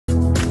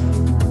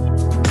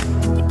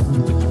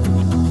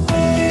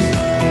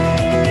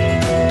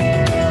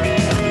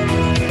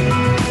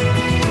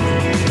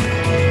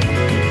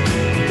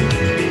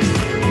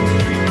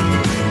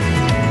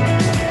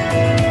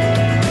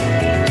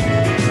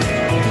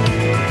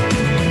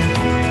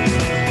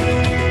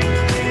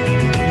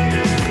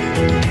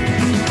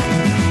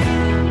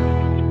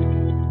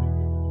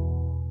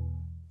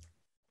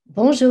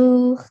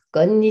Bonjour,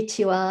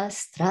 konnichiwa,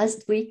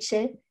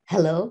 здравствуйте,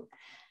 hello.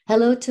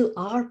 Hello to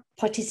our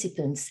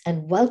participants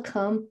and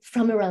welcome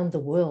from around the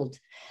world.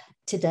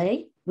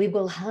 Today, we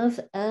will have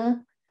a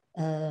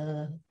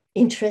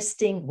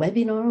interesting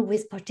webinar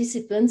with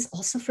participants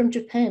also from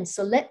Japan.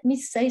 So let me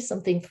say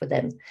something for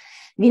them.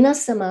 皆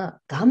様、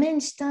画面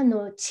下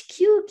の地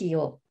球儀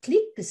をクリッ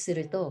クす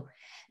ると、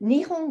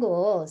日本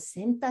語を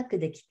選択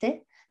でき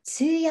て、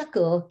通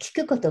訳を聞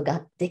くこと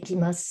ができ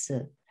ま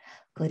す。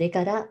これ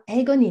から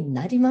英語に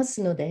なりま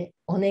すので、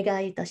お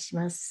願いいたし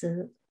ま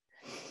す。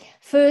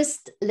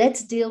First,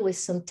 let's deal with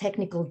some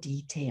technical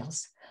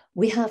details.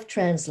 We have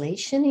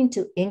translation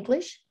into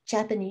English,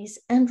 Japanese,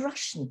 and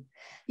Russian.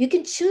 You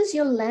can choose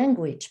your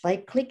language by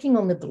clicking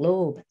on the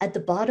globe at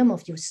the bottom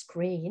of your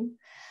screen.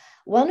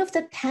 One of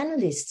the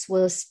panelists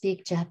will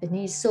speak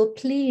Japanese, so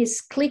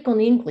please click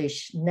on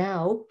English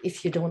now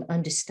if you don't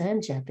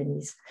understand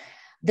Japanese.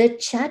 The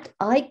chat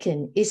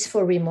icon is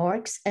for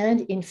remarks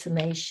and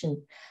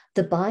information.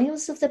 The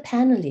bios of the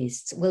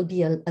panelists will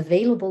be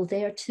available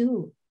there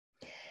too.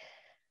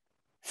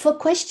 For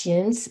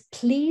questions,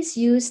 please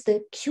use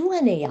the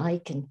Q&A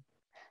icon.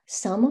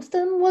 Some of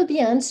them will be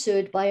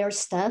answered by our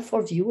staff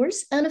or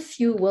viewers, and a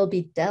few will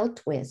be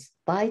dealt with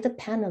by the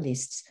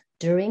panelists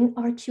during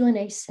our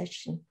Q&A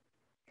session.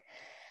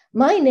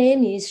 My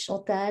name is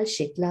Chantal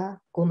Shikla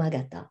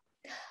Gomagata.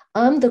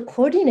 I'm the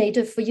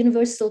coordinator for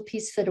Universal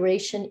Peace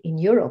Federation in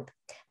Europe,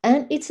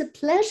 and it's a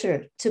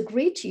pleasure to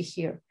greet you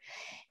here.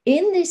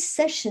 In this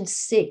session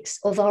 6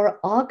 of our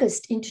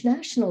August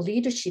International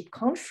Leadership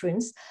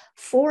Conference,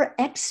 4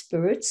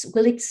 experts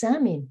will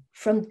examine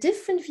from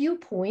different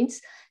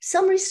viewpoints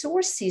some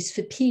resources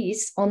for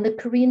peace on the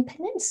Korean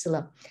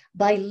Peninsula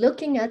by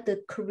looking at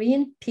the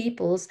Korean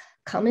people's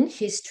common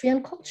history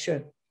and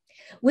culture.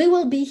 We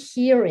will be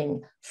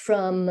hearing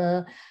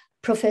from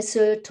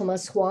Professor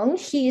Thomas Huang.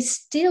 He is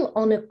still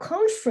on a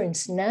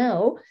conference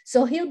now,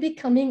 so he'll be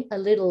coming a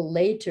little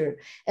later,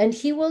 and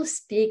he will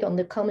speak on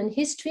the common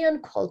history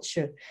and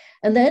culture.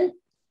 And then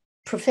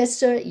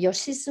Professor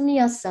Yoshizumi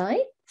Asai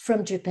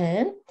from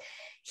Japan,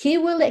 he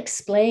will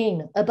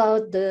explain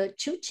about the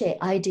Chuche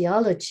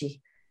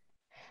ideology.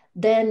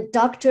 Then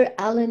Dr.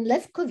 Alan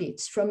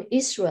Lefkowitz from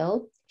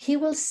Israel, he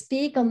will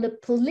speak on the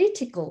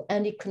political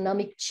and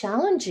economic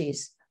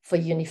challenges for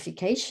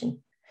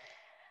unification.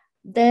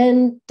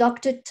 Then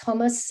Dr.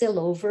 Thomas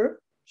Selover,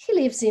 he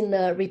lives in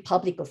the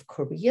Republic of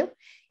Korea.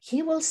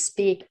 He will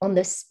speak on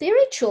the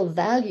spiritual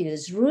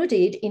values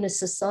rooted in a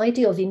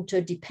society of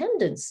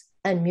interdependence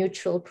and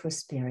mutual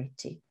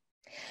prosperity.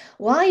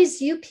 Why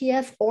is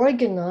UPF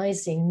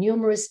organizing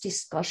numerous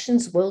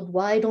discussions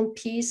worldwide on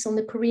peace on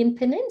the Korean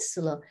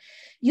Peninsula?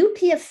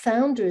 UPF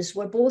founders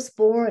were both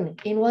born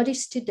in what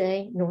is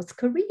today North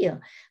Korea,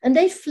 and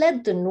they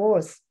fled the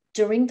North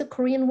during the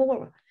Korean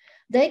War.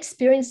 They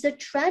experienced the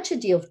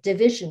tragedy of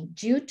division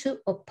due to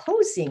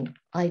opposing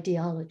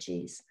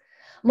ideologies.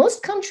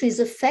 Most countries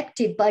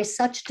affected by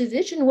such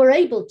division were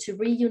able to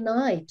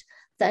reunite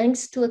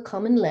thanks to a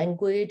common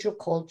language or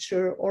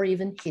culture or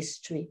even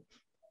history.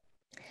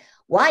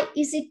 Why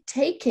is it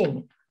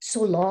taking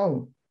so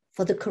long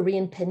for the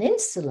Korean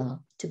Peninsula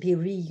to be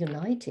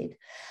reunited?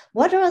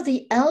 What are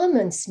the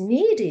elements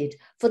needed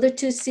for the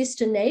two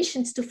sister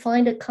nations to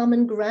find a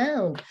common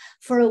ground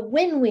for a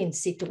win-win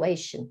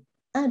situation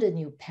and a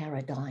new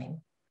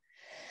paradigm?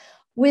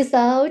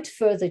 Without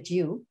further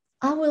ado,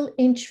 I will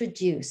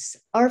introduce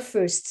our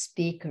first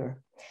speaker.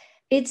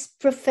 It's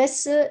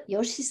Professor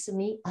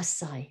Yoshizumi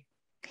Asai.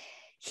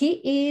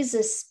 He is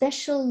a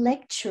special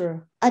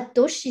lecturer at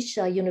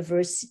Doshisha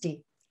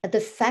University at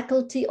the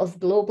Faculty of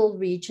Global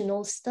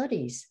Regional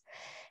Studies.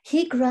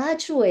 He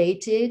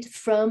graduated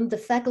from the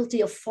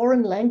Faculty of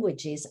Foreign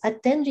Languages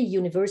at Denri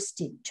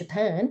University,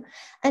 Japan,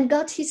 and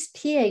got his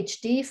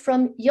PhD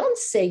from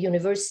Yonsei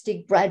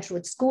University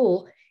Graduate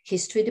School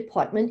History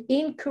Department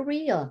in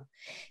Korea.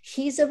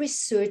 He's a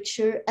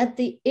researcher at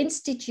the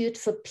Institute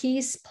for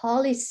Peace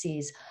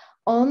Policies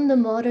on the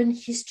modern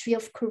history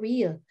of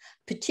Korea,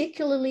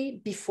 particularly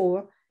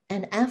before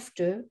and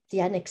after the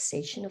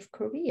annexation of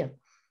Korea.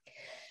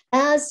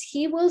 As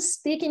he will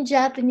speak in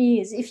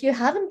Japanese, if you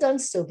haven't done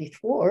so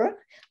before,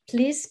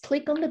 please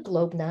click on the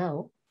globe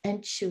now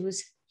and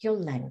choose your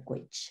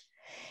language.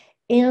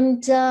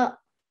 And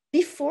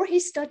before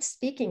he starts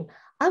speaking,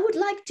 I would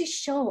like to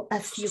show a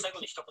few.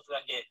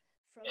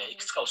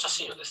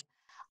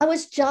 I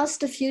was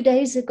just a few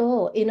days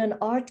ago in an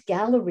art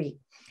gallery,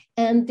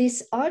 and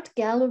this art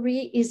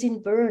gallery is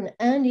in Bern,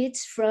 and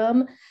it's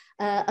from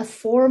a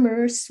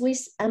former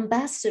Swiss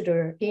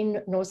ambassador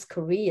in North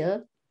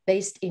Korea,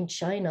 based in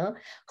China,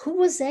 who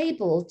was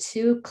able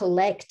to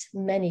collect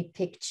many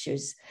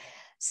pictures.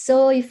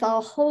 So if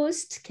our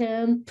host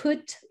can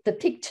put the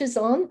pictures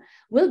on,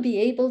 we'll be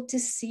able to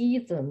see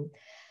them.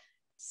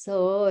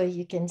 So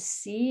you can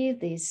see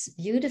this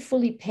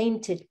beautifully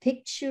painted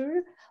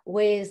picture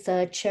with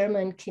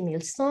Chairman Kim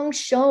Il-sung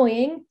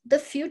showing the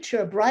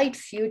future, a bright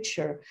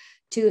future,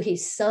 to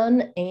his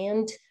son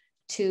and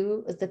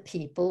to the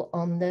people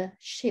on the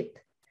ship.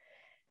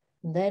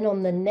 Then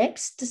on the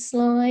next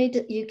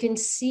slide, you can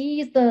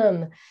see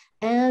them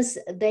as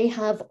they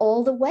have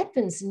all the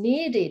weapons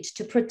needed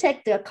to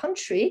protect their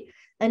country.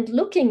 And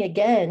looking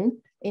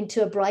again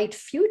into a bright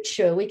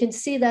future, we can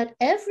see that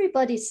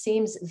everybody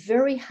seems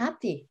very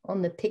happy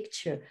on the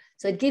picture.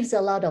 So it gives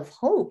a lot of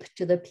hope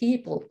to the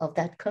people of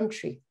that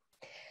country.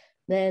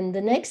 Then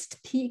the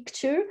next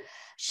picture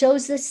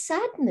shows the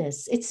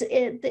sadness.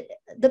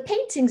 The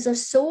paintings are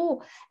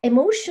so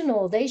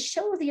emotional. They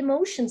show the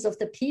emotions of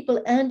the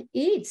people, and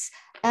it's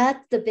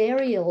at the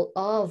burial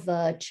of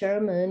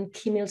Chairman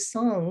Kim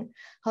Il-sung,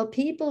 how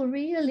people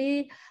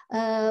really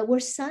were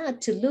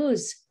sad to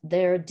lose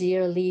their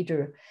dear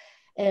leader.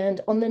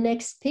 And on the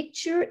next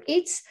picture,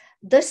 it's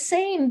the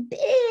same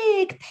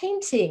big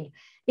painting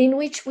in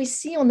which we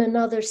see on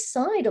another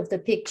side of the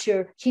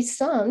picture his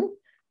son,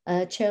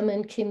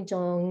 Chairman Kim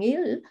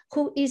Jong-il,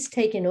 who is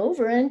taking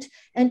over and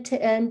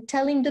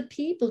telling the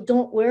people,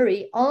 don't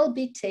worry, I'll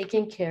be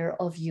taking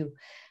care of you.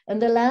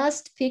 And the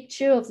last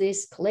picture of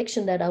this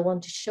collection that I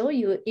want to show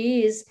you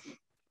is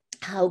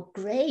how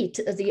great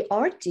the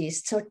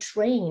artists are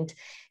trained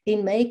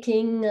in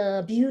making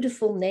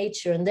beautiful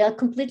nature, and they are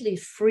completely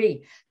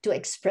free to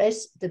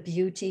express the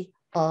beauty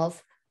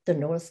of the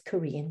North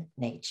Korean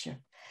nature.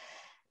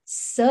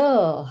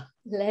 So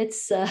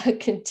let's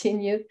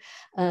continue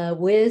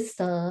with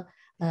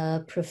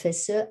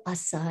Professor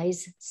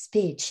Asai's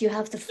speech. You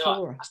have the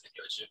floor.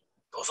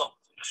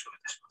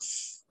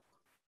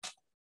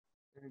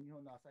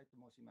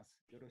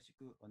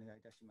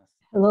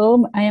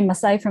 Hello, I am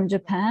Asai from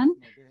Japan.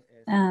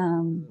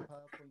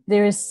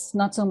 There is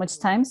not so much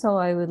time, so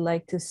I would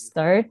like to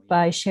start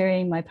by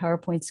sharing my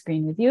PowerPoint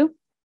screen with you.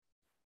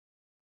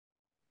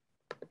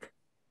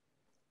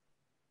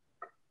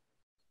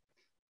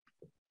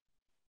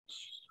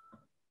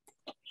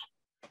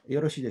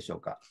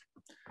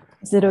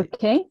 Is it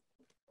okay?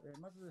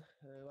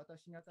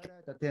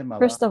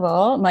 First of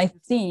all, my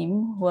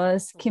theme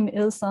was Kim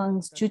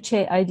Il-sung's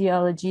Juche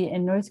ideology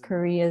and North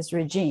Korea's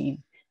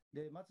regime.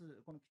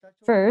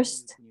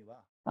 First,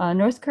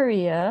 North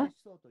Korea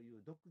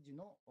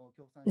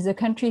is a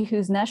country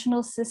whose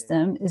national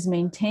system is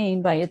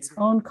maintained by its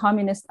own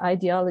communist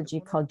ideology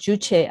called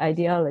Juche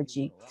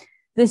ideology.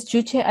 This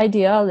Juche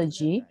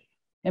ideology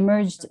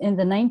emerged in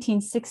the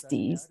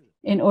 1960s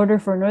in order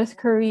for North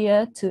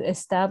Korea to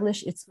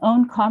establish its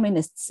own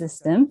communist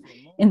system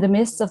in the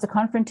midst of the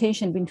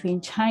confrontation between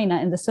China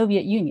and the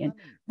Soviet Union,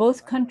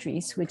 both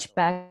countries which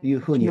backed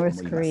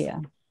North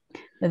Korea.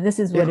 But this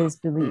is what is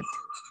believed.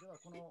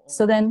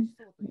 So then,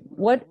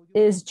 what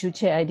is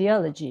Juche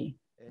ideology?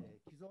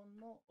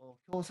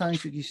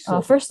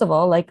 First of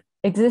all, like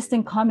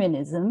existing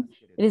communism,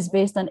 it is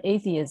based on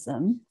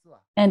atheism,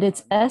 and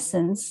its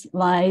essence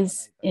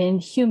lies in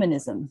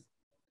humanism.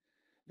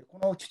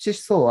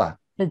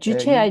 The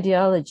Juche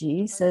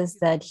ideology says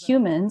that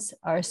humans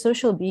are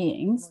social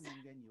beings,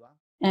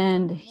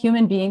 and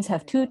human beings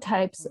have two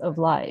types of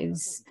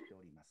lives.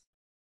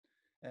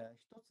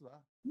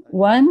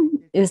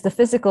 One is the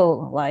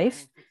physical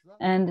life,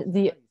 and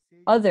the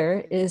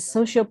other is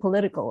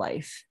socio-political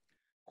life.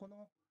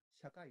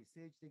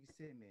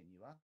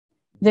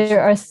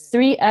 There are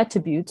three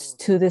attributes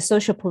to the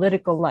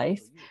socio-political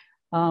life,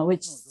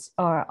 which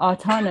are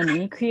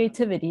autonomy,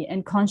 creativity,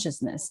 and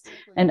consciousness.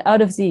 And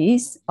out of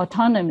these,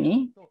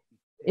 autonomy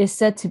is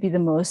said to be the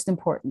most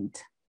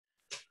important.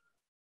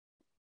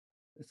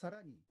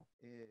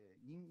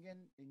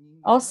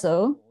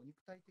 Also,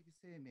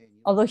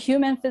 although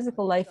human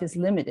physical life is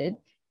limited,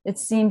 it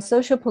seems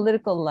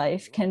socio-political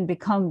life can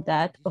become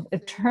that of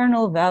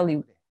eternal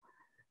value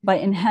by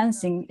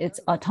enhancing its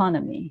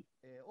autonomy.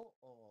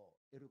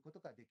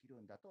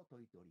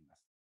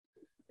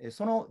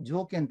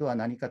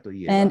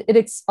 And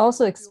it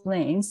also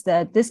explains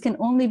that this can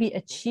only be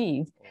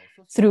achieved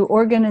through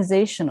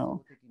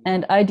organizational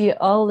and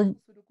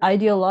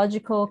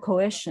ideological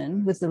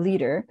cohesion with the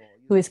leader,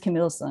 who is Kim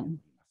Il-sung.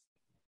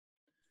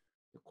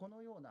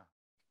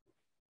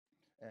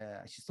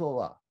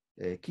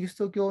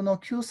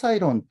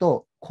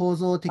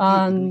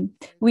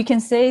 We can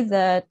say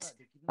that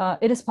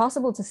it is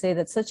possible to say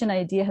that such an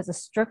idea has a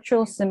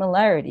structural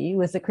similarity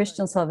with the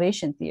Christian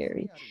salvation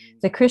theory.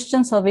 The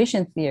Christian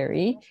salvation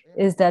theory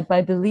is that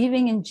by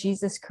believing in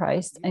Jesus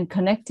Christ and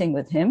connecting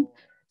with him,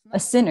 a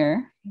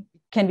sinner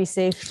can be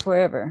saved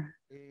forever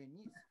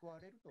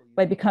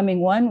by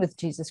becoming one with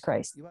Jesus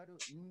Christ.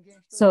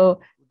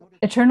 So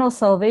eternal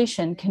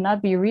salvation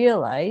cannot be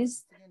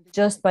realized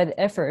just by the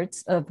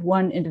efforts of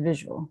one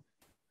individual.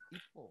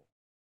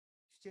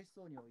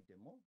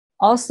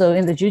 Also,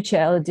 in the Juche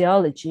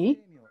ideology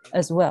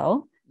as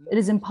well, it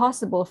is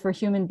impossible for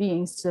human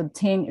beings to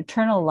obtain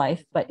eternal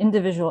life by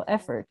individual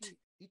effort.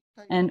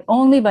 And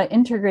only by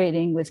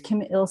integrating with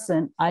Kim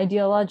Il-sung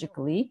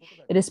ideologically,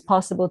 it is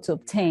possible to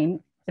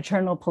obtain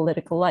eternal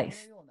political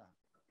life.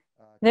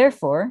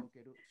 Therefore,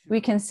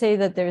 we can say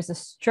that there is a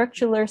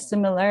structural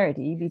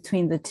similarity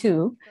between the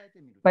two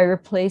by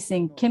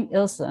replacing Kim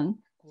Il-sung,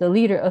 the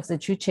leader of the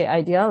Juche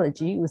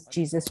ideology, with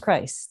Jesus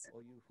Christ.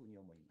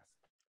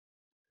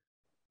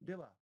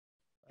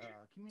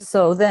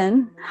 So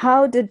then,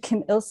 how did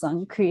Kim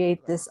Il-sung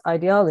create this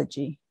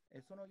ideology?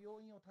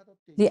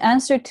 The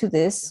answer to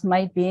this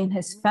might be in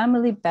his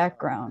family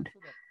background,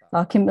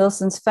 Kim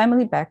Il-sung's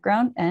family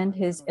background and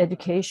his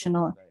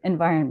educational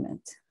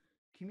environment.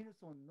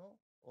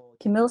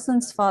 Kim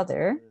Il-sung's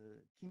father,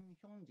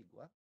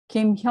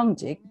 Kim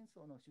Hyung-jik,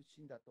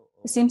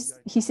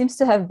 he seems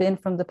to have been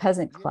from the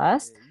peasant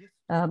class,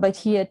 but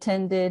he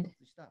attended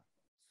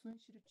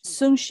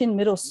Sungshin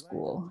Middle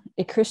School,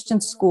 a Christian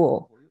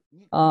school.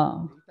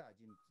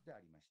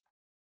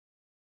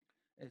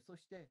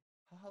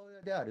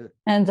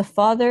 And the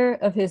father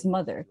of his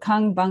mother,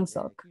 Kang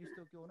Bang-seok,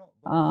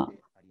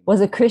 was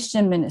a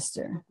Christian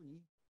minister.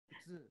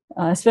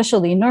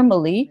 Especially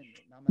normally,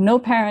 no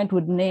parent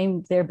would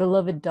name their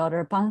beloved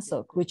daughter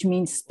Bansok, which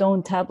means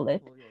stone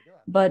tablet,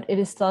 but it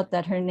is thought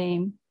that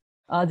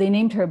they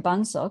named her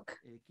Bansok,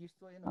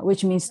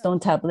 which means stone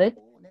tablet,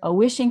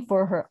 wishing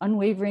for her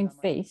unwavering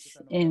faith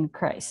in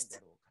Christ.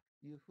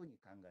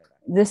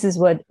 This is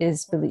what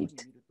is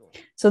believed.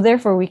 So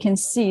therefore, we can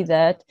see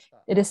that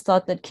it is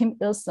thought that Kim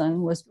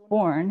Il-sung was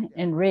born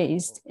and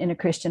raised in a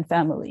Christian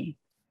family.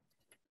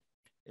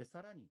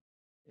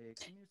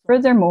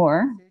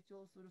 Furthermore,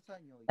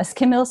 as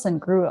Kim Il-sung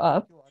grew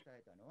up,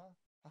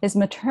 his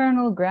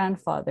maternal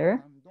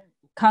grandfather,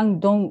 Kang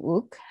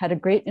Dong-uk, had a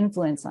great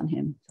influence on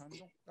him.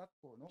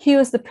 He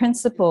was the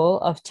principal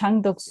of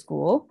Changdeok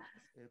School,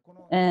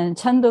 and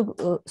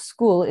Changdeok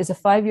School is a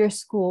 5-year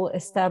school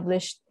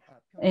established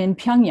in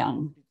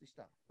Pyongyang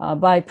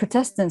by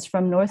Protestants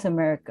from North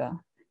America.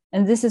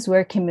 And this is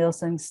where Kim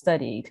Il-sung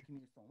studied.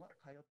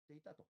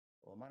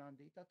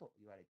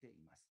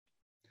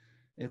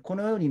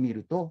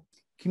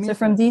 So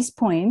from these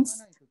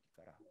points,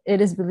 it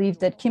is believed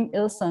that Kim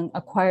Il-sung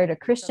acquired a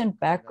Christian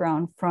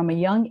background from a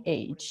young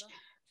age,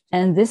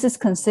 and this is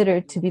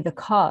considered to be the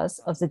cause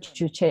of the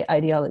Juche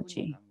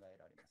ideology.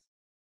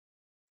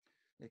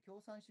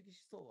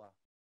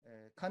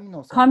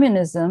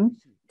 Communism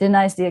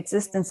denies the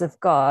existence of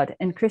God,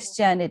 and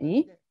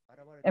Christianity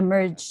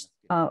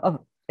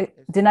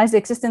denies the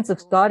existence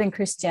of God in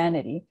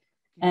Christianity,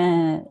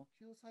 and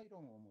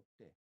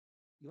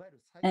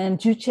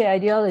Juche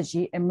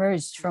ideology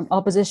emerged from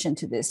opposition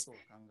to this.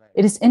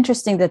 It is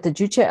interesting that the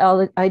Juche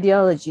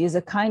ideology is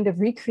a kind of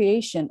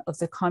recreation of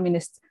the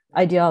communist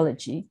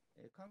ideology.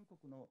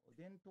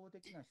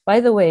 By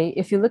the way,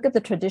 if you look at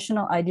the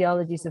traditional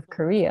ideologies of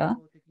Korea,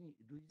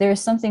 there is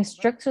something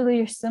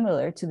structurally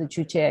similar to the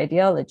Juche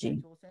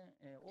ideology.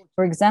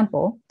 For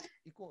example,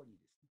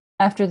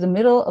 after the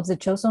middle of the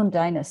Joseon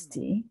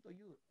dynasty,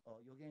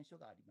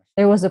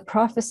 there was a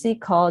prophecy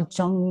called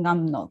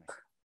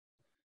Jeongnam-nok.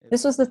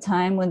 This was the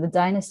time when the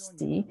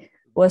dynasty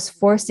was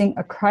forcing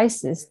a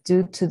crisis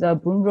due to the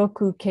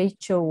Bunroku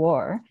Keicho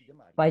War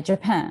by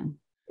Japan.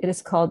 It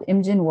is called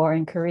Imjin War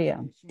in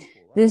Korea.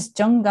 This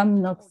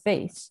Jeongnam-nok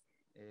faith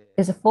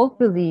is a folk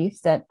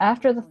belief that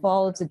after the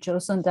fall of the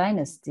Joseon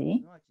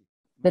dynasty,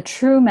 the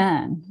true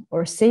man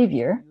or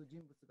savior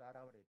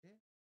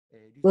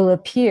will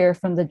appear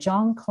from the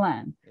Jeong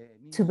clan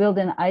to build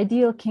an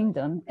ideal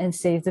kingdom and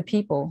save the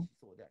people.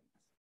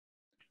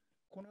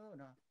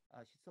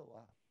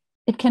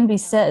 It can be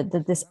said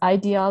that this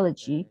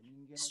ideology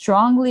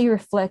strongly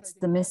reflects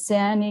the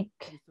messianic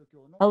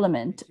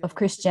element of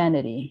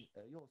Christianity.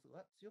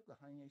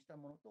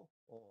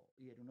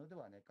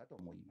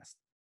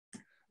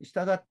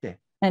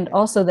 And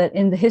also that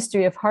in the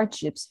history of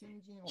hardships,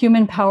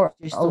 human power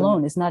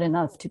alone is not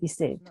enough to be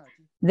saved.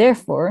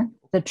 Therefore,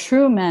 the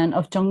true man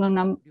of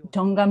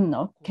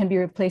Jeongnam-nok can be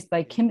replaced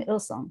by Kim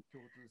Il-sung,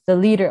 the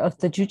leader of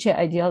the Juche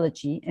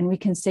ideology, and we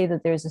can say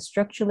that there is a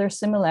structural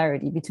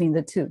similarity between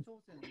the two.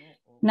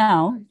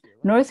 Now,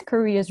 North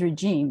Korea's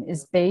regime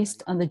is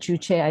based on the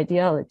Juche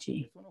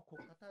ideology.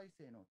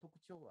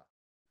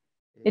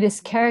 It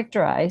is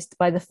characterized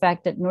by the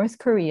fact that North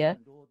Korea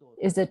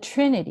is a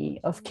trinity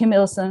of Kim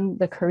Il-sung,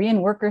 the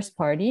Korean Workers'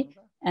 Party,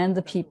 and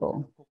the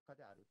people.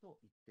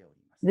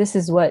 This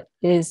is what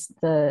is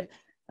the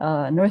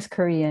North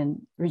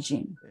Korean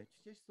regime.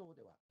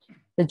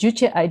 The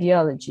Juche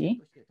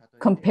ideology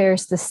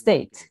compares the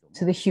state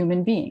to the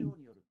human being.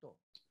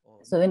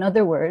 So in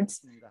other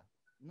words,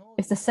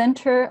 if the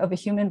center of a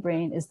human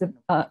brain is the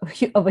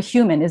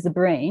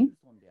brain,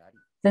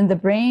 then the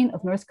brain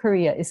of North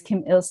Korea is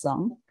Kim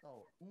Il-sung,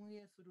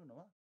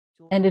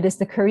 and it is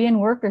the Korean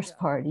Workers'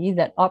 Party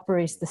that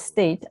operates the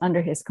state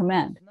under his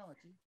command.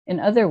 In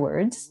other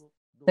words,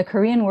 the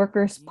Korean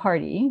Workers'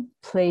 Party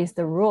plays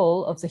the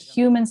role of the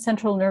human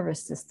central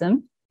nervous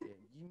system,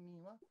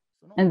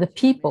 and the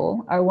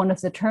people are one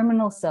of the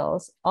terminal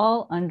cells,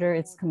 all under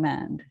its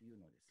command.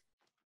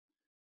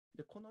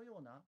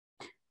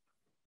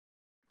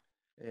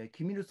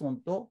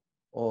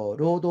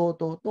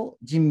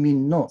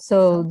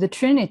 So the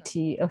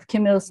trinity of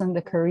Kim Il-sung,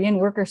 the Korean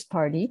Workers'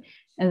 Party,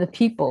 and the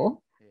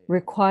people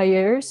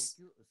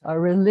requires a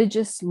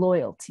religious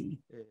loyalty.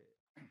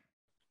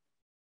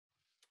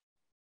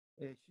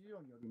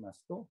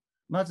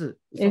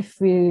 If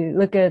we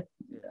look at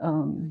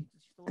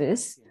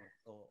this,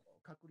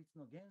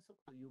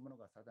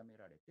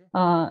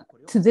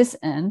 To this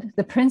end,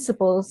 the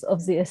principles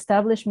of the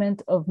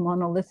establishment of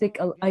monolithic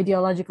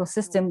ideological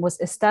system was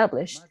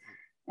established,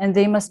 and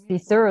they must be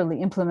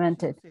thoroughly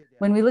implemented.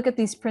 When we look at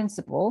these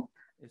principles,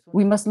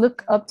 we must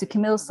look up to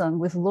Kim Il-sung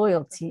with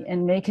loyalty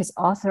and make his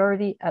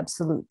authority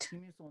absolute.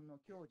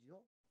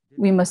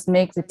 We must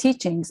make the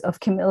teachings of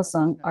Kim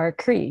Il-sung our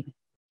creed.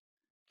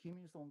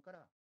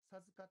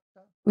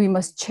 We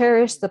must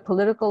cherish the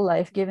political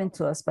life given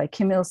to us by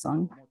Kim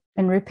Il-sung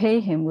and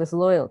repay him with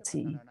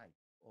loyalty.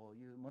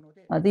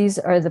 These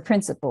are the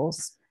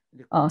principles,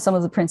 some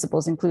of the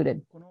principles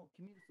included.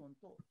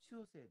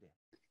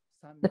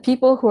 The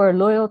people who are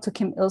loyal to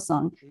Kim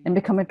Il-sung and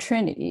become a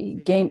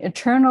trinity gain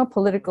eternal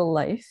political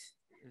life,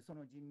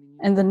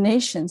 and the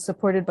nation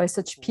supported by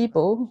such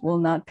people will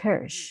not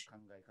perish.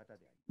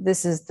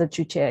 This is the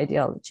Juche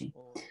ideology.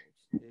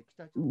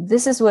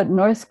 This is what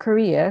North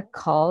Korea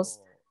calls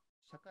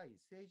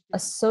a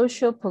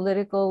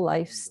social-political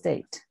life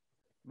state.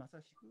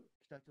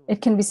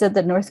 It can be said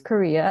that North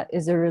Korea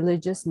is a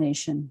religious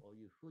nation.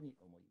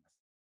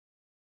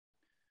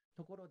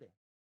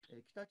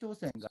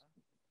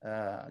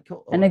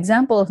 An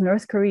example of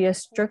North Korea's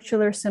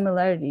structural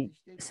similarity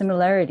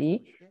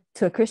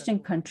to a Christian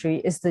country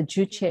is the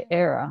Juche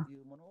era.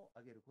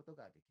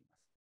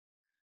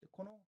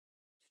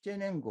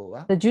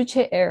 The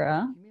Juche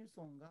era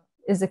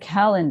is a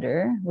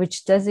calendar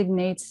which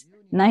designates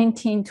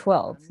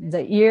 1912,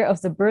 the year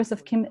of the birth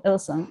of Kim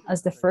Il-sung,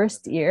 as the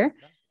first year.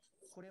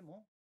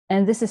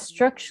 And this is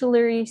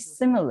structurally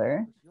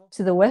similar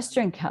to the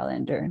Western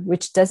calendar,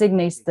 which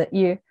designates the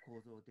year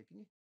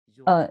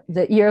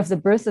of the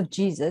birth of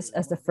Jesus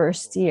as the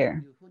first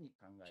year.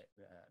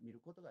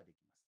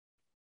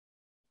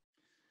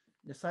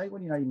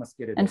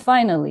 And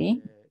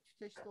finally,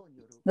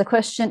 the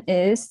question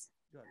is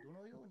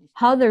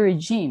how the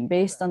regime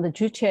based on the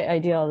Juche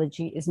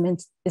ideology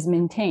is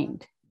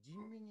maintained.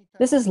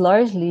 This is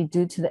largely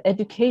due to the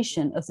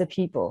education of the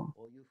people.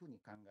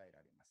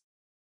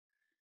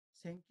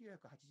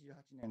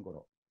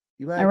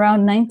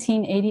 Around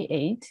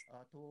 1988,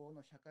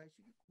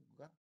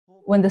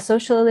 when the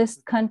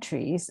socialist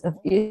countries of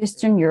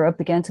Eastern Europe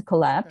began to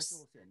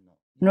collapse,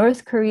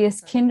 North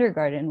Korea's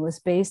kindergarten was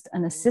based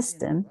on a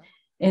system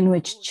in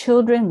which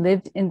children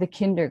lived in the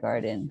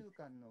kindergarten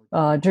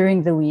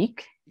during the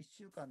week.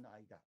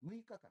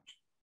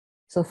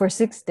 So for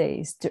 6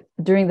 days,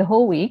 during the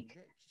whole week,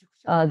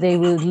 they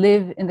would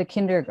live in the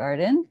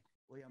kindergarten,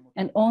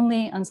 and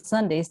only on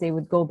Sundays they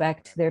would go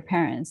back to their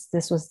parents.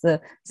 This was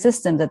the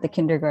system that the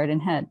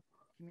kindergarten had.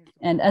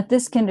 And at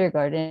this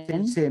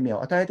kindergarten,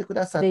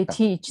 they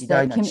teach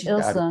that Kim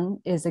Il-sung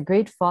is a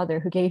great father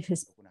who gave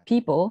his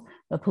people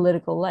a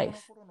political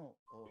life.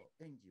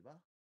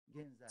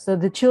 So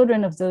the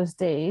children of those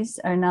days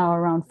are now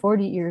around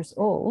 40 years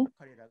old,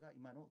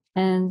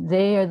 and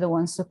they are the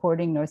ones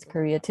supporting North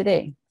Korea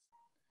today.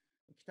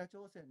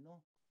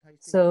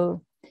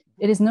 So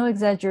it is no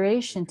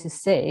exaggeration to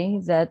say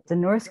that the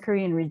North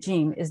Korean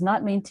regime is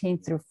not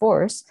maintained through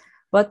force,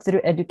 but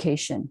through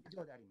education.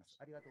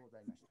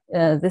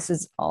 This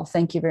is all.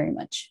 Thank you very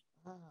much.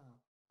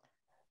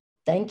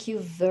 Thank you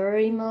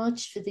very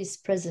much for this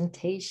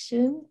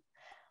presentation.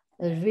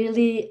 A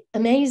really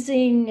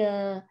amazing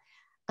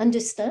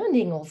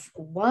understanding of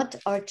what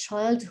our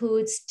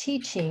childhood's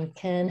teaching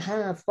can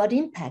have, what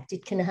impact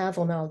it can have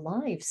on our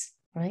lives,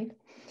 right?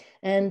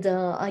 And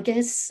I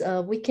guess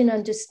we can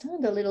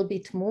understand a little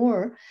bit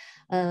more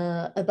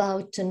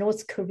about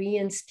North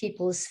Korean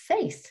people's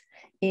faith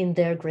in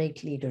their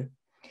great leader.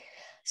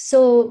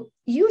 So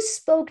you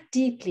spoke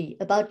deeply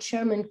about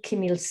Chairman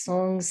Kim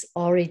Il-sung's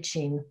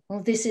origin.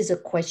 Well, this is a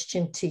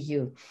question to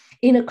you.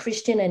 In a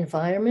Christian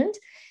environment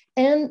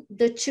and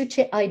the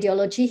Juche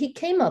ideology he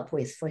came up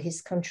with for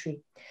his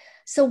country.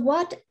 So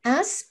what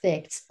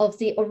aspects of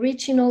the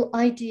original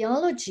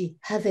ideology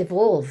have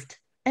evolved?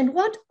 And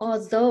what are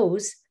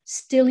those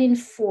still in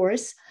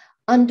force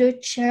under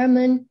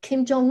Chairman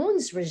Kim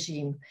Jong-un's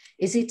regime?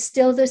 Is it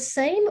still the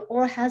same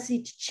or has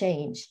it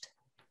changed?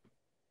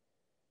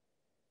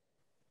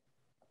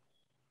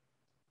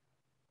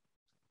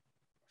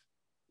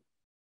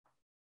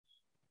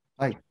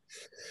 はい。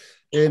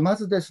ま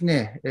ずです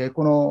ね、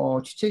こ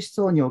のチュチ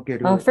ェ思想におけ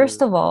る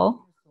First of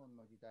all,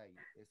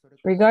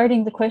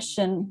 regarding the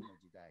question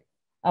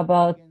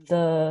about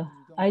the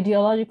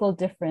ideological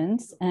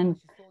difference and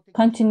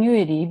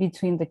continuity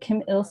between the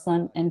Kim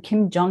Il-sung and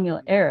Kim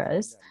Jong-il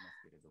eras,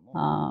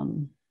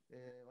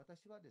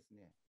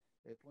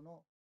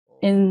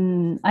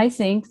 I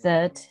think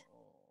that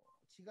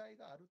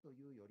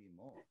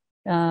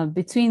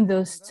between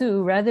those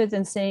two, rather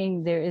than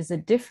saying there is a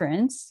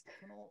difference,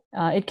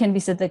 it can be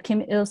said that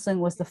Kim Il-sung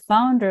was the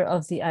founder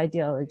of the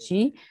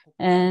ideology,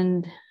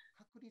 and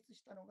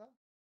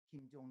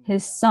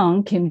his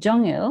son, Kim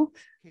Jong-il,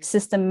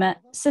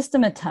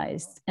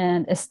 systematized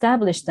and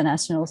established the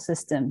national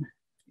system.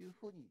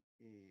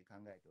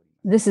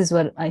 This is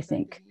what I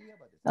think.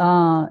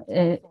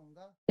 In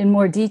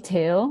more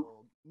detail,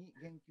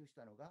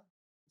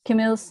 Kim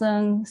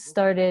Il-sung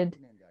started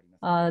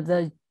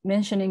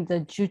mentioning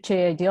the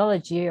Juche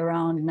ideology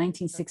around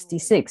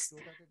 1966.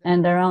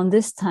 And around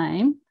this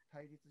time,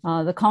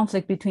 the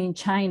conflict between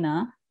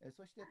China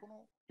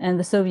and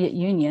the Soviet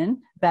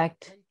Union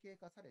backed,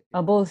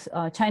 both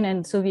China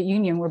and the Soviet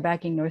Union were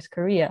backing North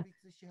Korea.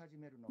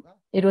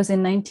 It was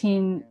in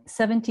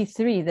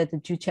 1973 that the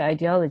Juche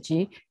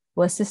ideology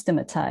was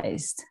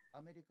systematized.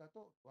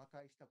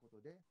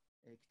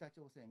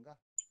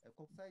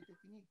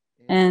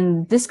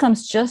 And this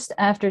comes just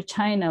after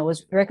China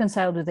was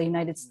reconciled with the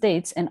United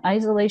States and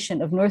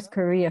isolation of North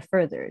Korea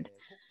furthered.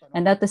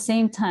 And at the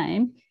same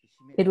time,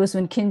 it was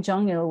when Kim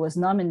Jong-il was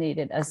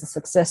nominated as the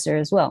successor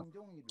as well.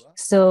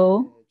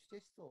 So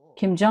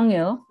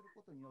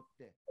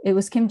it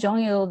was Kim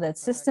Jong-il that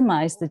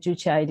systemized the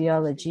Juche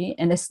ideology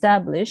and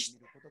established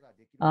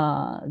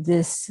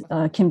this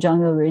Kim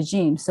Jong-il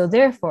regime. So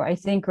therefore, I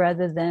think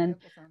rather than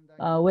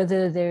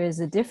whether there is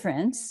a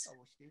difference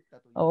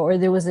or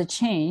there was a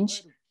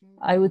change,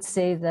 I would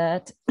say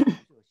that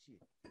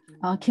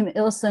Kim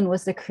Il-sung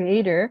was the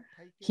creator.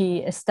 He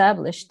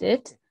established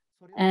it,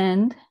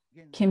 and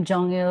Kim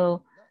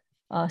Jong-il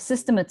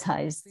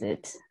systematized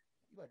it.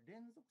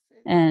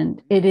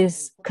 And it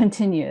is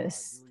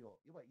continuous.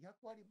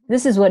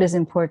 This is what is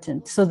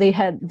important. So they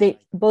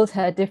both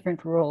had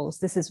different roles.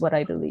 This is what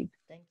I believe.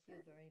 Thank you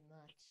very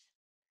much.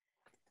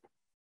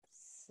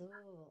 So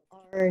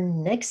our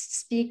next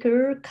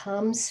speaker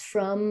comes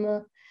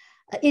from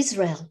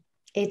Israel.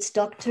 It's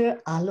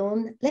Dr.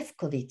 Alon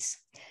Lefkowitz.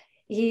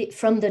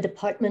 From the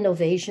Department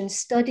of Asian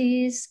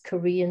Studies,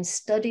 Korean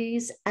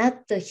Studies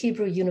at the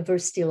Hebrew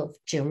University of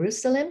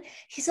Jerusalem.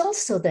 He's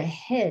also the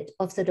head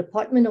of the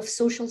Department of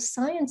Social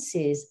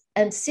Sciences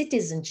and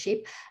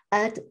Citizenship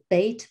at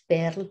Beit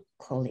Berl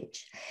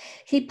College.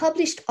 He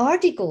published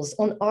articles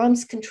on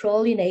arms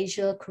control in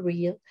Asia,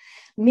 Korea,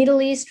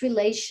 Middle East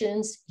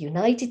relations,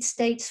 United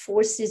States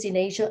forces in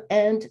Asia,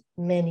 and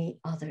many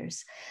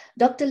others.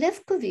 Dr.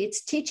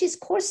 Lefkowitz teaches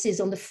courses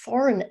on the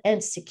foreign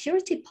and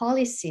security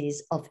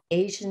policies of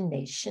Asian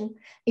nations,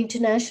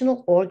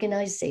 international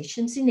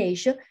organizations in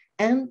Asia,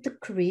 and the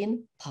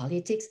Korean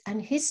politics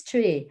and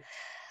history.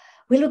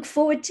 We look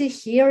forward to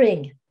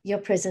hearing your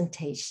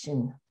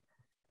presentation.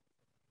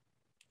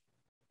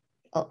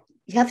 Oh,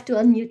 you have to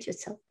unmute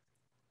yourself.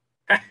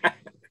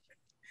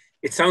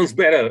 It sounds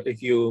better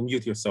if you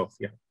mute yourself,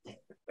 yeah.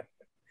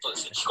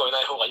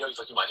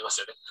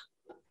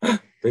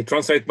 They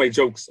translate my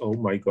jokes, oh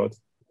my God.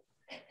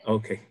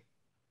 Okay.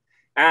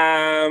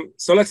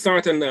 So let's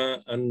start on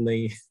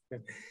the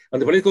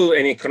political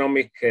and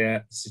economic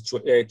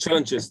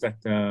challenges that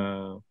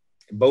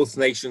both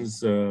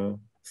nations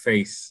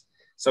face.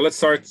 So let's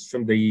start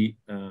from the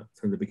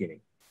beginning.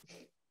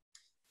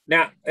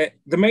 Now,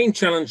 the main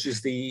challenge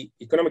is the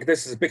economic.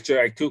 This is a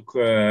picture I took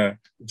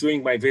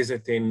during my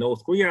visit in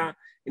North Korea,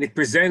 and it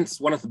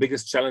presents one of the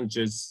biggest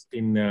challenges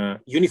in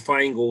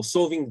unifying or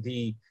solving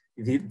the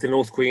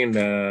North Korean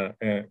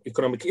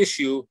economic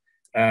issue.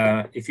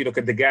 If you look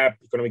at the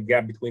economic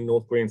gap between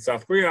North Korea and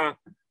South Korea,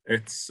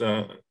 it's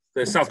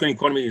the South Korean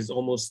economy is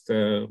almost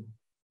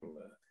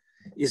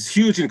is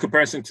huge in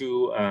comparison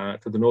to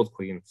the North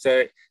Korean.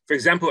 So, for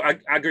example,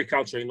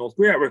 agriculture in North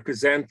Korea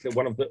represents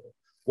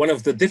one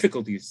of the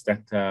difficulties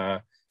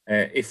that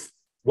if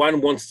one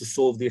wants to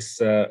solve this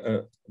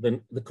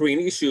the Korean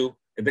issue,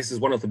 this is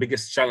one of the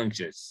biggest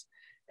challenges.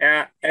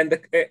 And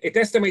it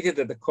estimated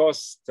that the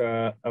cost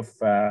of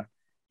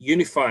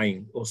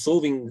unifying or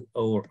solving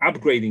or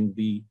upgrading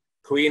the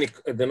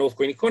North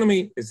Korean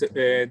economy is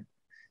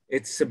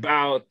it's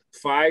about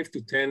 $5 to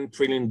 $10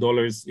 trillion.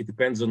 It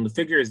depends on the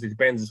figures. It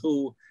depends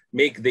who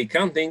make the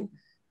accounting.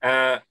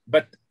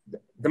 But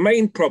the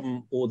main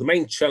problem or the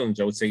main challenge,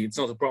 I would say, it's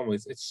not a problem.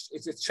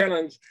 It's a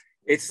challenge.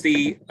 It's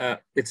the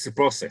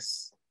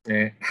process.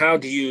 How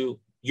do you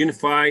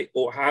unify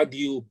or how do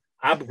you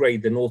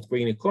upgrade the North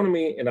Korean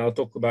economy? And I'll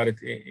talk about it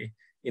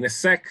in a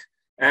sec.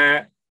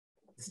 The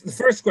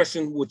first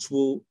question, which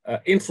will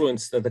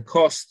influence the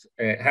cost,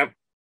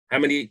 how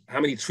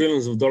many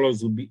trillions of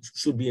dollars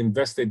should be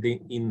invested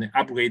in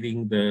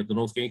upgrading the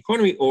North Korean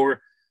economy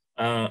or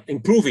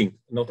improving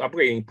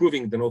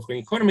the North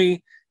Korean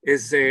economy,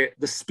 is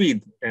the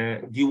speed.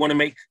 Do you want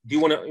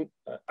to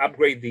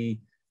upgrade the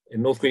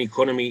North Korean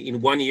economy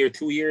in 1 year,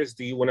 2 years?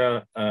 Do you want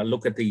to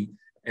look at the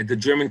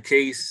German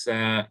case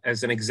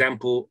as an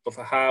example of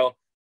how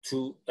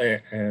to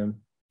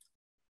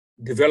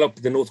develop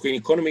the North Korean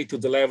economy to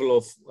the level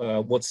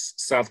of what's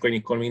South Korean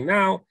economy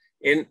now?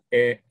 And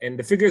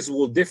the figures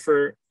will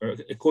differ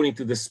according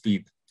to the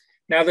speed.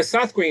 Now, the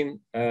South Korean,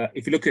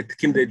 if you look at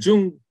Kim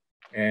Dangun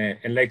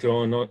and later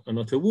on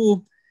Dr.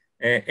 Wu,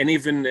 and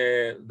even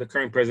the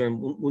current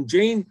president Moon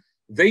Jae-in,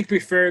 they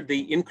prefer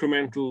the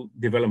incremental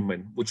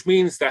development, which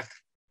means that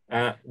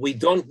we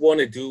don't want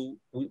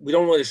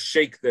to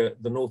shake the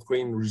North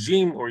Korean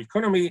regime or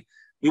economy.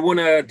 We want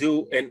to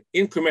do an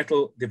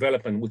incremental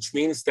development, which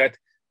means that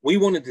we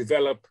want to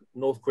develop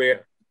North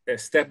Korea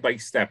step by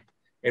step.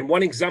 And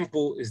one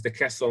example is the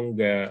Kaesong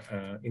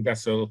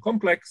industrial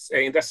complex,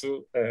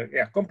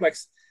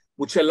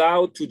 which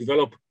allowed to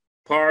develop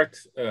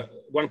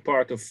one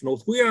part of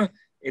North Korea,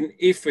 and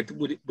if it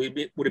would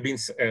have been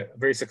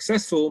very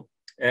successful,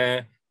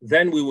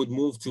 then we would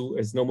move to,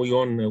 as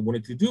Nomoyon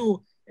wanted to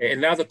do,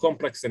 another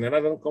complex and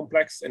another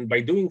complex, and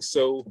by doing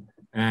so,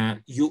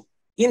 you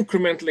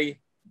incrementally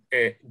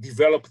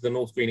develop the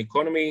North Korean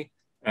economy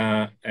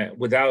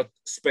without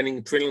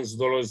spending trillions of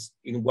dollars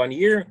in 1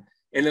 year,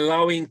 and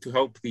allowing to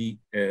help the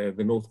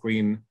North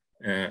Korean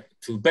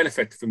to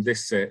benefit from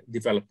this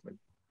development.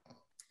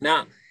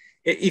 Now,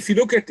 if you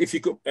look at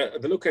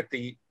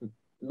the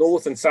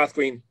North and South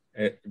Korean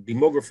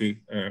demography,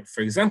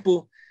 for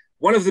example,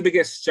 one of the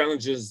biggest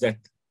challenges that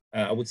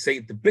I would say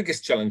the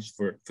biggest challenge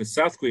for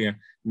South Korea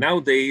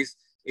nowadays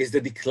is the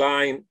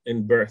decline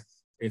in birth.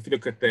 If you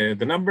look at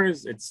the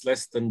numbers, it's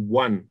less than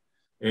 1.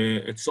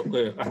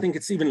 I think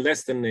it's even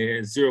less than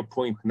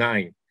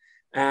 0.9.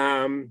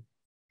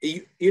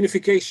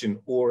 Unification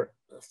or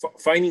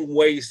finding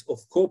ways of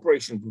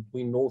cooperation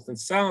between North and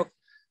South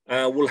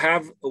will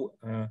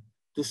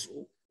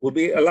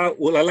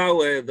allow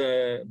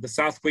the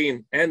South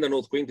Korean and the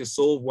North Korean to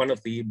solve one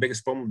of the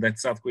biggest problems that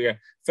South Korea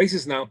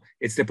faces now.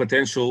 It's the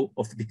potential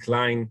of the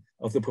decline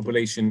of the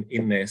population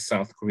in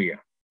South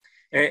Korea.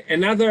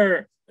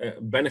 Another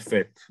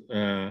benefit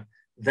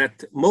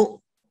that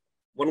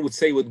one would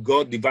say when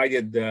God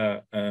divided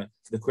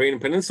the Korean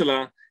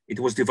Peninsula, it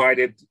was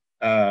divided.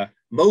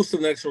 Most of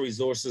the natural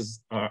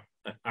resources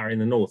are in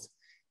the north.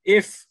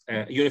 If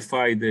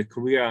unified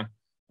Korea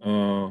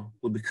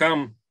would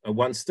become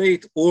one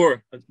state,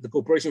 or the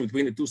cooperation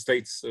between the two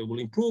states will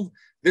improve,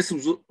 this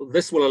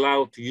will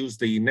allow to use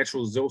the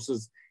natural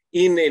resources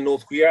in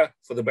North Korea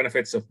for the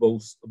benefits of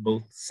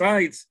both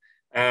sides.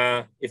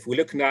 If we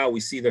look now, we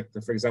see that,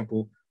 for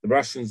example, the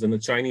Russians and the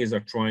Chinese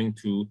are trying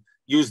to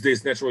use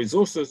these natural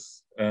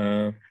resources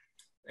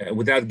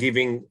without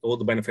giving all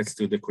the benefits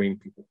to the Korean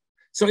people.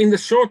 So in the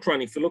short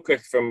run, if you look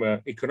at from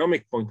an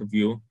economic point of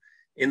view,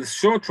 in the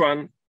short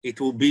run, it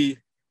will be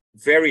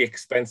very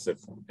expensive.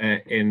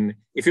 And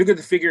if you look at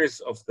the figures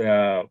of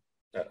the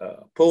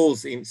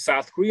polls in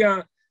South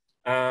Korea,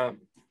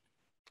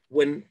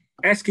 when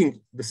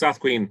asking the South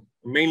Korean,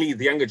 mainly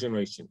the younger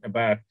generation,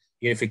 about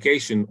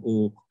unification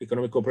or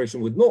economic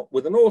cooperation with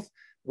the North,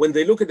 when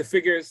they look at the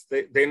figures,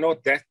 they're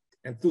not that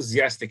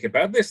enthusiastic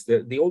about this.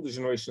 The older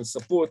generation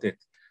support it,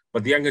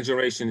 but the younger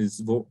generation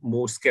is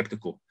more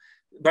skeptical.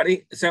 But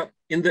so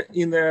in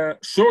the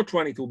short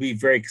run, it will be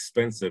very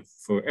expensive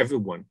for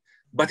everyone.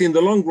 But in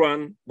the long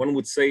run, one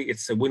would say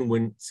it's a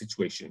win-win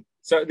situation.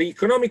 So the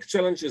economic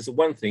challenge is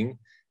one thing.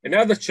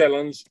 Another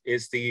challenge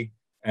is the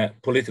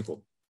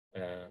political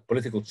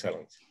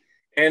challenge.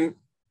 And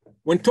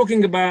when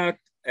talking about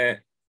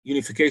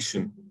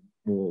unification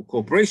or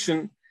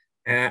cooperation,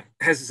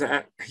 has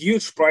a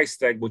huge price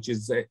tag, which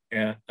is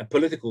a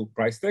political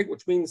price tag,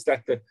 which means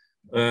that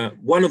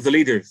one of the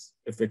leaders,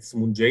 if it's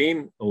Moon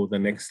Jae-in or the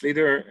next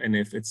leader, and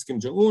if it's Kim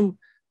Jong-un,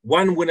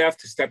 one would have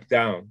to step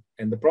down.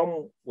 And the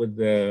problem with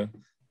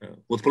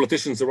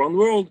politicians around the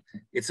world,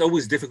 it's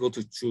always difficult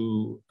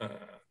to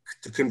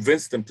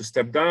convince them to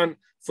step down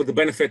for the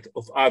benefit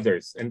of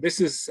others. And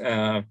this is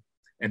a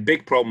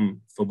big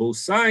problem for both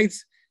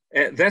sides.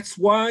 That's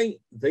why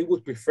they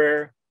would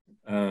prefer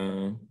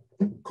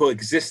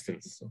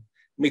coexistence,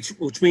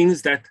 which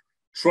means that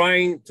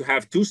trying to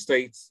have two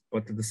states,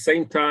 but at the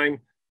same time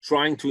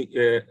trying to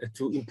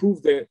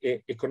improve the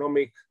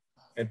economic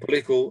and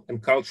political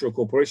and cultural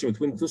cooperation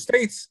between the two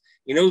states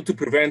in order to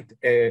prevent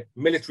a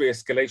military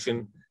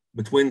escalation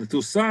between the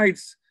two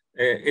sides.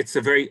 It's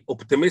a very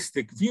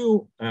optimistic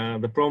view.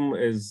 The problem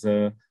is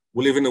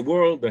we live in a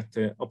world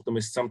that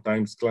optimism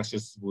sometimes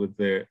clashes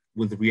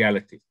with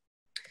reality.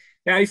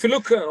 Now, if you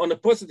look on the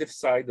positive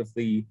side of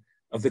the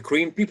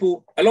Korean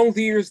people, along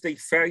the years they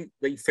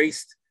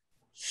faced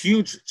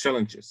huge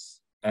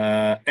challenges,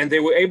 and they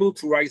were able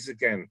to rise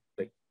again.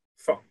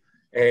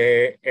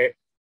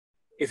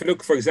 If you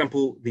look, for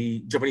example, the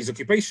Japanese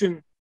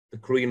occupation, the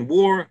Korean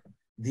War,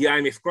 the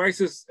IMF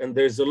crisis, and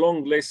there's a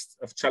long list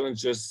of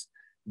challenges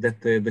that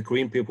the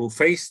Korean people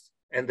faced,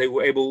 and they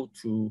were able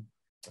to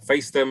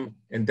face them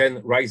and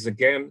then rise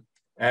again.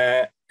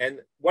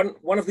 And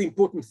one of the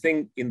important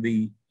things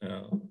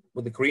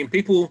with the Korean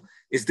people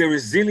is the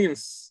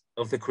resilience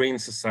of the Korean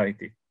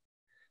society.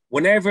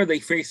 Whenever they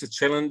face a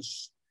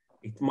challenge,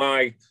 it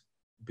might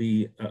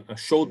be a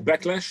short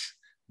backlash,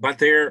 but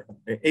they're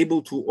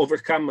able to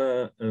overcome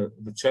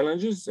the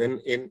challenges and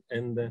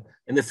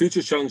the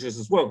future challenges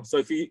as well. So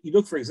if you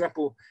look, for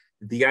example,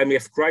 the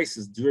IMF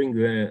crisis during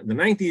the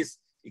 90s,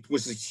 it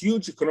was a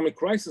huge economic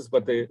crisis,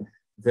 but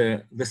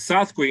the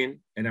South Korean,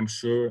 and I'm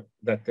sure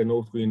that the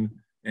North Korean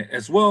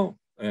as well,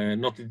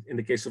 not in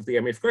the case of the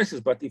IMF crisis,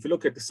 but if you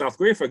look at the South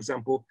Korea, for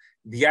example,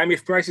 the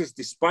IMF crisis,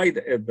 despite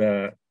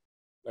the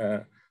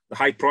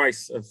high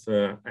price of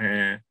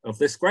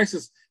this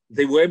crisis,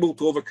 they were able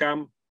to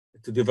overcome,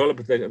 to develop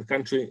the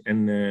country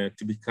and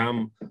to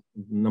become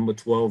number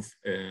 12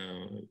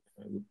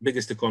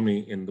 biggest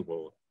economy in the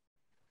world.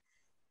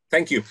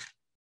 Thank you.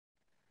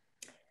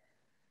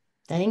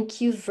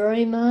 Thank you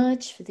very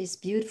much for these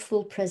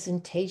beautiful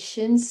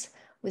presentations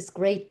with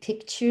great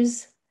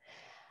pictures.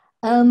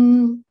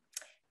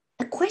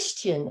 A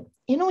question.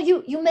 You know,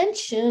 you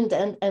mentioned,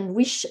 and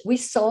we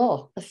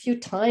saw a few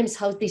times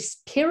how this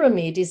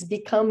pyramid is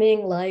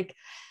becoming like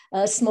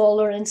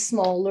smaller and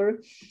smaller.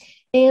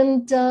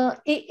 And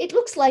it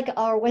looks like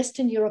our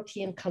Western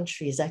European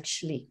countries,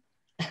 actually,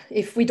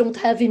 if we don't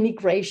have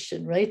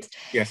immigration, right?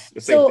 Yes,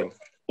 the same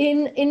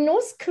thing. In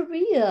North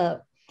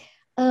Korea,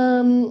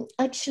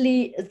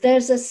 actually,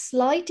 there's a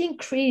slight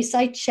increase.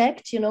 I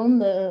checked, you know,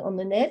 on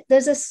the net.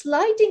 There's a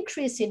slight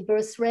increase in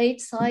birth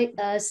rates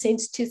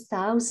since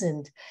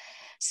 2000.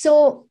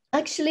 So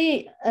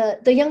actually,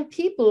 the young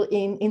people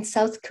in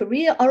South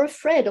Korea are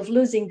afraid of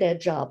losing their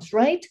jobs,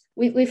 right?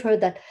 We've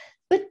heard that.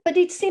 But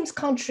it seems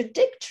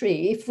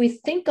contradictory if we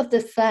think of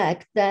the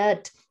fact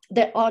that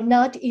there are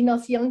not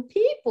enough young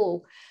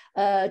people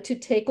to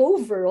take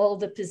over all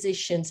the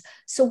positions.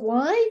 So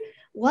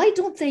why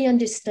don't they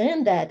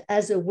understand that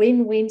as a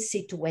win-win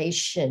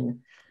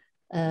situation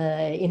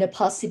in a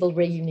possible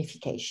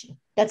reunification?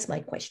 That's my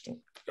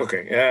question.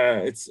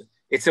 Okay,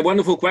 it's a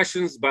wonderful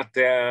question, but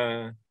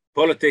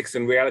politics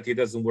and reality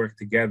doesn't work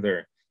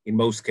together in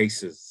most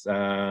cases.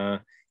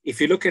 If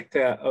you look at,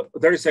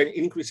 there is an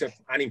increase of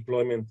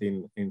unemployment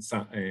in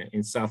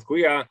South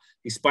Korea,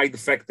 despite the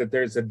fact that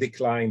there is a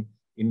decline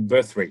in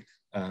birth rate.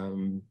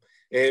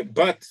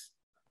 But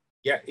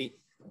yeah,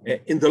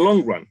 in the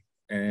long run,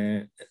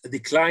 a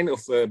decline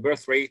of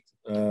birth rate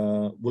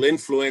will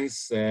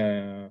influence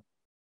the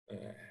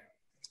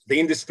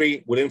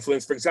industry, will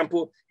influence, for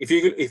example, if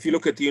you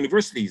look at the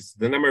universities,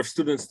 the number of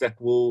students that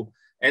will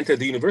enter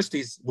the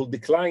universities will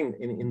decline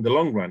in the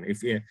long run.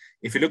 If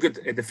you look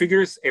at the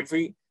figures,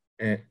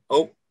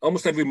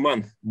 almost every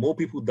month, more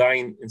people die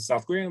in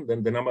South Korea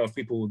than the number of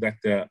people that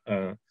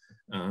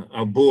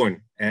are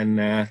born.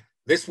 And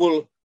this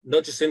will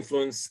not just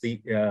influence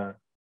the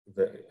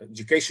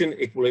education,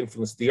 it will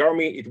influence the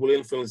army, it will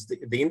influence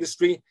the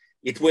industry,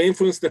 it will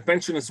influence the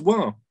pension as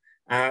well.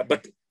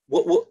 But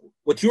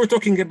what you're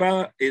talking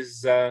about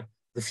is the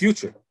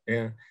future.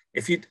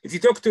 If you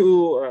talk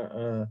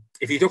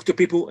to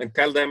people and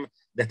tell them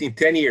that in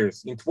 10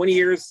 years, in 20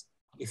 years,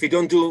 if you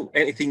don't do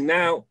anything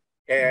now,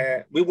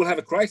 we will have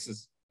a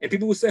crisis. And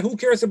people will say, who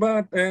cares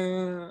about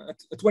 20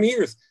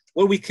 years?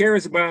 What we care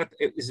is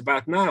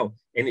about now.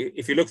 And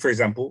if you look, for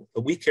example,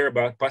 we care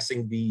about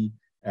passing the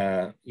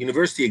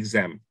university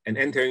exam and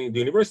entering the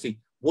university.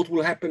 What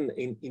will happen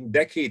in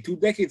decade, 2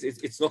 decades?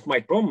 It's not my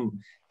problem.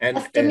 And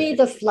after me,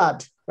 the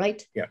flood,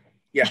 right?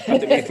 Yeah,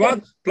 after me, the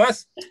flood.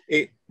 Plus,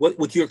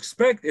 what you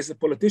expect is a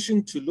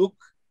politician to look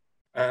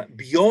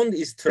beyond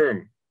his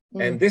term.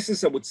 And this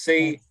is, I would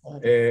say,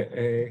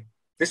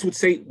 this would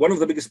say one of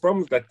the biggest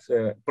problems that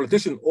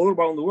politicians all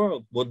around the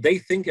world, what they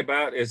think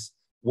about is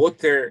what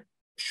their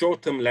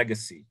short-term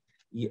legacy.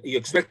 You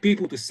expect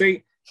people to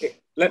say,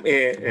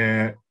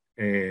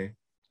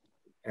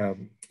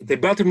 the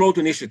Belt and Road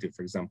Initiative,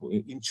 for example,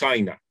 in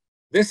China.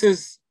 This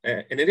is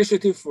an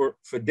initiative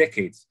for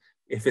decades,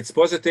 if it's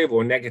positive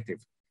or negative.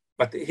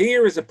 But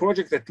here is a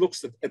project that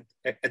looks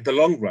at the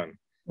long run.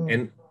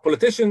 And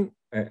politicians,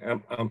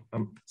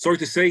 I'm sorry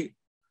to say,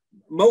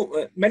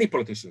 many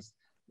politicians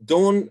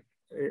don't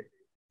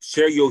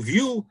share your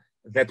view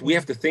that we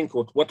have to think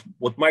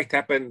what might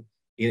happen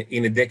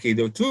in a decade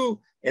or two,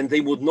 and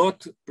they would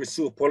not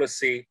pursue a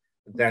policy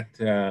that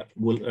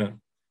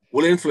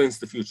will influence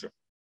the future.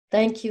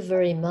 Thank you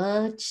very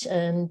much.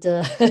 And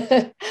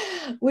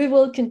we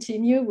will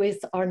continue with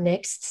our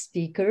next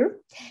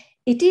speaker.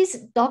 It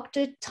is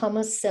Dr.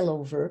 Thomas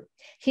Selover.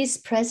 He's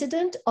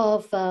president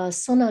of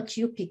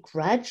Sonak-Yupi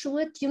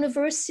Graduate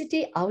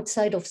University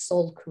outside of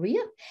Seoul,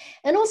 Korea,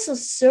 and also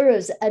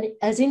serves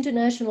as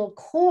international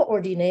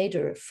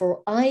coordinator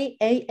for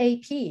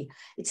IAAP.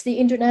 It's the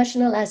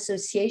International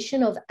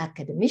Association of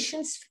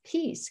Academicians for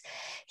Peace.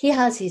 He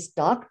has his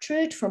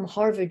doctorate from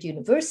Harvard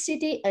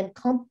University and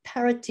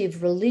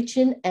comparative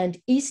religion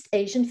and East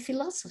Asian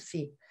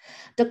philosophy.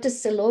 Dr.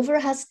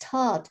 Selover has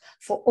taught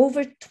for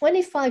over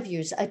 25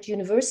 years at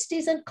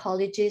universities and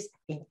colleges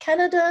in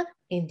Canada,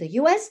 in the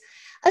US,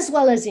 as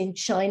well as in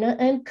China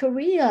and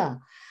Korea.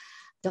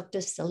 Dr.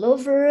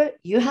 Selover,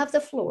 you have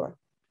the floor.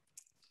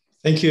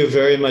 Thank you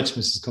very much,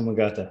 Mrs.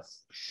 Komagata.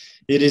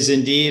 It is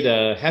indeed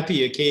a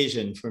happy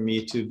occasion for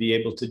me to be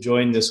able to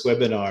join this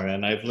webinar,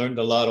 and I've learned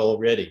a lot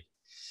already.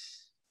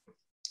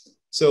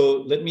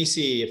 So let me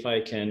see if I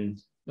can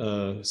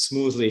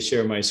smoothly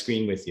share my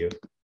screen with you.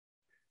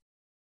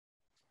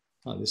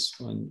 Oh, this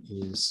one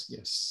is,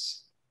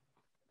 yes.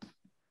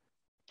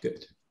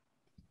 Good.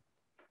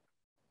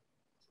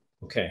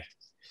 Okay,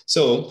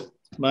 so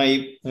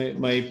my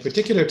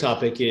particular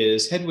topic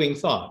is headwing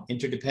thought,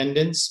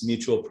 interdependence,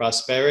 mutual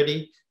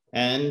prosperity,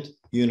 and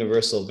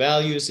universal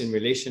values in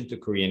relation to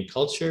Korean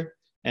culture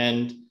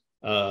and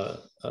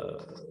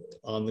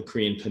on the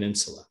Korean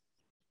Peninsula.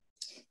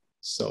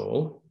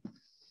 So,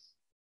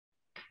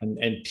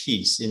 and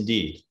peace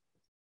indeed.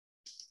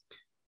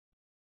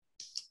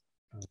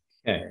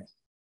 Okay,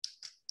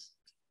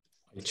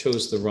 I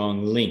chose the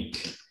wrong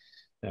link.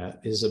 That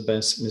is a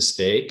best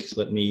mistake.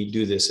 Let me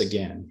do this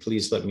again.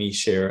 Please let me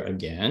share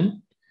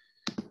again,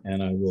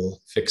 and I will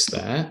fix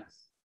that.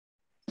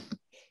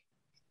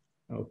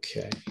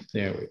 Okay,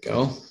 there we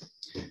go.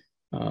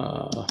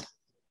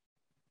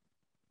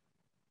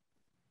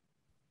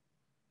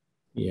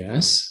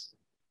 Yes.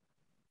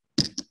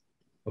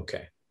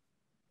 Okay.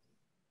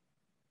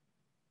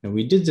 And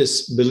we did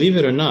this, believe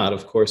it or not,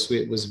 of course,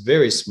 it was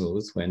very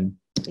smooth when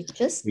we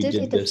just we did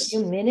it a this.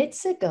 few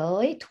minutes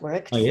ago. It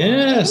worked. Oh,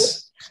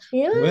 yes.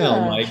 Yeah.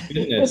 Well, my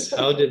goodness,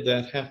 how did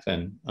that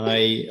happen?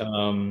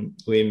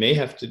 We may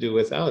have to do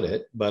without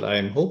it, but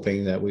I'm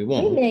hoping that we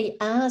won't. We may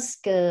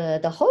ask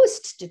the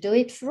host to do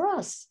it for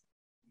us.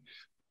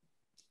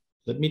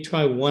 Let me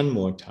try one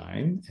more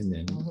time, and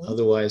then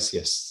otherwise,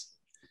 yes.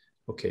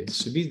 Okay,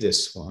 this should be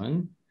this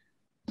one.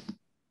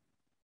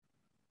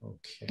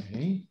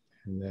 Okay,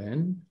 and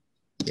then,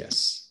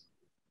 yes.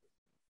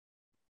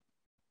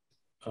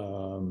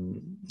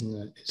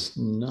 That is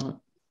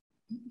not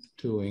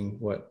doing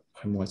what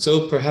I want.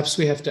 So perhaps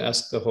we have to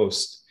ask the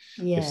host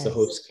if the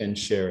host can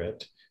share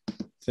it.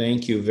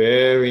 Thank you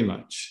very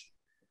much.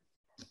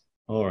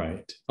 All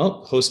right.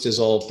 Oh, host is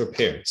all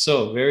prepared.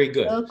 So very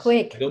good. So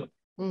quick.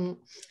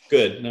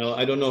 Good. Now,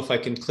 I don't know if I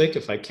can click,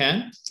 if I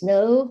can.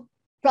 No.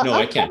 No,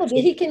 I can't.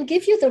 Probably he can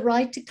give you the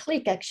right to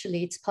click,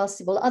 actually. It's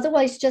possible.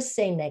 Otherwise, just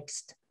say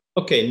next.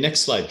 Okay,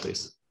 next slide,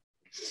 please.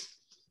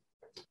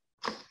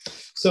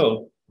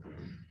 So,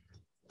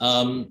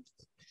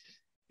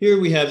 here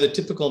we have the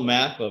typical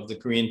map of the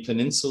Korean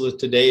Peninsula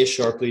today,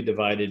 sharply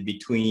divided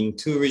between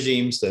two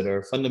regimes that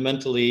are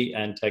fundamentally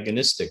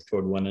antagonistic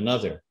toward one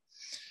another.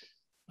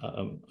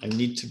 I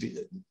need to be,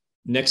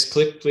 next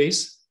click,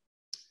 please.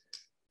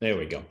 There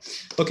we go.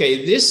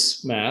 Okay,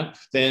 this map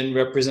then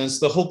represents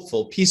the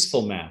hopeful,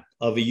 peaceful map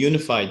of a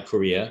unified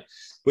Korea,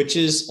 which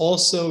is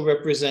also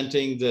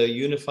representing the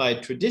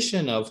unified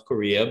tradition of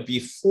Korea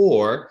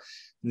before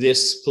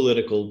this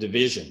political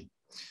division.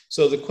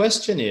 So the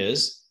question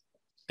is,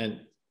 and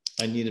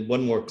I needed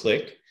one more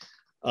click,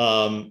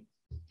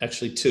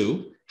 actually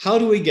two, how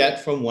do we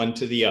get from one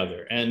to the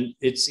other? And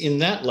it's in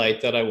that light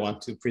that I want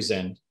to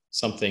present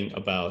something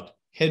about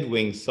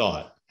headwing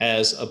thought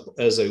as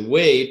a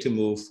way to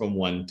move from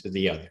one to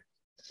the other.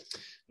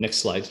 Next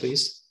slide,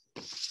 please.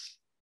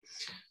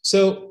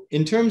 So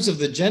in terms of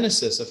the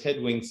genesis of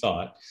headwing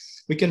thought,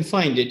 we can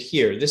find it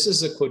here. This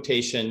is a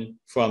quotation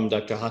from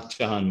Dr. Hak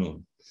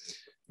Jahan-moon,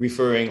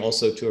 referring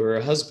also to her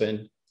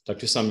husband,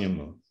 Dr.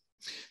 Samyang-moon.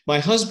 My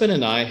husband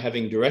and I,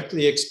 having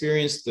directly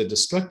experienced the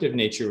destructive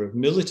nature of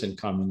militant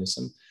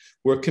communism,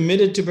 were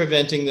committed to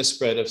preventing the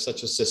spread of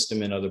such a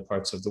system in other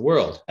parts of the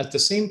world. At the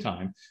same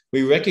time,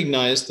 we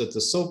recognized that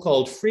the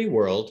so-called free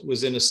world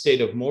was in a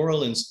state of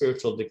moral and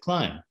spiritual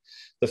decline.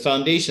 The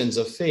foundations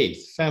of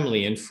faith,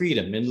 family, and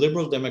freedom in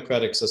liberal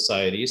democratic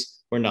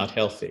societies were not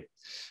healthy.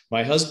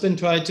 My husband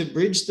tried to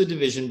bridge the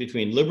division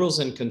between liberals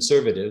and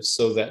conservatives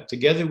so that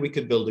together we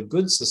could build a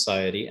good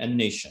society and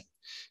nation.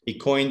 He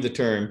coined the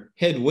term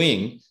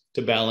headwing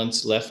to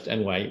balance left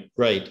and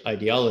right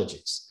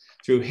ideologies.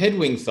 Through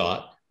headwing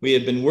thought, we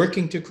have been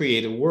working to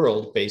create a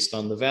world based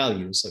on the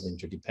values of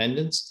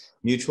interdependence,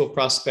 mutual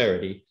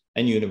prosperity,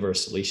 and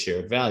universally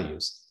shared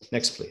values.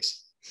 Next,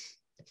 please.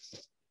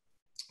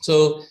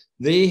 So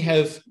they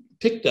have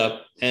picked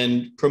up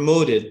and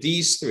promoted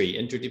these three: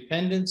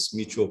 interdependence,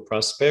 mutual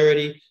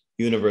prosperity,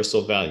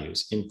 universal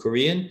values. In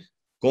Korean,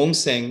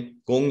 gongseng,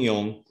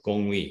 gongyong,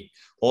 gongwi,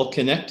 all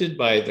connected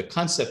by the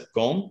concept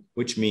gong,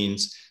 which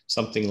means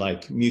something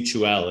like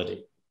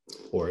mutuality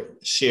or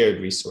shared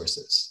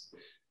resources.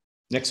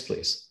 Next,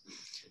 please.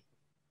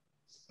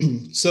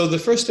 So the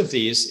first of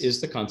these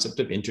is the concept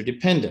of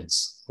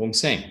interdependence,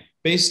 gongseng,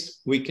 based,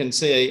 we can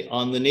say,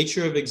 on the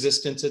nature of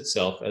existence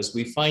itself as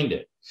we find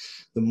it.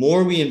 The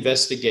more we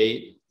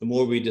investigate, the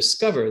more we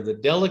discover the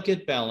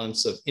delicate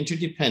balance of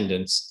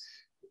interdependence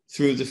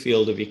through the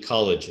field of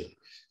ecology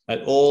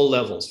at all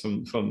levels,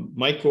 from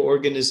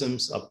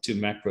microorganisms up to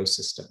macro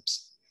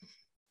systems.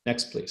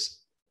 Next, please.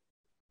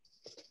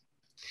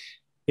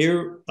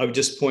 Here, I would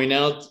just point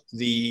out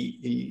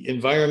the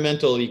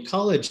environmental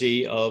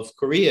ecology of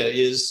Korea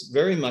is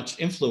very much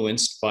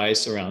influenced by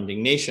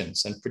surrounding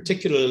nations. And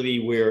particularly,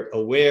 we're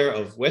aware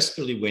of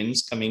westerly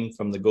winds coming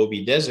from the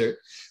Gobi Desert,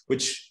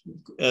 which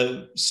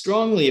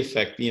strongly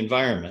affect the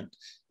environment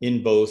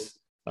in both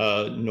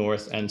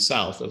north and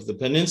south of the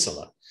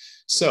peninsula.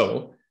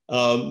 So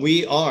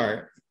we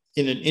are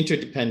in an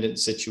interdependent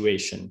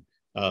situation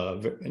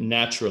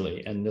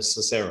naturally and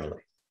necessarily.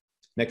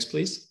 Next,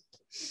 please.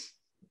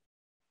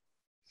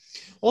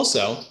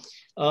 Also,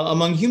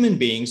 among human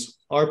beings,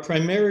 our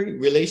primary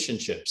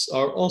relationships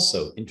are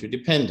also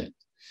interdependent.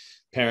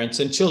 Parents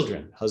and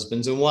children,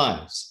 husbands and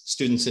wives,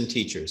 students and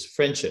teachers,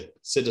 friendship,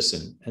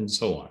 citizen, and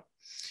so on.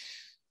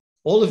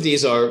 All of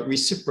these are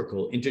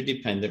reciprocal,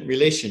 interdependent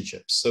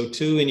relationships. So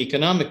too in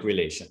economic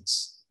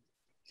relations.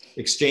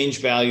 Exchange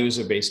values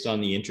are based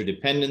on the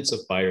interdependence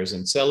of buyers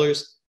and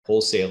sellers,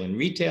 wholesale and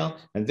retail,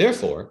 and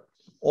therefore,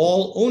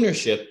 all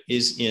ownership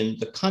is in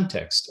the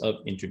context of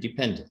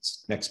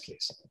interdependence. Next,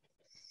 please.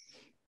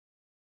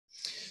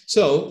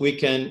 So we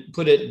can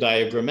put it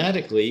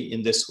diagrammatically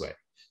in this way.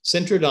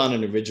 Centered on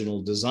an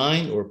original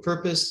design or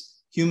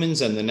purpose,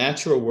 humans and the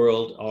natural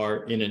world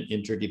are in an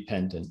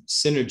interdependent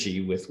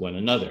synergy with one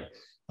another,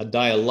 a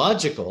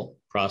dialogical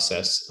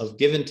process of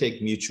give and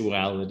take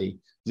mutuality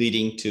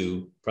leading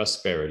to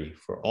prosperity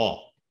for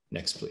all.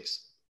 Next,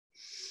 please.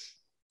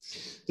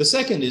 The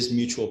second is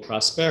mutual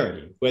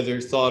prosperity.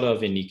 Whether thought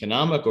of in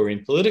economic or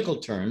in political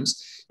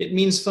terms, it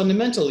means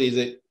fundamentally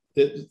that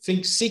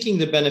seeking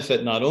the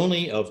benefit not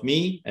only of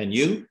me and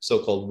you,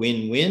 so-called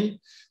win-win,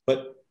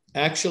 but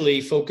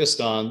actually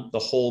focused on the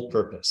whole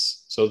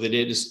purpose so that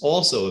it is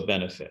also a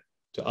benefit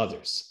to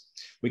others.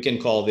 We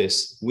can call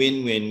this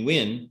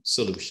win-win-win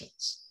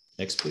solutions.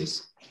 Next,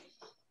 please.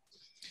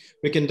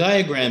 We can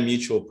diagram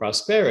mutual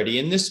prosperity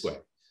in this way,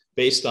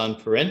 based on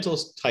parental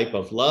type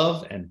of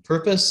love and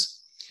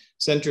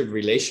purpose-centered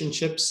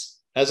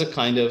relationships as a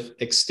kind of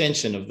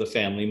extension of the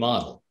family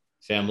model,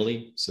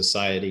 family,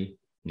 society,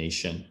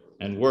 nation,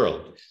 and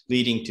world,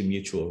 leading to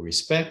mutual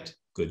respect,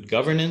 good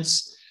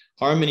governance,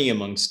 harmony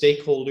among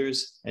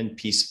stakeholders, and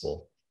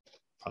peaceful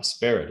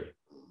prosperity.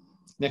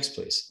 Next,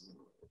 please.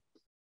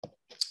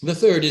 The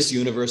third is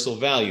universal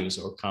values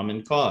or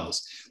common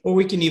cause, or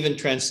we can even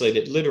translate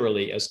it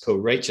literally as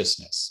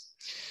co-righteousness,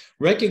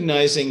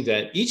 recognizing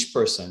that each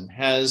person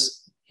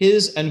has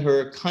his and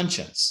her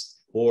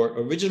conscience or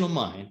original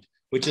mind,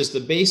 which is the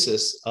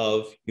basis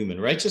of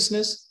human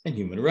righteousness and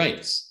human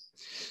rights.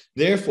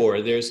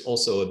 Therefore, there's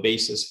also a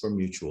basis for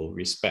mutual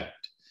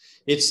respect.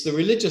 It's the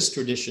religious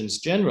traditions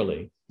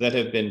generally that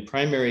have been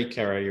primary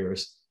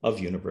carriers of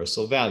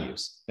universal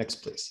values. Next,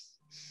 please.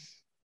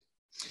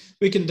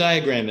 We can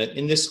diagram it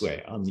in this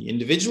way. On the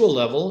individual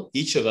level,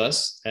 each of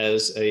us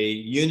as a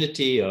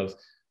unity of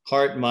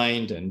heart,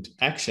 mind, and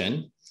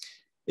action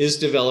is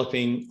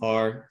developing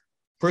our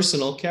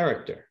personal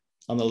character.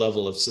 On the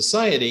level of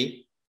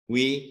society,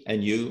 we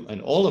and you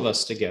and all of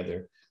us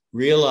together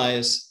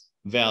realize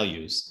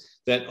values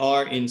that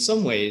are in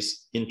some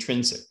ways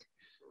intrinsic.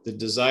 The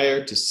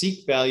desire to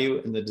seek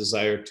value and the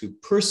desire to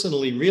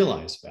personally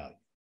realize value.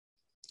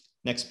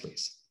 Next,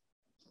 please.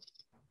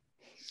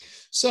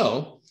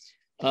 So,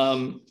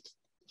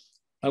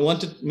 I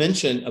want to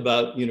mention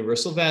about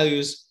universal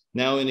values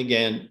now and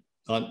again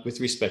with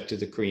respect to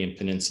the Korean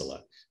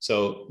Peninsula.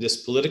 So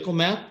this political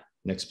map,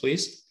 next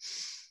please,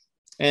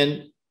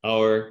 and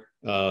our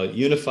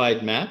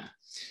unified map.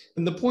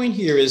 And the point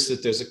here is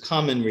that there's a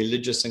common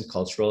religious and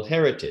cultural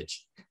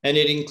heritage, and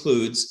it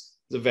includes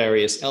the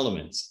various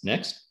elements.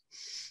 Next.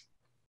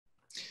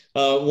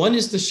 One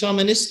is the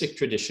shamanistic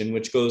tradition,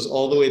 which goes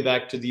all the way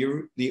back to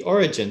the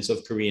origins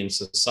of Korean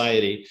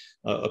society,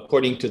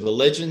 according to the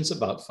legends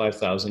about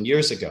 5,000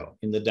 years ago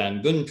in the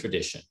Dangun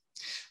tradition.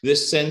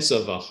 This sense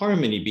of a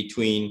harmony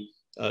between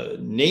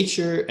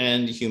nature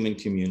and human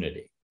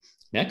community.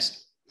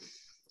 Next.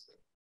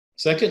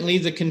 Secondly,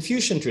 the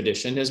Confucian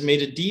tradition has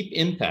made a deep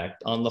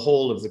impact on the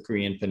whole of the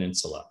Korean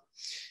Peninsula.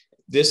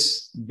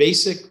 This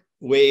basic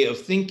way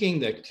of thinking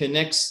that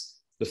connects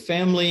the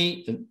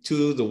family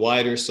to the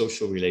wider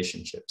social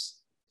relationships.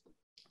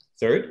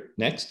 Third,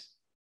 next.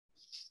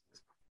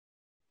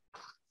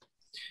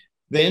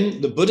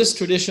 Then the Buddhist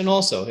tradition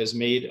also has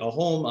made a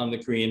home on the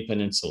Korean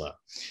Peninsula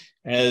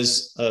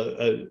as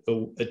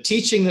a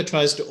teaching that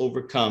tries to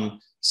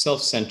overcome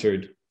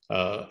self-centered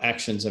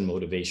actions and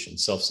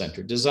motivations,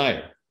 self-centered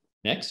desire.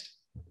 Next.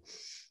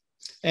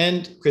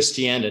 And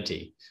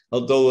Christianity,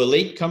 although a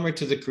latecomer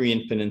to the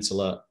Korean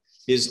Peninsula,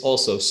 is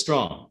also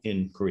strong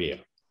in Korea.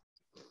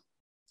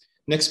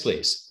 Next,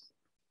 please.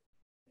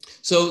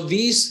 So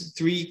these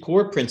three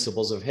core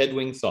principles of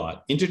head-wing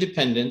thought,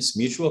 interdependence,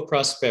 mutual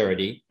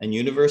prosperity, and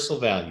universal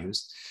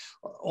values,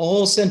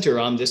 all center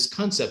on this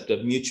concept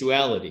of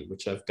mutuality,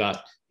 which I've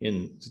got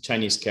in the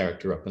Chinese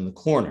character up in the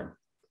corner.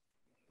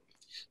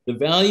 The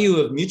value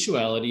of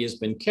mutuality has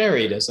been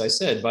carried, as I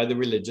said, by the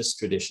religious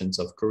traditions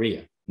of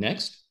Korea.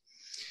 Next.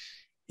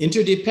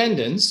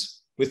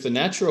 Interdependence with the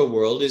natural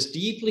world is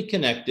deeply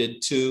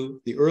connected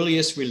to the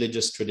earliest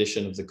religious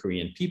tradition of the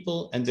Korean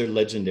people and their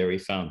legendary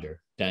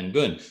founder,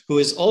 Dangun, who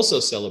is also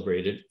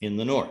celebrated in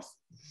the north.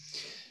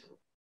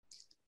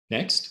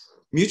 Next,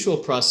 mutual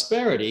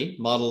prosperity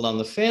modeled on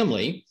the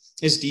family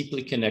is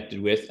deeply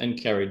connected with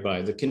and carried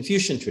by the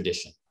Confucian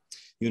tradition.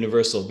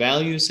 Universal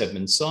values have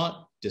been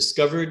sought,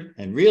 discovered,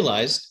 and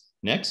realized,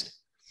 next,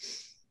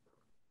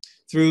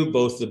 through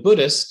both the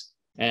Buddhist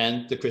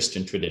and the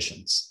Christian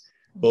traditions,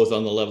 both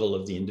on the level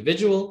of the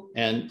individual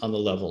and on the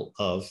level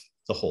of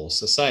the whole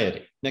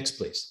society. Next,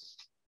 please.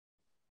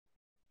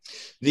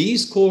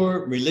 These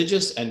core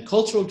religious and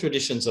cultural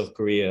traditions of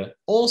Korea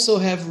also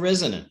have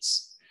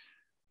resonance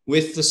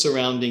with the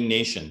surrounding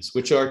nations,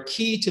 which are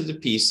key to the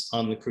peace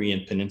on the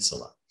Korean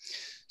Peninsula.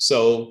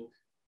 So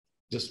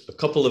just a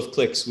couple of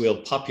clicks will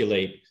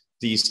populate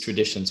these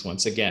traditions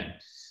once again.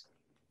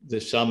 The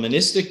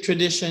shamanistic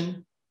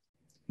tradition,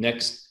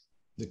 next,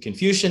 the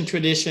Confucian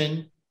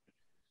tradition,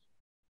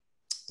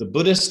 the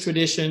Buddhist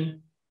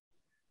tradition,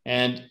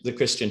 and the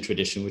Christian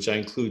tradition, which I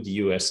include the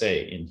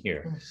USA in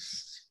here.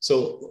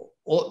 So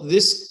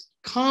this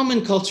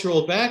common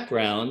cultural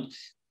background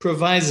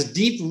provides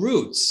deep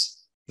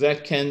roots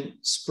that can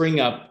spring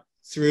up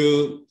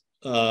through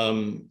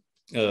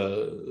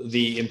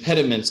the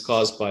impediments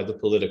caused by the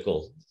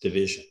political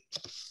division.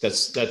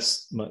 That's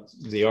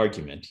the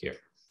argument here.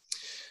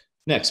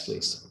 Next,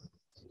 please.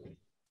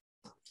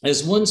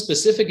 As one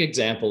specific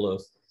example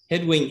of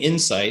headwing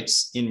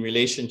insights in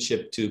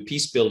relationship to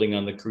peace building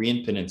on the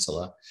Korean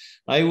Peninsula,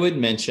 I would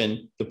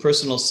mention the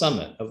personal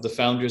summit of the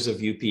founders of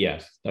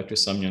UPF, Dr.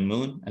 Sun Myung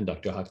Moon and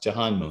Dr. Hak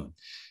Jahan Moon,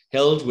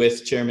 held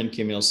with Chairman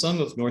Kim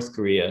Il-sung of North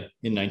Korea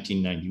in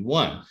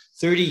 1991,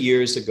 30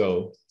 years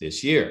ago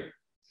this year.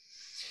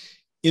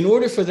 In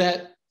order for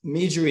that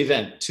major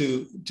event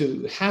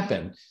to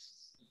happen,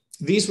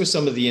 these were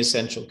some of the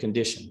essential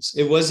conditions.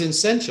 It was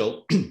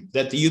essential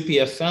that the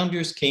UPF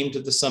founders came to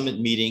the summit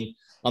meeting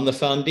on the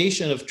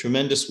foundation of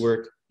tremendous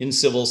work in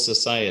civil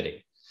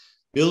society,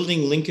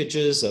 building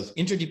linkages of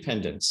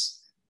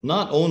interdependence,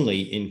 not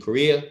only in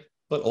Korea,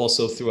 but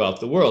also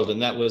throughout the world.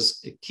 And that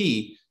was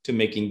key to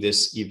making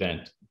this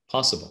event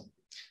possible.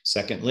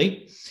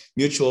 Secondly,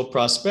 mutual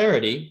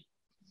prosperity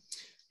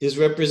is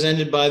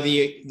represented by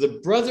the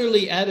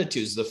brotherly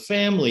attitudes, the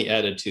family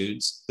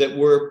attitudes that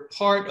were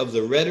part of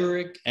the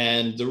rhetoric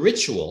and the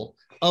ritual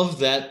of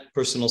that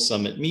personal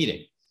summit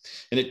meeting.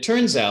 And it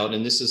turns out,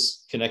 and this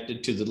is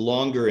connected to the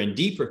longer and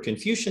deeper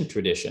Confucian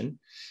tradition,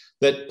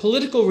 that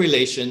political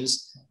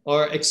relations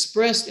are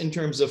expressed in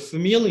terms of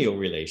familial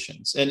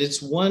relations. And it's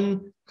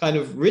one kind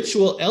of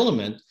ritual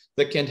element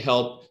that can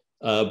help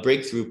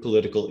break through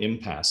political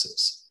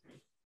impasses.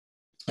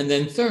 And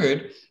then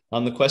third,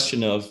 on the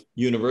question of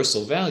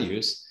universal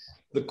values,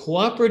 the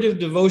cooperative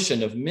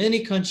devotion of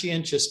many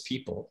conscientious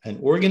people and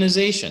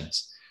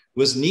organizations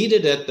was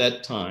needed at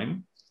that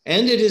time,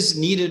 and it is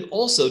needed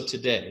also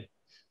today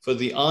for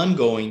the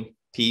ongoing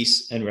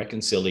peace and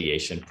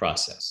reconciliation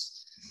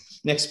process.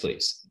 Next,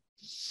 please.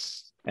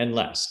 And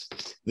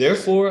last,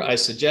 therefore, I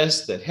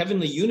suggest that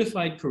heavenly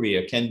unified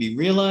Korea can be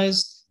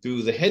realized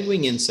through the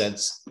headwing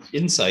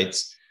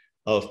insights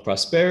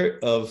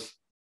of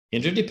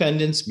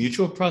interdependence,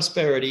 mutual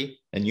prosperity,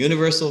 and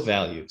universal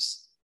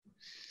values.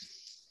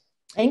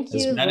 Thank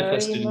you as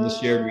manifested very in the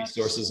shared much.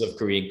 resources of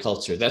Korean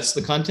culture. That's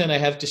the content I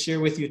have to share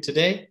with you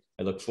today.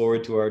 I look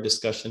forward to our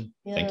discussion.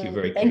 Yeah, thank you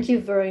very Thank you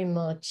very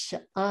much.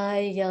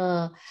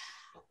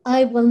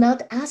 I will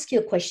not ask you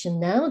a question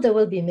now. There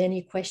will be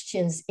many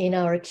questions in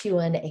our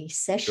Q&A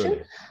session.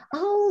 Surely.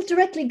 I'll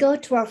directly go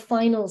to our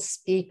final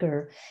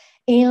speaker.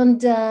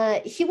 And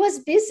he was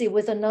busy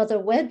with another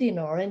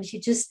webinar and he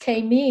just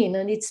came in,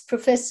 and it's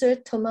Professor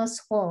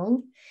Thomas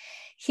Huang.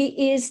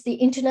 He is the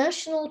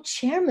international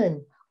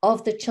chairman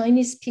of the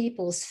Chinese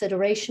People's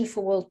Federation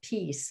for World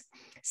Peace.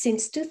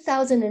 Since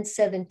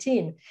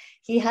 2017,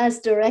 he has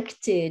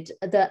directed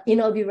the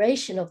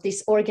inauguration of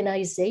this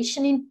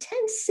organization in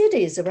 10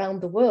 cities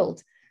around the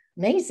world.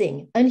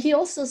 Amazing. And he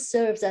also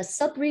serves as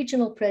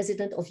sub-regional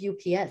president of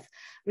UPF,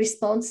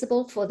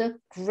 responsible for the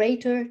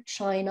Greater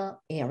China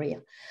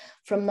area.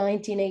 From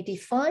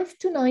 1985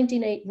 to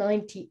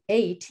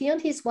 1998, he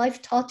and his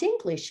wife taught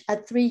English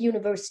at 3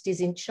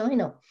 universities in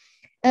China.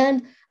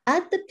 And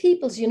at the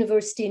People's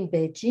University in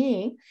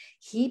Beijing,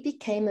 he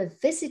became a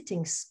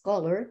visiting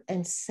scholar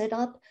and set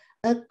up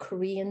a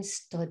Korean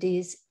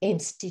Studies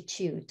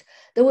Institute.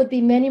 There would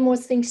be many more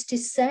things to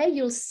say.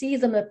 You'll see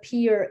them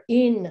appear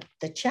in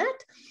the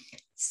chat.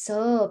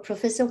 So,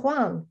 Professor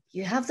Huang,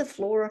 you have the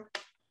floor.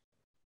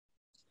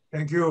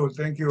 Thank you.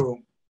 Thank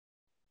you.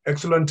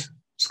 Excellent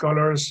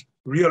scholars,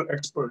 real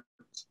experts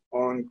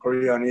on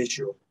Korean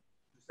issue,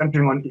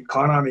 centering on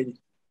economy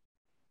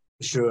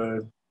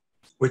issue,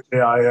 which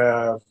I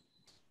have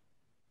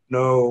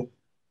no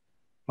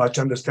much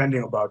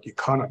understanding about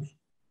economy.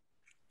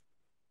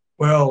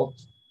 Well,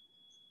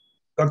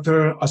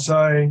 Dr.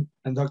 Asai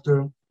and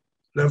Dr.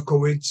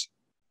 Levkovich,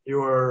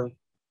 you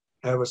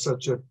have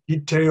such a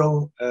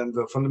detailed and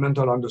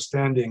fundamental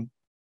understanding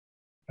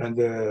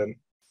and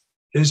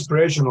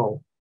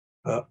inspirational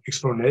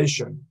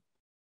explanation,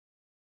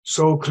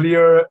 so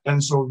clear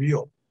and so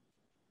real.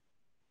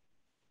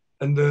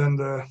 And then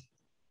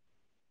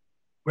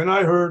when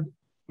I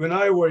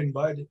were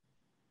invited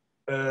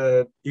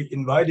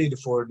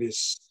for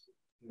these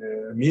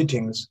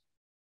meetings,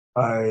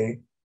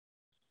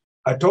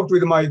 I talked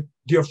with my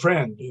dear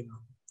friend,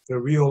 the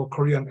real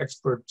Korean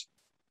expert.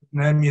 His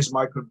name is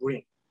Michael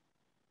Breen.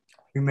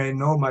 You may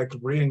know Michael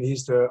Breen.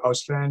 He's the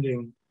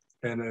outstanding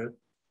and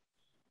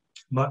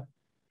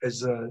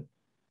as a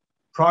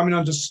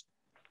prominent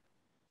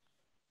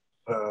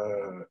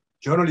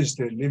journalist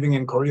living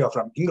in Korea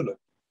from England.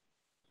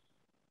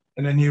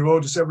 And then he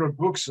wrote several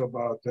books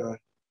about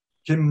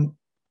Kim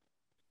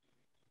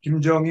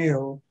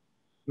Jong-il,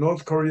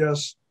 North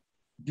Korea's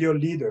dear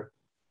leader.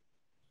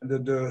 And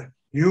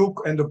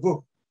the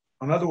book,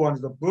 another one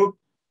is the book,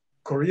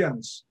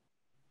 Koreans,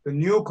 the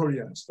New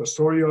Koreans, the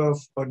story of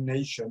a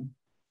nation.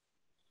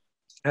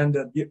 And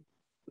the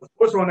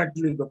first one,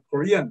 actually, the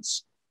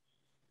Koreans,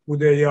 who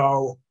they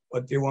are,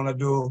 what they want to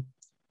do.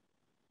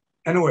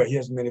 Anyway, he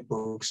has many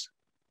books.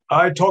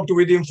 I talked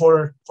with him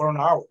for an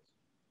hour.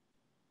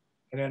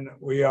 And then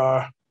we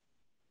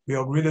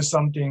agreed on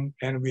something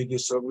and we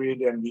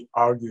disagreed and we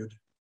argued.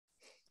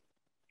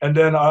 And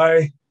then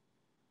I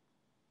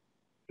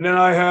And then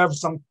I have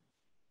some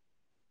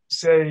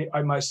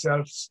I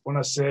myself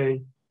want to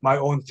say my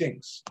own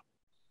things.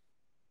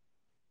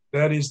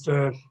 That is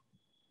the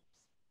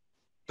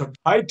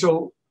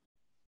title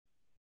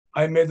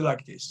I made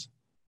like this: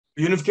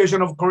 the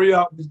unification of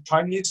Korea with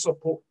Chinese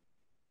support.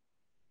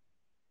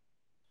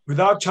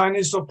 Without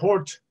Chinese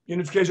support,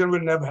 unification will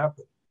never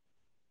happen.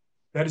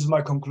 That is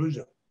my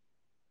conclusion.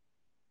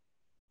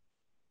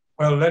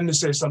 Well, let me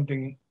say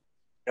something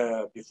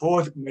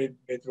before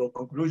the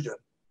conclusion.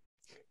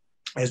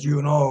 As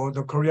you know,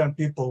 the Korean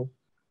people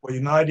were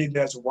united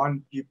as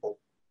one people,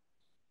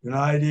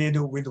 united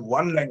with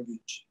one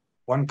language,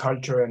 one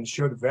culture, and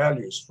shared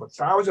values for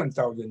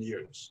thousand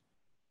years.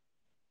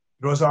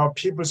 It was our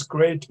people's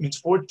great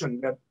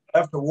misfortune that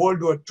after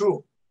World War II,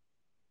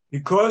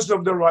 because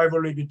of the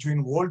rivalry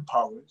between world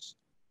powers,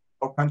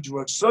 our country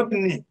was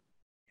suddenly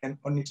and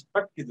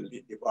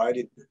unexpectedly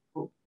divided into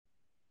two.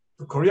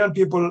 The Korean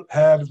people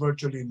had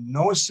virtually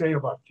no say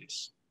about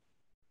this.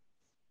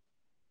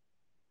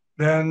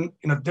 Then,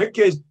 in a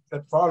decade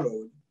that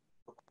followed,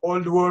 the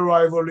Cold War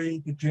rivalry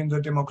between the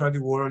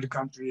democratic world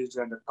countries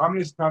and the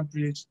communist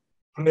countries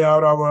play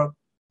out our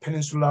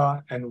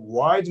peninsula and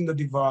widen the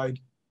divide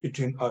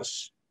between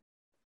us.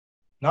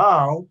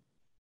 Now,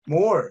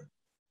 more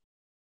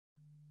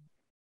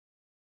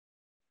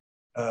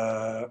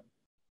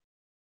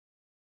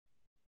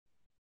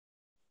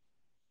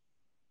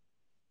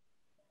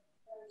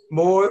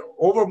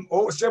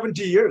over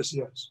 70 years,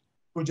 yes.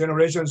 2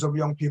 generations of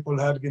young people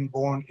had been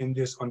born in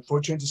this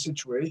unfortunate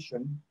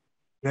situation.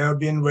 They have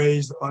been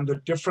raised under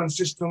different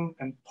system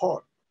and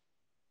taught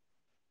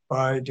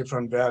by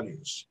different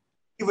values.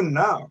 Even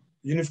now,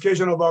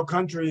 unification of our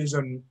country is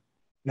a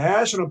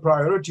national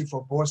priority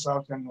for both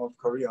South and North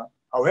Korea.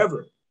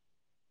 However,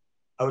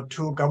 our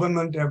two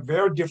governments have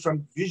very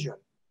different vision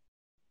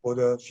for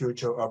the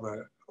future of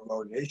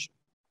our nation.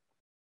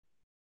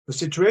 The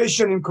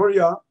situation in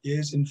Korea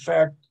is, in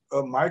fact,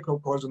 a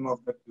microcosm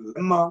of the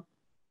dilemma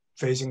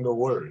facing the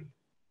world.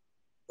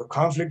 The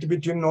conflict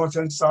between North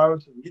and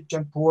South, rich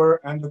and poor,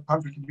 and the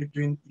conflict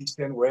between East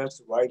and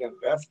West, right and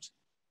left,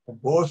 are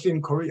both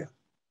in Korea.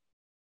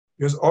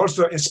 There's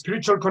also a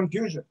spiritual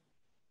confusion.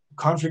 The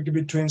conflict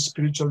between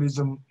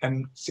spiritualism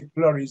and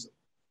secularism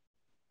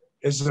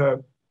is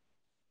the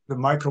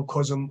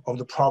microcosm of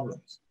the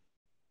problems.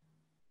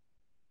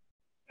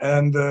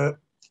 And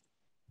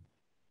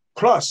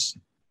plus,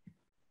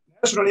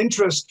 national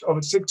interest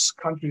of 6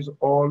 countries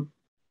all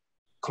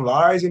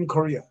collides in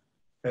Korea,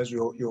 as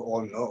you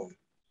all know.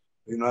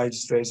 The United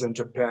States and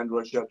Japan,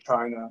 Russia,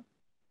 China,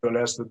 as well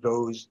as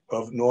those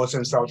of North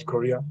and South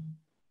Korea.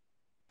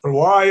 For a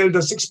while, the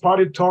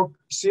 6-party talk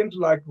seemed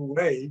like a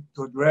way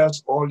to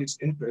address all its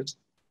interests,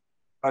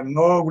 but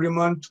no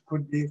agreement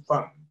could be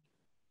found.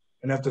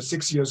 And after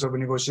 6 years of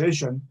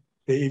negotiation,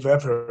 they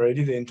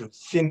evaporated into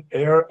thin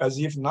air as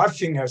if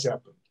nothing has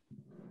happened.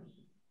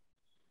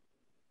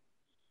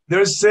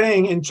 There's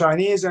saying in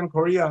Chinese and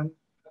Korean,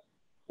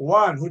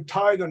 one who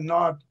tied a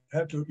knot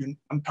had to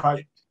untie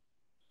it.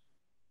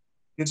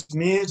 This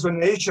means the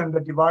nation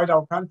that divided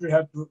our country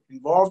had to be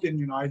involved in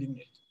uniting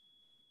it.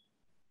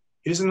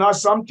 It is not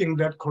something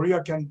that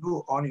Korea can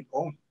do on its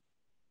own.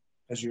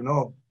 As you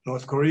know,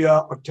 North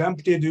Korea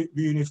attempted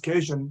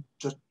reunification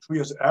just 2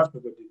 years after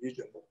the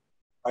division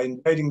by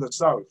invading the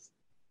South,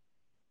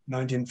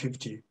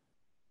 1950,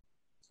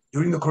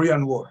 during the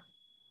Korean War.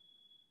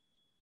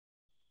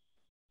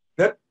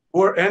 That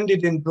war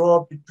ended in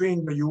draw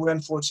between the UN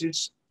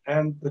forces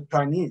and the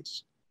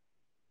Chinese,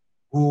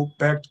 who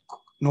backed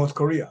North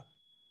Korea.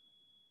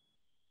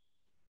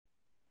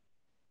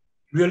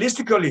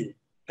 Realistically,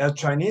 as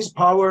Chinese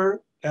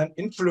power and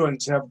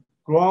influence have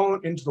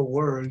grown into the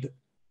world,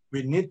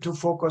 we need to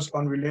focus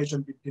on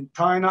relations between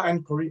China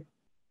and Korea.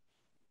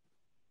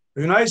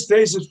 The United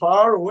States is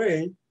far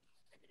away,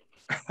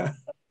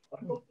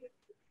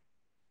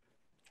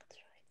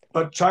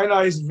 but China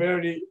is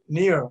very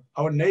near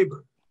our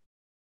neighbor,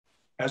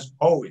 as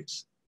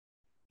always.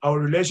 Our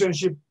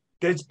relationship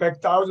dates back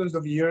thousands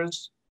of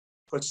years.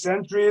 For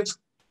centuries,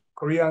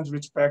 Koreans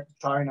respect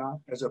China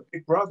as a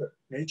big brother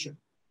nation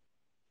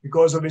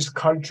because of its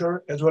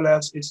culture as well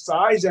as its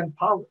size and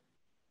power.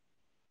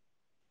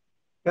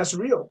 That's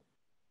real.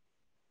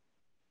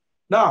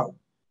 Now,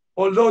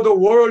 although the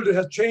world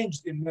has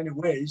changed in many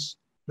ways,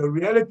 the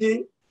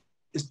reality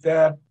is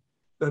that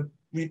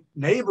we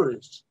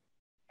neighbors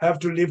have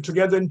to live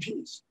together in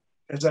peace.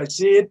 As I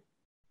see it,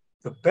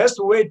 the best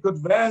way to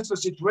advance the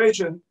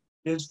situation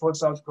is for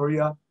South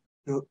Korea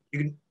to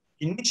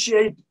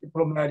initiate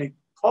diplomatic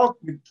talk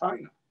with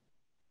China.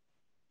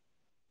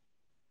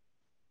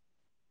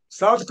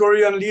 South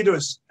Korean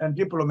leaders and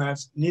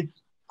diplomats need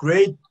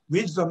great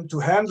wisdom to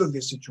handle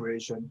this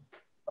situation,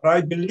 but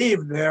I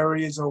believe there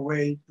is a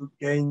way to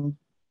gain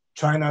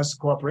China's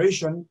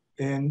cooperation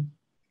in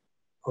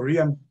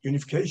Korean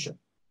unification.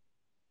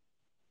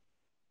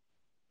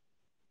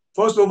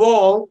 First of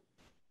all,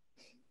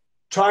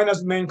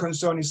 China's main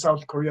concern is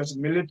South Korea's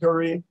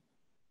military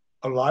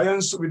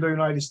alliance with the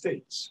United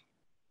States,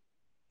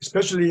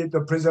 especially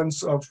the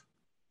presence of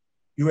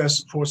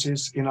US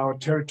forces in our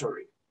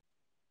territory.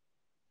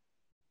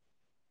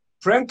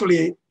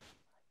 frankly,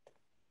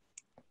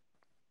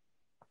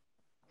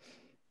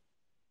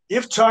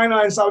 if China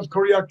and South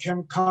Korea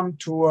can come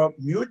to a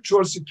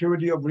mutual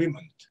security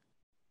agreement,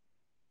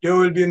 there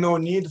will be no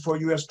need for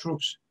US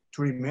troops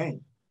to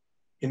remain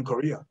in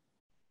Korea.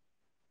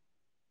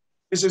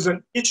 This is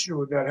an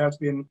issue that has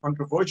been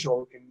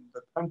controversial in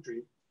the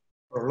country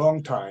for a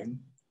long time.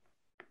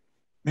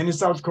 Many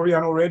South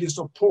Koreans already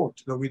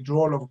support the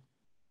withdrawal of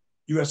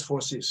US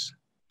forces.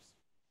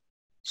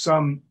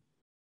 Some,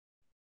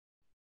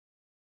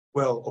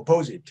 well,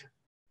 oppose it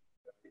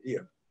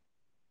here.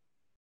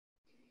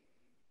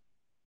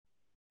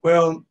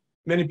 Well,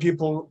 many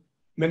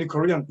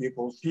Korean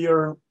people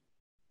fear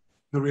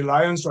the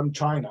reliance on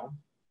China.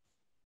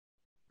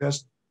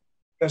 That's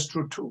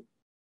true too.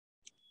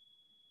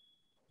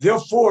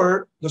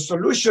 Therefore, the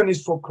solution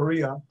is for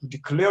Korea to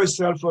declare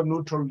itself a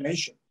neutral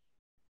nation,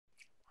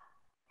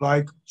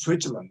 like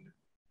Switzerland.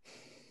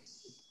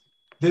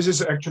 This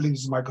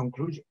is my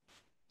conclusion.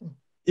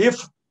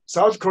 If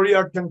South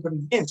Korea can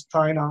convince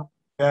China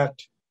that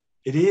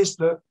it is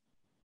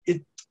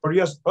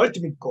Korea's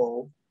ultimate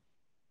goal,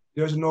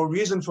 there's no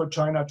reason for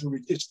China to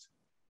resist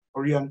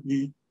Korean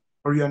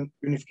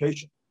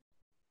unification.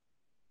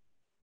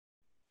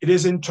 It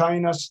is in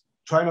China's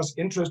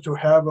interest to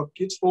have a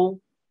peaceful,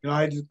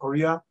 united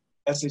Korea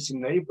as its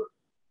neighbor.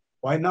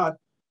 Why not?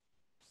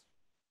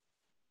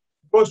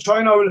 Of course,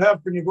 China will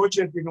have to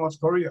negotiate with North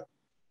Korea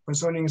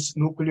concerning its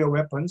nuclear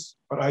weapons,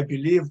 but I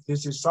believe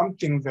this is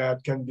something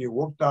that can be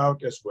worked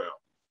out as well.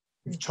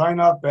 If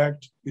China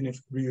backed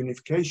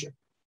reunification,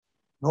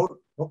 no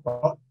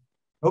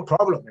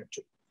problem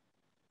actually.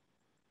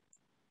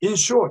 In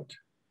short,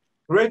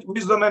 great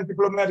wisdom and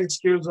diplomatic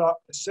skills are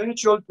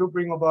essential to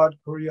bring about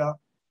Korea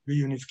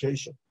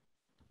reunification.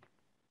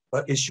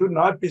 But it should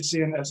not be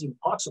seen as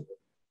impossible.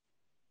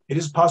 It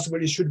is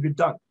possible, it should be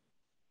done.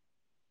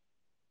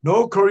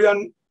 No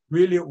Korean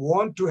really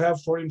want to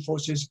have foreign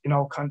forces in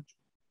our country.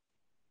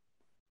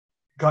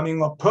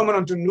 Becoming a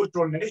permanent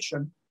neutral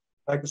nation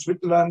like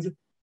Switzerland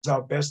is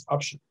our best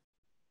option.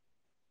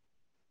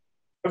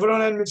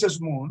 Everyone and Mrs.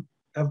 Moon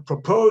have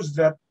proposed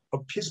that a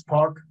peace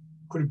park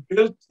could be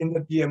built in the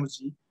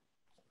DMZ,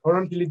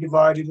 currently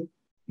divided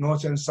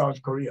North and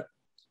South Korea.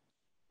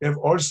 They have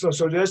also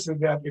suggested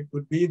that it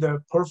would be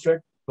the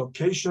perfect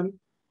location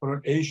for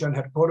an Asian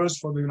headquarters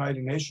for the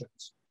United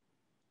Nations.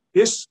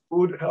 This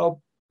would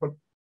help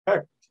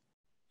protect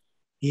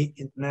the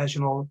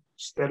international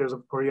status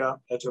of Korea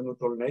as a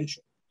neutral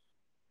nation.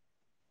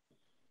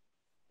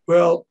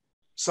 Well,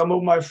 some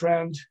of my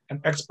friends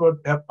and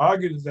experts have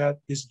argued that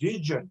this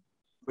vision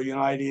for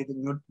united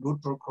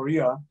neutral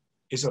Korea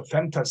is a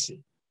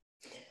fantasy.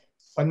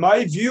 But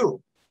my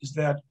view is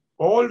that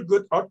all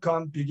good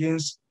outcome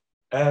begins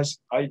as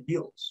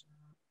ideals.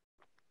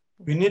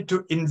 We need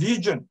to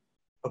envision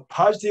a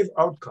positive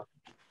outcome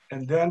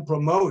and then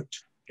promote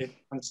it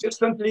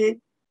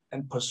consistently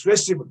and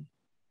persuasively.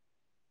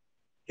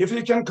 If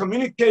we can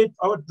communicate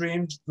our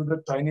dreams to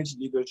the Chinese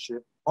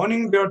leadership,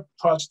 earning their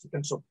trust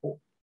and support,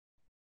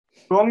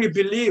 strongly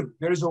believe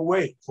there is a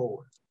way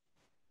forward.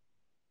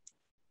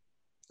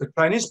 The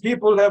Chinese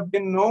people have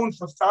been known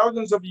for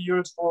thousands of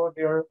years for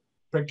their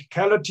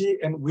practicality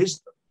and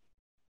wisdom.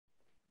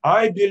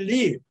 I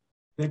believe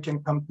they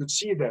can come to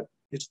see that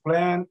this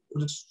plan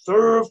will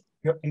serve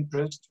their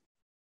interest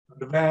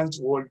to advance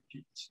world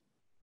peace.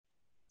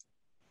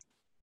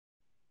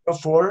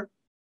 Therefore,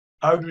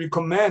 I would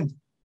recommend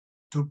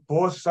to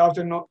both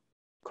Southern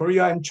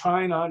Korea and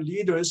China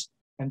leaders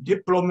and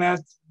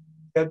diplomats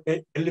that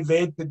they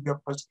elevate their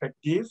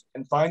perspective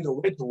and find a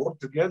way to work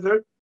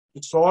together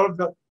to solve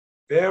the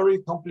very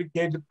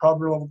complicated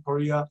problem of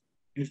Korea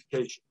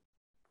unification.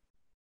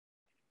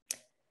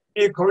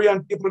 The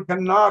Korean people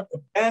cannot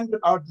abandon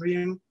our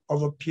dream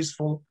of a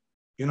peaceful,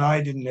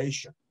 united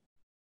nation.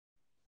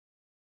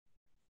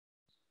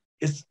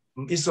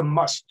 It's a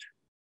must.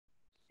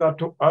 It's up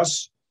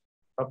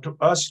to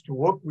us to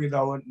work with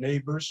our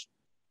neighbors,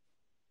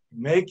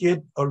 make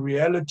it a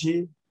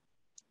reality.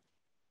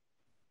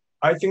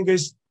 I think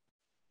this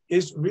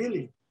is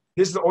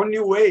the only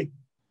way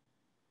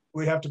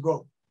we have to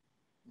go.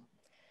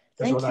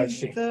 That's what I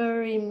think. Thank you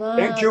very much.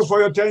 Thank you for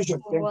your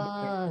attention.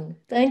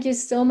 Thank you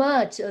so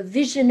much. A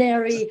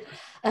visionary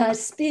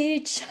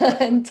speech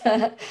and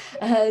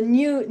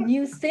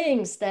new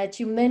things that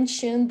you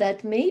mentioned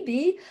that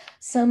maybe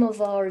some of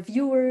our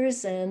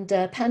viewers and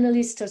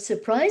panelists are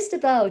surprised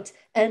about.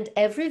 And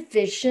every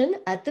vision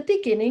at the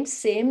beginning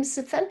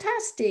seems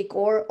fantastic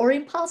or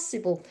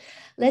impossible.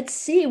 Let's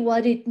see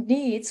what it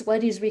needs,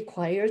 what is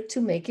required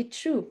to make it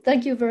true.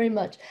 Thank you very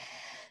much.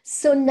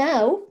 So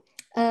now,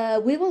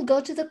 we will go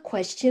to the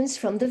questions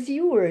from the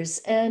viewers,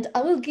 and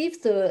I will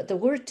give the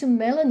word to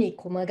Melanie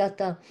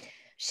Komagata.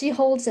 She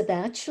holds a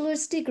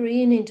bachelor's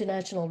degree in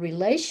international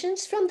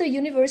relations from the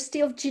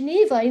University of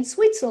Geneva in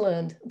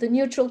Switzerland, the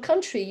neutral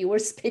country you were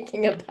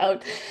speaking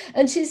about.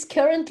 And she's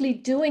currently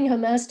doing her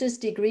master's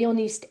degree on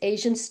East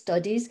Asian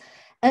studies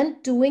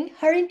and doing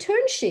her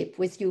internship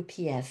with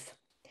UPF.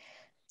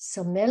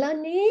 So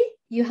Melanie,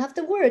 you have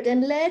the word,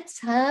 and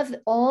let's have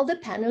all the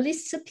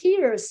panelists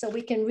appear so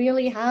we can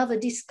really have a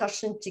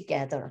discussion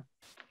together.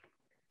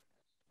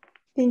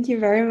 Thank you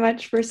very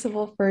much, first of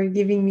all, for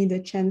giving me the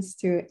chance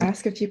to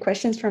ask a few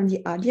questions from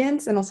the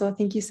audience. And also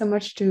thank you so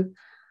much to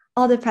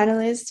all the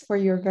panelists for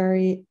your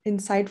very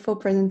insightful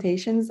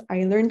presentations.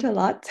 I learned a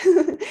lot,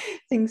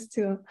 thanks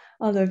to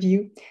all of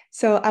you.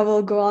 So I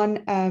will go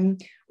on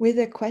with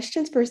the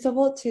questions, first of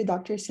all, to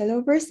Dr.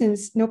 Selover,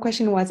 since no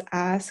question was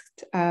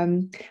asked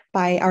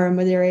by our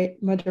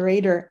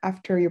moderator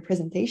after your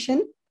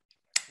presentation.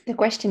 The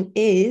question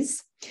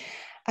is,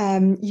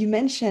 you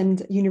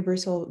mentioned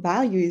universal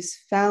values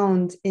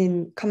found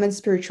in common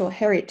spiritual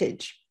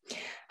heritage.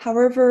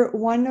 However,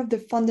 one of the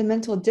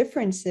fundamental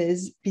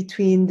differences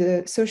between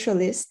the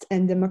socialist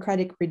and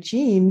democratic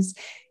regimes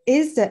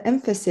is the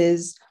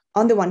emphasis,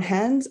 on the one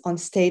hand, on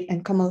state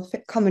and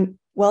common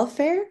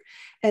welfare,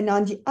 and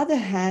on the other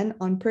hand,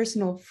 on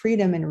personal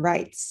freedom and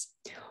rights.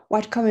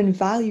 What common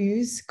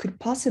values could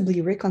possibly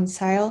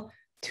reconcile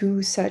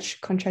to such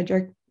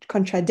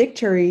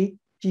contradictory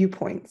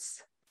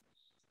viewpoints?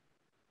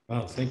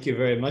 Well, thank you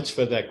very much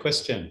for that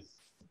question.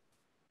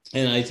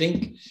 And I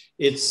think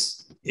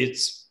it's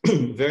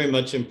very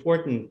much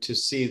important to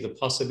see the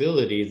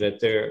possibility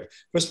that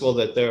first of all,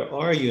 that there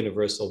are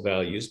universal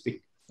values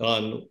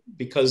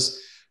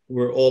because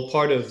we're all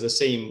part of the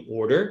same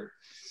order,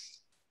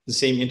 the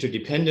same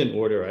interdependent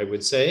order, I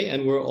would say,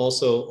 and we're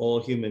also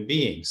all human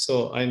beings.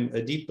 So I'm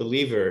a deep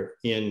believer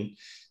in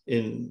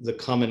the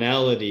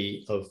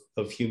commonality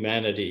of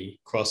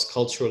humanity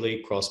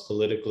cross-culturally,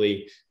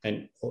 cross-politically,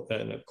 and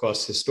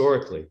across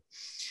historically.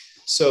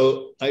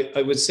 So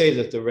I would say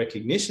that the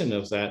recognition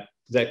of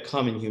that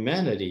common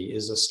humanity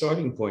is a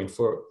starting point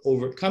for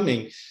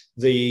overcoming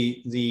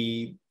the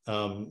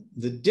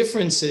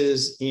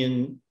differences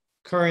in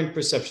current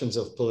perceptions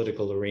of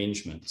political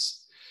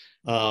arrangements.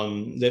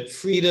 That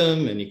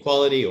freedom and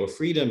equality, or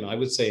freedom, I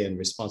would say, and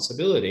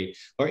responsibility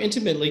are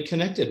intimately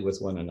connected with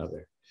one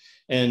another.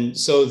 And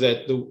so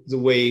that the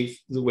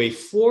way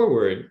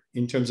forward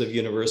in terms of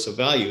universal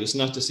values,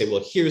 not to say,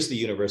 well, here's the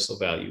universal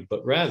value,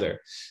 but rather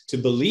to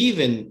believe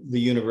in the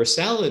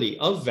universality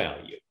of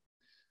value,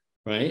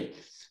 right?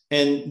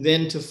 And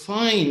then to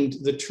find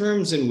the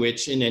terms in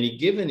which in any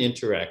given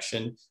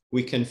interaction,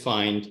 we can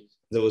find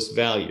those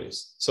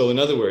values. So in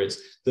other words,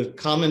 the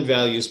common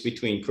values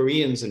between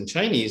Koreans and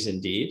Chinese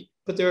indeed,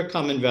 but there are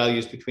common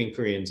values between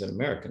Koreans and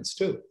Americans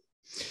too.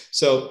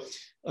 So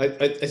I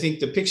think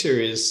the picture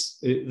is,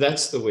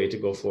 that's the way to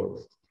go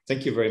forward.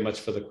 Thank you very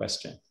much for the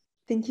question.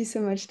 Thank you so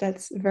much.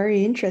 That's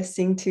very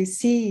interesting to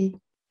see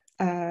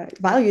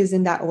values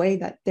in that way,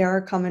 that there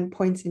are common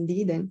points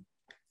indeed, and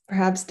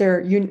perhaps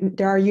there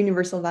are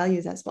universal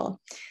values as well.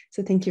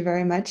 So thank you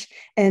very much.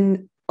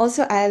 And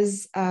also,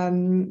 as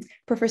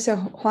Professor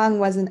Huang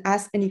wasn't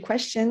asked any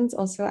questions,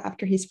 also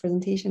after his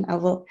presentation, I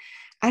will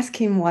ask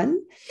him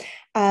one.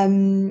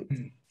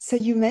 So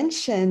you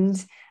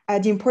mentioned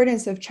the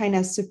importance of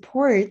China's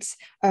support,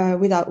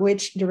 without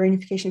which the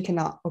reunification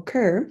cannot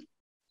occur.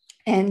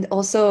 And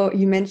also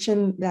you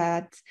mentioned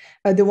that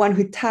the one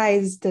who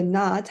ties the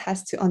knot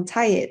has to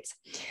untie it.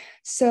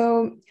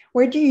 So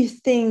where do you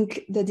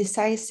think the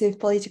decisive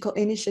political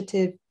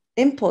initiative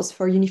impulse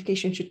for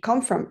unification should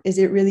come from? Is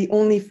it really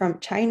only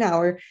from China,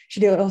 or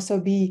should it also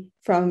be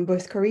from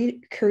both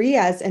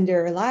Koreas and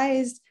their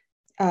allies,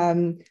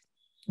 the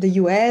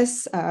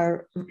US?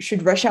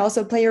 Should Russia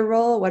also play a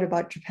role? What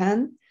about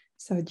Japan?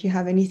 So do you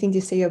have anything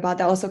to say about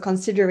that? Also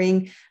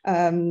considering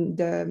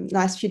the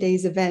last few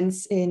days'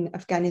 events in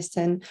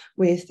Afghanistan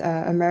with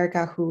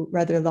America, who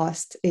rather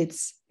lost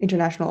its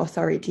international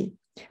authority.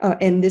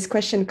 And this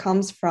question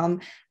comes from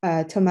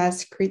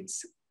Tomasz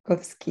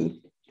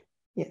Kritzkowski.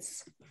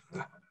 Yes.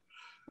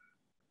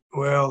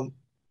 Well,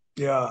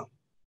 yeah,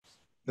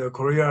 the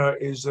Korea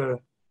is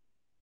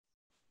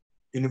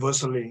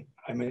universally,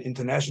 I mean,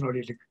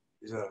 internationally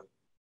is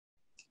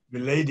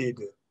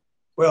related.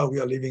 Well, we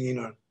are living in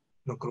a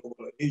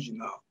global age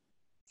now.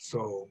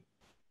 So,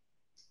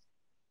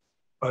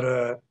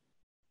 but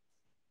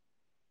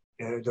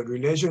the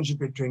relationship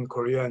between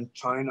Korea and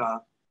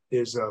China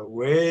is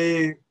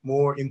way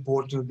more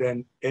important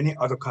than any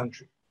other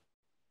country.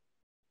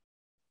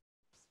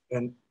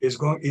 And it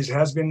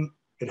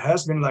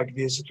has been like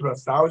this through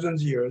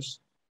 1,000 years,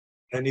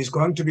 and it's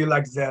going to be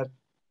like that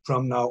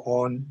from now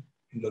on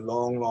in the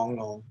long, long,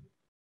 long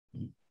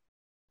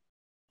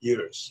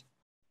years.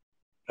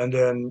 And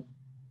then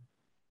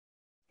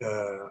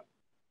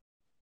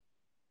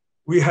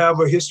we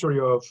have a history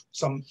of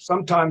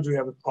sometimes we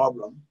have a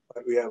problem,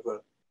 but we have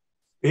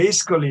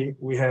basically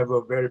we have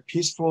a very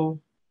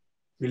peaceful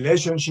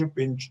relationship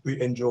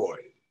we enjoy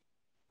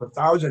for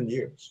 1,000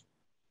 years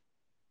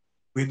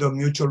with a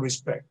mutual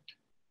respect.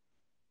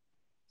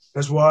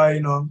 That's why,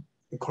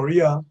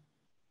 Korea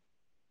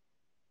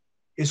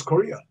is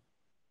Korea,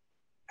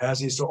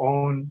 has its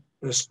own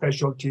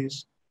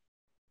specialties,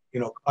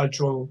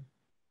 cultural,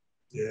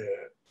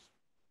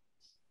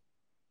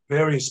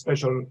 very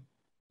special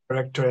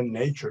character and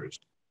natures.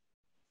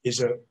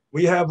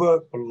 We have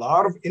a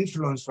lot of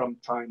influence from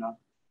China,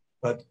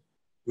 But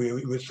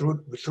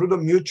through the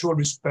mutual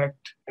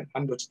respect and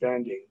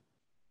understanding,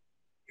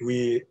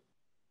 we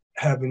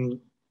have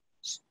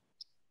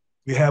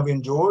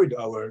enjoyed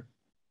our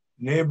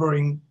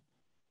neighboring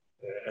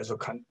as a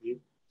country,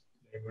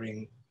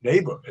 neighboring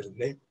neighbor as a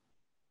neighbor.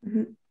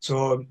 Mm-hmm.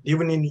 So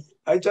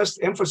I just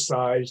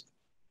emphasized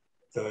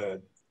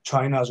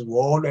China's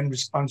role and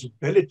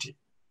responsibility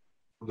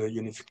for the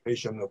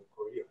unification of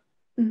Korea.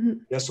 Mm-hmm.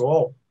 That's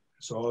all.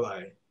 That's all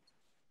I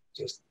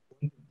just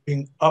want to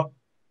bring up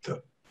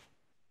the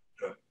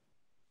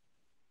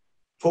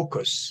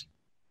focus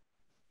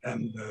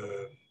and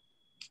the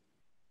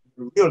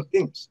real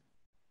things.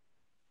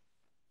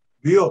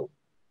 Real.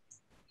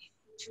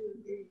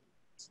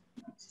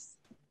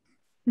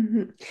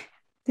 Mm-hmm.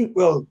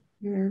 Well,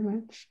 thank you very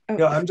much. Oh.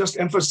 Yeah, I'm just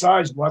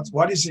emphasizing what's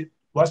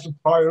the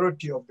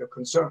priority of the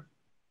concern.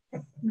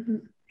 Mm-hmm.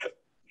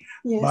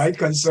 Yes. My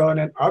concern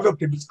and other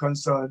people's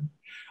concern.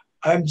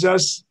 I'm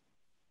just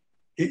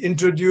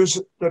introduce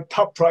the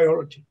top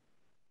priority.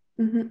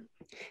 Mm-hmm.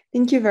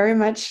 Thank you very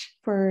much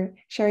for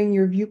sharing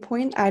your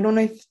viewpoint. I don't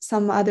know if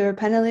some other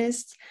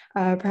panelists,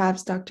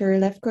 perhaps Dr.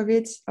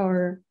 Lefkowitz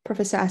or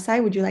Professor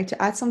Asai, would you like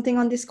to add something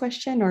on this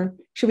question, or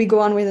should we go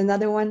on with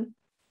another one?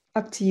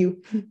 Up to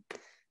you.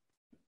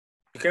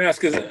 You can ask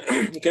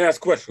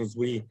questions.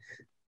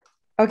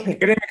 Okay.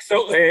 Academics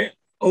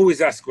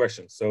always ask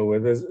questions, so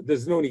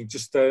there's no need.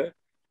 Just do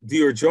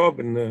your job,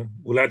 and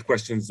we'll add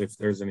questions if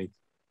there's any.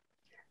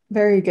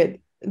 Very good.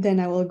 Then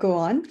I will go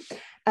on.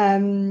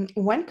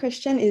 One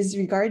question is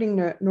regarding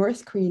the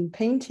North Korean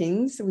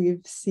paintings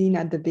we've seen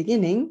at the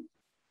beginning.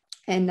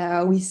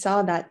 And we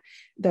saw that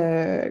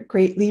the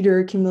great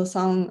leader Kim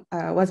Il-sung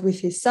was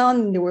with his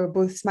son. They were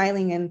both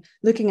smiling and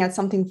looking at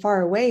something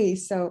far away.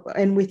 So,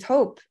 and with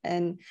hope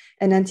and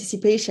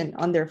anticipation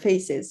on their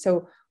faces.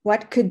 So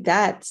what could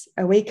that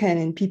awaken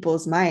in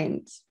people's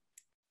minds?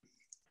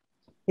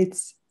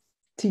 It's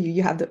to you.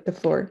 You have the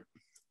floor.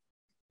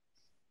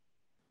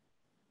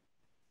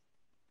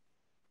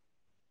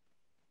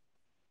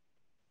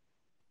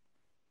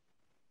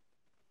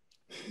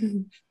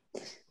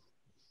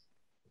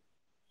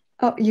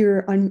 Oh,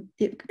 you're on.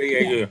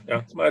 Yeah.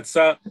 But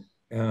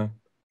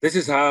this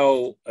is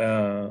how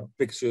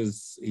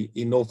pictures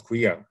in North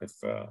Korea, if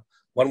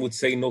one would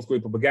say North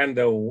Korean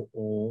propaganda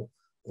or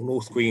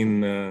North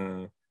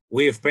Korean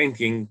way of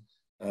painting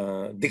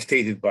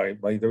dictated by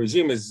the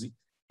regime, is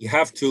you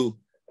have to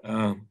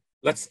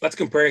let's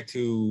compare it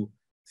to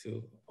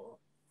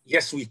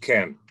Yes We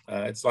Can.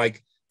 It's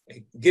like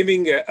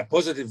giving a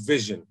positive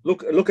vision.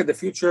 Look at the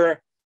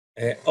future.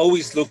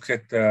 Always look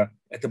at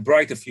the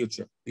brighter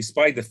future,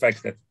 despite the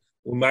fact that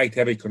we might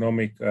have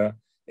economic. The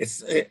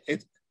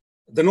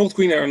North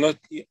Korean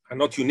are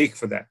not unique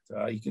for that.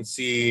 You can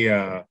see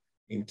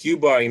in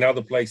Cuba, in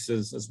other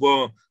places as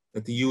well,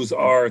 that they use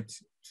art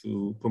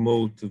to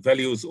promote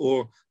values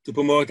or to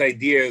promote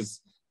ideas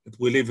that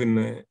we live in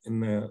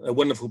a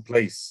wonderful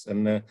place,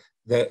 and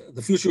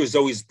the future is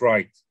always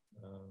bright.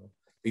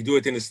 They do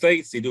it in the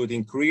States, they do it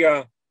in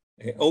Korea.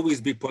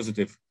 Always be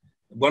positive.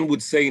 One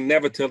would say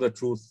never tell the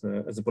truth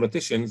as a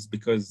politicians,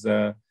 because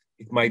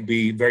it might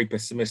be very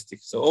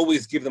pessimistic. So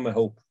always give them a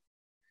hope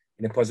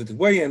in a positive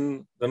way,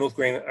 and the North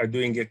Koreans are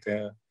doing it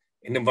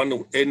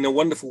in a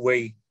wonderful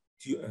way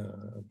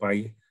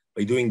by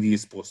doing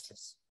these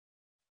posters.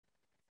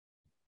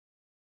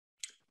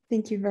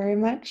 Thank you very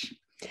much.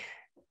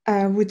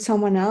 Would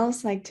someone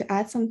else like to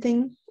add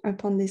something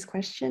upon this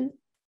question?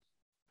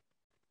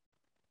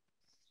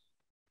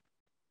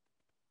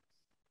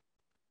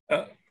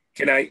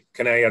 Can I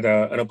add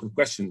an open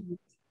question?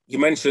 You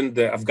mentioned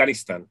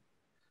Afghanistan,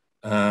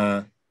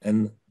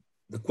 and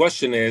the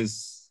question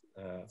is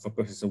for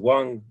Professor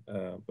Wang,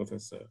 other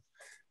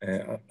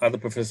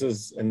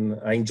professors, and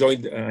I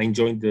enjoyed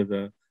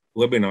the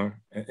webinar.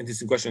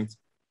 Interesting questions.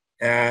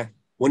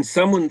 When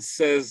someone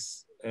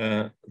says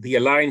the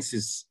alliance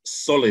is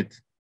solid,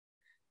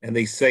 and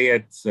they say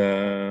it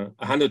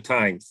 100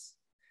 times,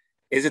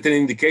 is it an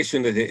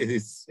indication that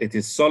it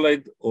is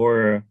solid,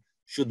 or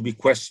should be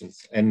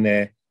questions?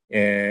 And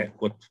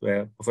what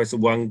Professor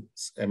Wang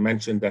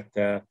mentioned,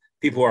 that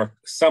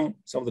some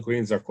of the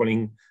Koreans are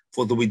calling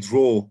for the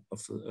withdrawal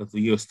of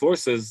the US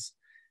forces.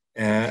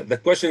 The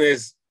question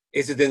is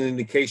it an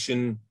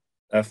indication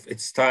of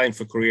it's time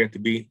for Korea to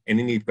be an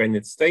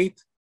independent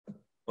state,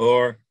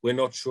 or we're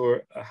not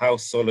sure how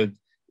solid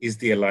is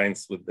the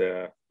alliance with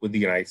the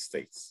United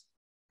States?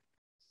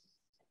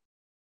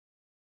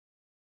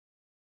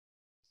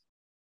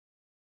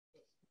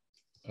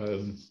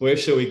 Where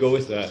shall we go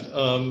with that?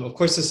 Of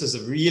course, this is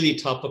a really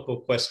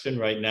topical question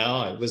right now.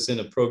 I was in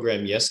a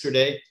program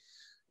yesterday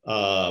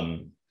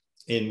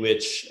in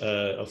which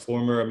a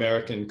former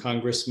American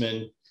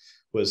congressman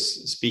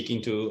was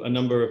speaking to a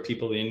number of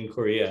people in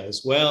Korea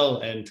as well,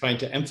 and trying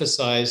to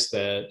emphasize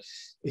that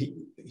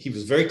he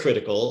was very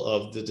critical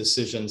of the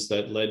decisions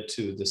that led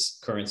to this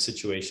current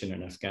situation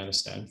in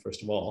Afghanistan,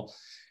 first of all,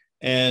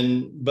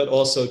 but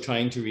also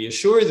trying to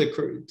reassure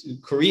the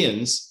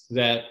Koreans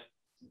that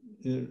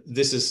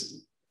this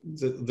is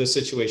the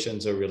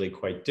situations are really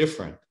quite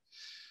different.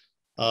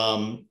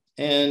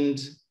 And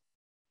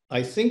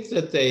I think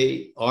that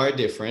they are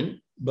different,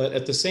 but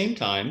at the same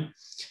time,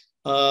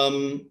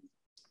 I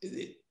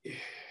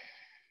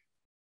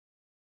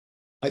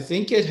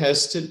think it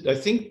has to, I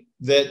think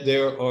that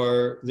there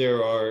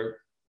are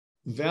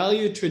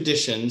value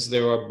traditions,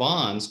 there are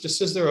bonds,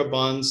 just as there are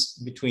bonds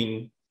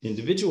between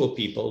individual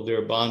people, there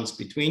are bonds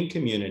between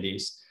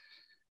communities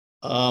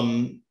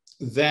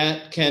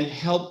that can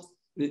help.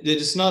 It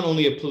is not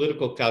only a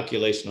political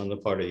calculation on the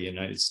part of the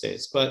United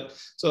States, but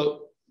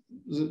so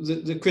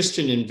the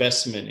Christian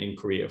investment in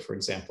Korea, for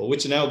example,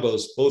 which now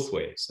goes both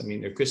ways. I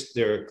mean,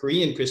 there are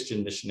Korean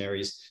Christian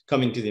missionaries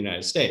coming to the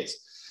United States,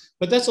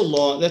 but that's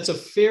a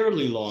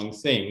fairly long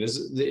thing.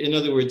 In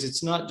other words,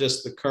 it's not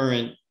just the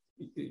current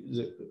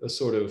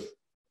sort of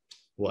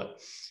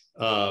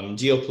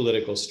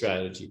geopolitical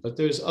strategy, but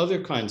there's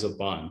other kinds of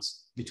bonds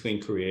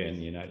between Korea and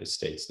the United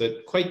States that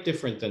are quite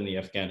different than the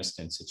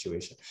Afghanistan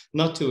situation.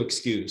 Not to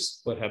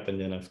excuse what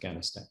happened in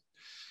Afghanistan.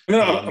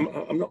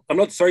 No, I'm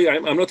not sorry.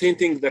 I'm not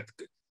hinting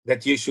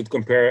that you should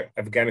compare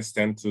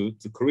Afghanistan to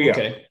Korea.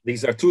 Okay.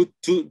 These are two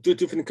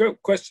different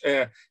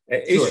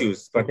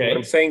issues. But okay. What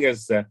I'm saying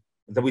is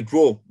the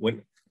withdrawal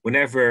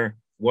whenever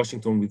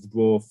Washington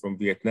withdraw from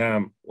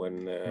Vietnam,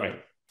 when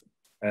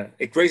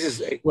it raises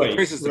the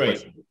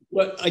question.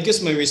 Well, I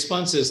guess my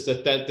response is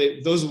that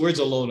those words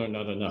alone are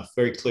not enough,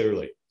 very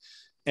clearly,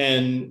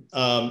 and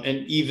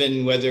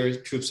even whether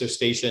troops are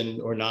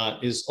stationed or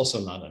not is also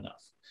not enough.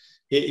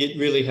 It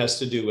really has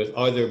to do with,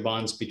 are there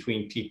bonds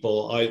between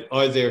people?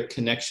 Are there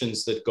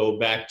connections that go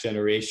back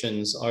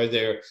generations? Are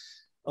there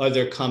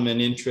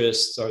common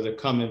interests? Are there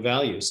common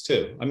values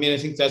too? I mean, I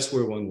think that's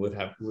where one would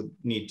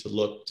need to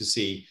look to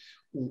see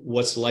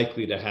what's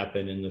likely to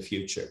happen in the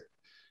future.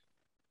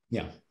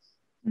 Yeah.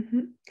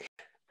 Mm-hmm.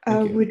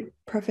 Would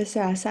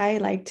Professor Asai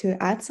like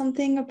to add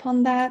something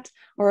upon that,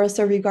 or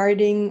also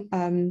regarding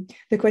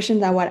the question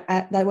that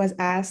was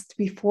asked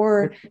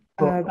before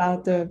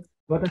about the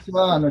私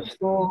は思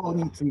想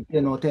につい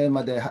てのテー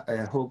マで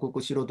報告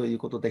しろという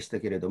ことでした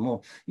けれど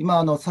も、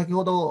今先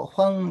ほど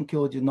ファン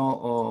教授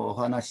のお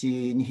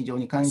話に非常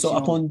に関心を。So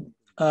upon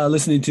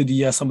listening to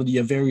some of the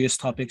various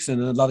topics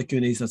and a lot of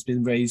Q&As that's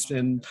been raised,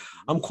 and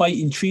I'm quite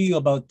intrigued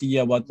about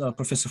what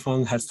Professor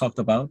Fang has talked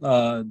about,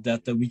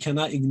 that we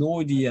cannot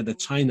ignore the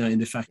China in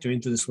the factor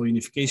into this whole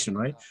unification,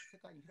 right?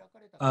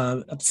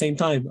 At the same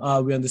time,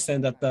 we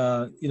understand that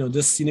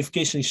this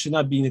unification should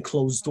not be in a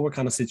closed door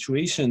kind of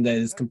situation that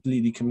is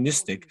completely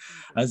communistic,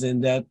 as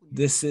in that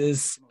this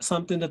is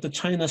something that the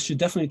China should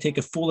definitely take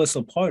a fullest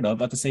a part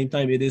of. At the same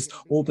time, it is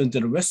open to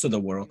the rest of the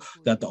world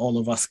that all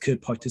of us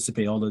could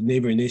participate, all the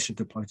neighboring nations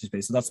could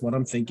participate. So that's what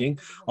I'm thinking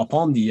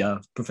upon the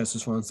Professor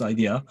Swan's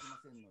idea.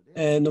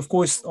 And of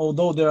course,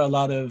 although there are a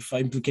lot of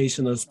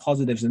implications as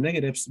positives and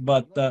negatives,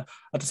 but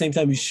at the same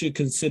time, we should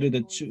consider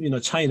that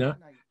China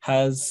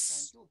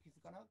has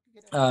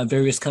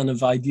various kind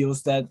of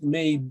ideals that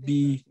may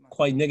be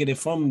quite negative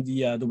from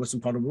the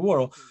western part of the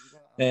world,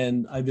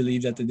 and I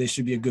believe that there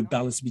should be a good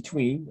balance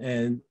between,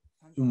 and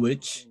in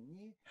which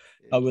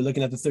we're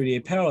looking at the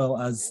 38 parallel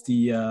as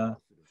the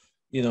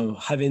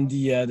having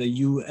the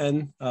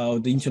UN,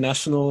 the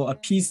international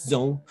peace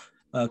zone,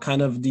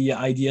 kind of the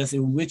ideas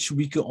in which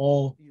we could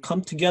all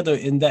come together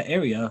in that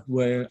area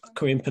where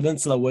Korean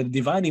Peninsula, where the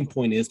dividing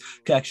point is,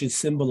 could actually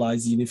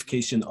symbolize the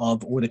unification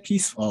of or the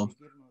peace of.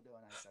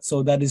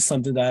 So that is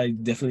something that I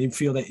definitely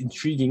feel that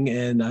intriguing,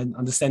 and I'm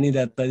understanding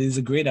that is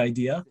a great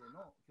idea.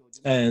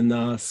 And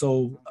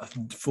so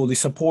fully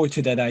support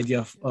to that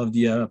idea of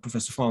the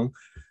Professor Fang.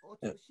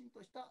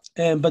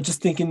 But just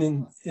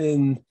thinking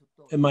in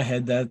my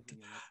head that,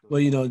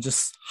 well,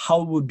 just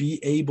how would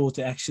be able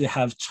to actually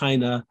have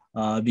China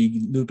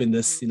be looping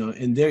this,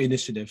 in their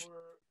initiative.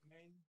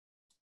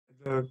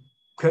 The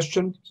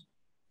question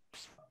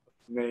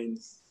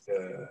means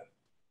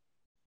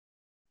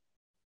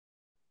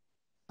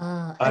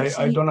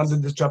I don't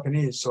understand the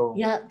Japanese, so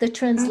yeah, the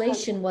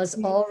translation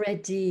was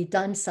already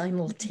done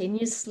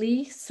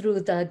simultaneously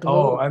through the globe.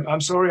 Oh, I'm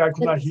sorry, I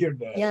could not hear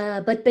that.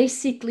 Yeah, but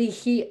basically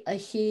he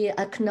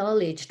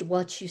acknowledged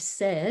what you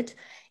said,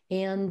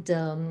 and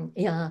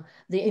yeah,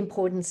 the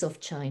importance of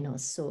China.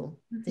 So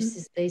this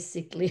is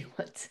basically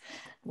what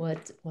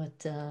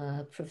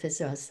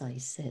Professor Asai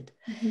said.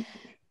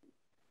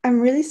 I'm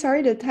really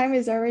sorry, the time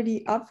is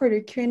already up for the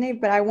Q&A,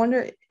 but I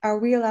wonder, are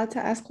we allowed to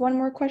ask one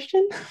more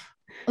question?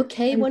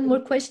 Okay, one more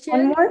question.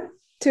 One more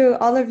to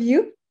all of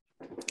you.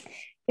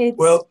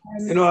 Well,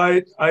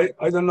 I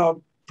don't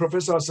know,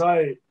 Professor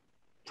Asai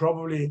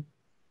probably,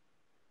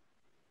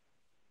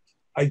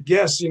 I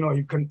guess, he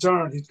can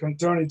turn it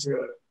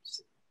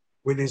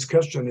with his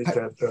question is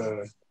that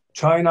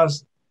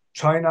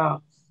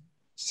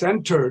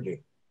China-centered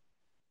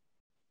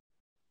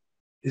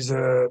is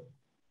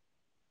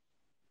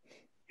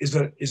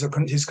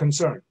his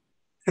concern.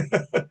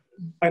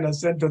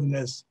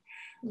 China-centeredness.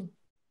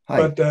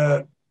 But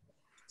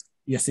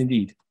yes,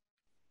 indeed.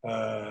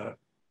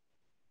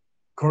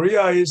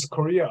 Korea is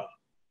Korea,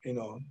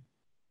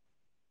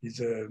 It's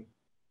a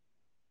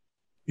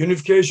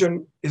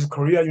unification is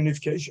Korea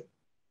unification.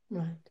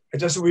 Right.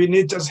 We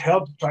need just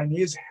help,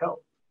 Chinese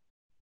help.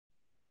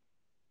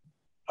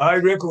 I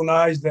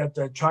recognize that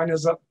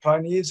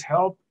Chinese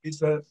help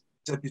is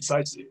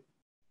decisive.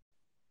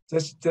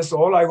 That's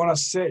all I want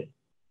to say.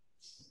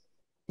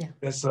 Yeah.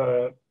 That's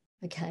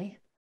okay.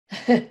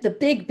 The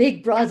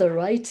big brother,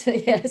 right?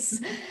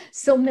 Yes.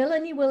 So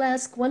Melanie will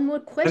ask one more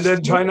question. And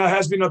then China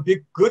has been a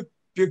big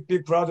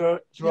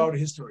brother throughout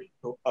history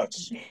to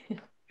us.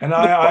 And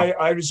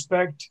I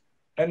respect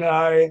and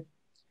I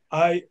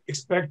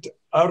expect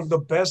out of the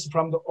best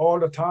from all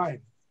the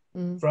time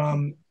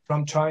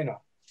from China.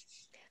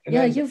 And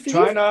yeah, you've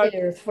lived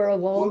there for a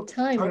long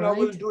time, China right?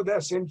 will do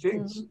that same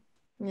things.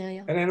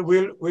 Yeah. And then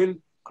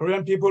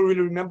Korean people will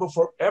remember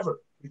forever.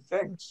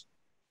 Thanks.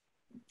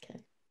 Okay.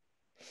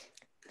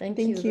 Thank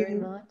you very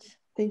much.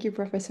 Thank you,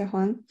 Professor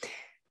Huang.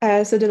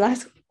 So the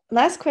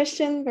last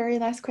question, very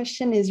last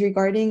question, is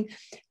regarding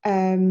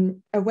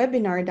a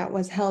webinar that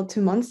was held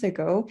 2 months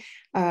ago.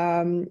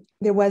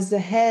 There was the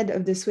head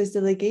of the Swiss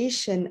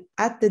delegation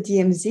at the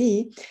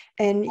DMZ,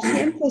 and he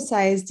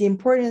emphasized the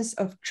importance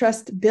of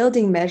trust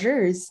building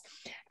measures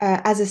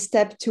as a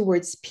step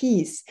towards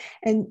peace.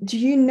 And do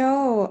you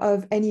know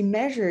of any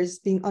measures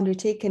being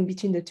undertaken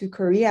between the two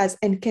Koreas,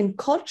 and can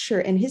culture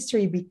and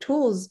history be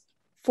tools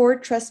for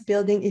trust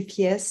building? If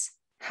yes,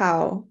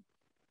 how?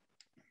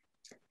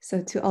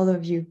 So to all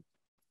of you,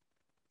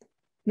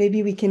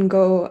 maybe we can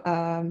go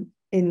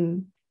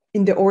in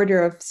the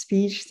order of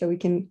speech, so we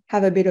can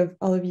have a bit of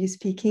all of you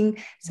speaking.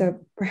 So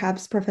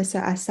perhaps Professor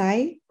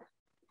Asai.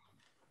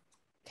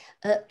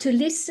 To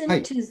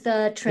listen to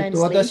the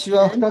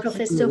translation,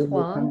 Professor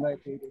Huang,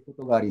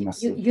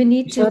 you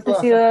need to...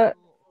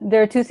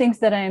 There are two things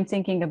that I am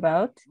thinking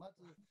about.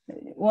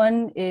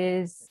 One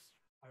is...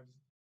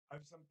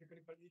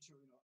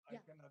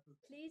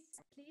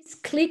 Please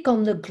click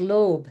on the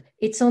globe.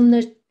 It's on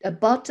the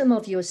bottom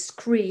of your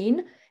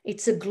screen.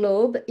 It's a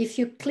globe. If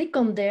you click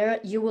on there,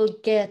 you will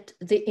get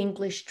the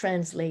English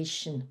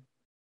translation.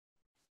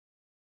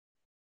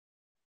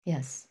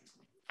 Yes.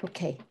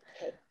 Okay.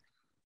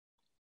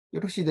 よ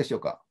ろしいでしょう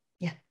か?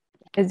 Yeah.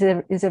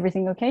 Is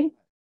everything okay?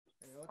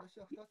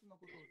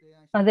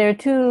 There are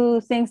two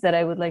things that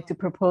I would like to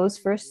propose.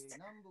 First,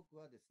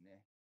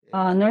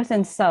 North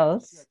and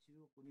South,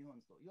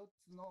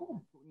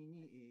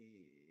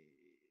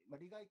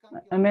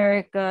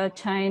 America,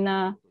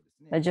 China,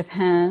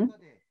 Japan,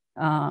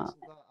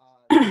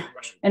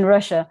 and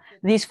Russia.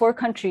 These four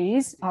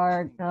countries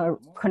are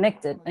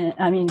connected.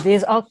 I mean,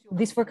 these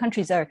four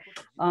countries are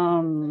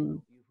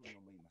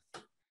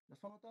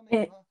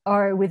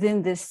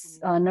within this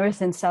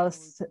North and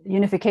South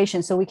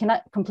unification. So we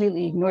cannot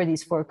completely ignore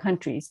these four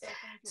countries.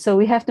 So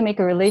we have to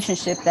make a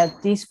relationship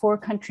that these four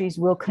countries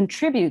will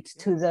contribute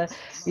to the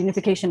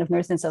unification of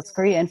North and South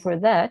Korea. And for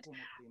that,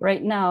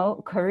 right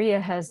now, Korea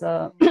has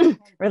a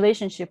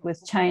relationship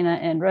with China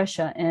and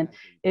Russia. And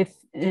if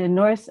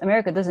North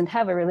America doesn't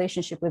have a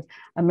relationship with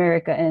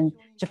America and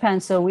Japan,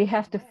 so we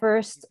have to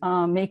first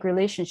make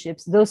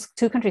relationships. Those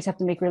two countries have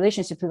to make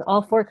relationships with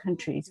all four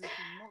countries.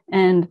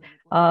 And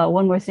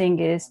one more thing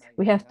is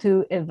we have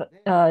to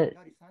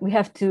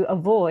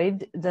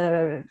avoid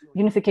the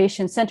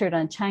unification centered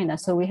on China.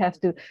 So we have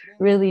to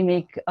really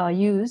make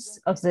use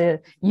of the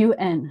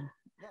UN.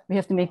 We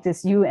have to make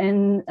this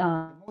UN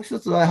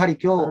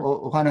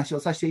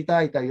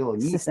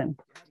system.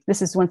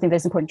 This is one thing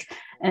that's important.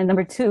 And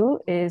number two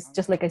is,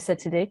 just like I said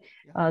today,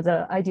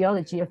 the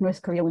ideology of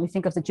North Korea. When you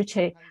think of the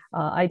Juche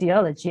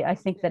ideology, I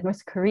think that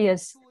North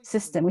Korea's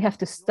system, we have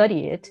to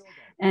study it.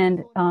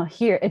 And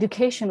here,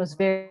 education was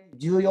very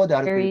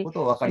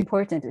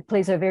important. It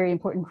plays a very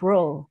important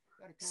role.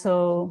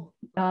 So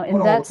in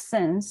that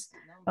sense,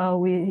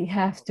 we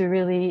have to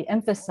really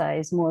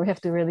emphasize more, we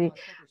have to really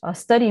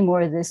study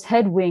more this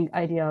head-wing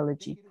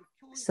ideology.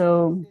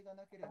 So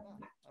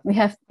we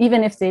have,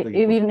 even if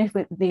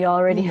they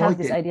already have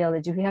this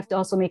ideology, we have to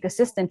also make a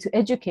system to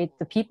educate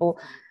the people.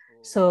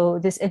 So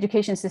this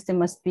education system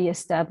must be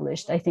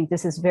established. I think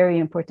this is very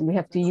important. We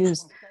have to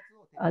use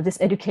this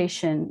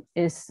education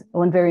is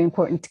one very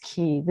important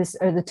key. These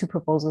are the two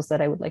proposals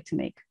that I would like to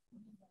make.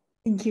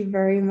 Thank you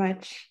very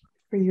much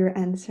for your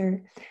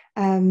answer.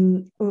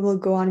 We will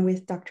go on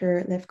with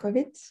Dr.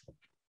 Lefkowitz.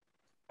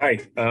 Hi,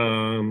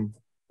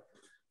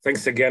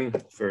 thanks again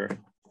for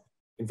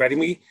inviting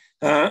me.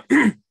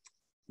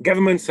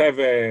 Governments have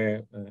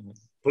a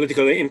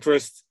political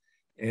interest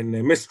and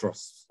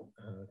mistrust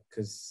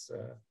because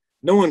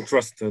no one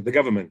trusts the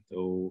government,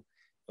 or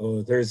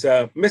there's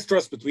a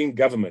mistrust between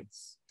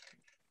governments.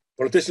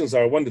 Politicians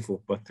are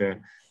wonderful, but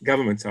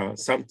governments are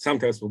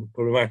sometimes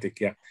problematic.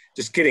 Yeah,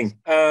 just kidding.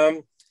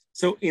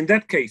 So in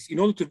that case, in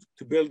order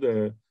to build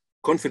a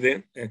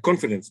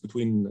confidence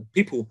between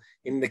people,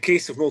 in the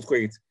case of North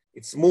Korea,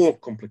 it's more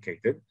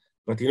complicated.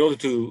 But in order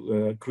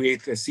to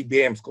create a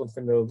CBMs,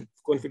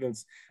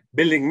 confidence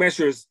building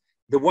measures,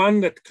 the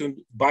one that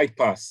can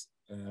bypass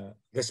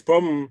this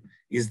problem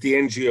is the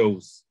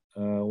NGOs.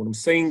 What I'm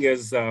saying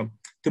is to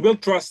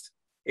build trust.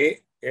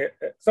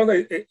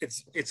 Sometimes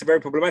it's very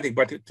problematic,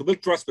 but to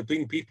build trust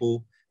between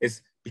people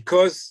is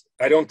because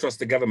I don't trust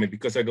the government,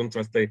 because I don't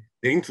trust the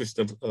interest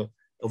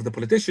of the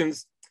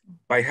politicians,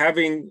 by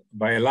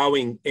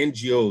allowing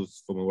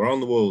NGOs from around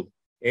the world,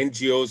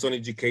 NGOs on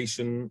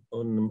education,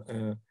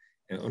 on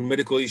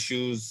medical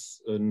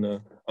issues,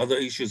 and other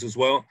issues as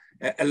well,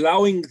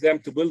 allowing them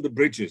to build the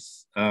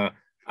bridges.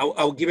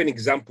 I'll give an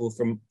example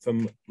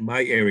from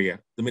my area,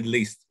 the Middle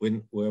East,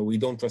 where we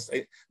don't trust,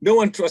 no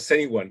one trusts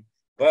anyone,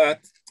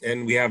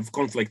 and we have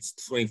conflicts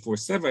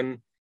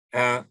 24/7.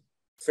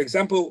 For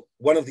example,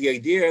 one of the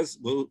ideas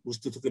was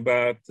to talk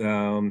about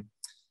the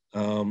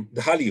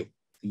Hallyu,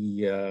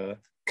 the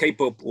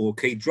K-pop or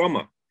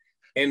K-drama,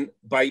 and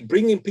by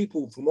bringing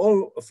people from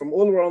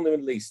all around the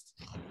Middle East,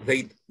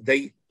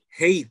 they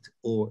hate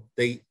or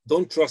they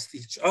don't trust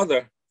each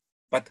other.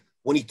 But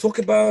when you talk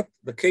about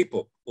the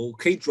K-pop or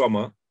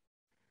K-drama,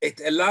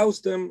 it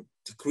allows them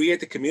to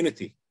create a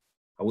community.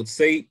 I would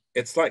say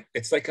it's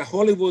like a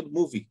Hollywood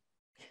movie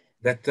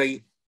that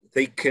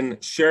they can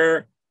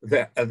share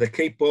the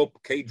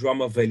K-pop,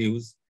 K-drama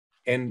values,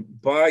 and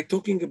by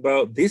talking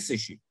about this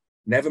issue,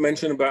 never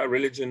mention about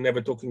religion,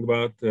 never talking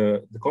about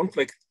the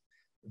conflict,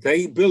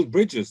 they build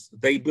bridges,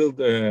 they build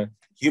a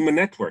human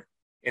network,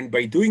 and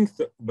by doing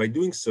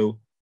so,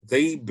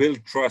 they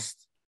build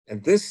trust,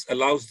 and this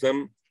allows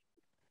them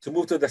to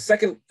move to the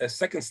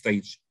second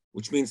stage,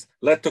 which means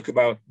let's talk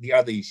about the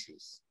other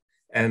issues.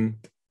 And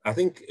I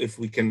think if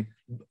we can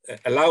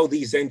allow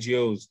these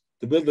NGOs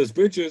to build those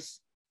bridges,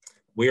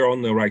 we are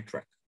on the right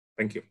track.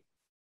 Thank you.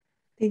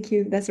 Thank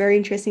you. That's very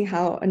interesting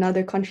how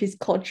another country's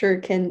culture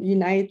can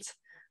unite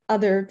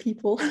other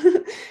people.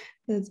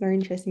 That's very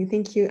interesting.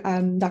 Thank you.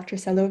 Dr.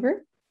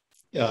 Selover?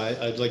 Yeah,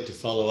 I'd like to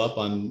follow up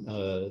on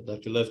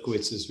Dr.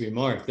 Lefkowitz's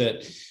remark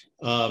that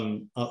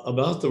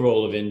about the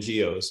role of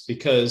NGOs,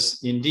 because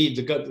indeed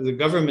the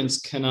governments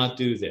cannot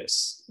do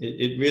this.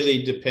 It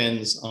really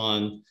depends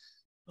on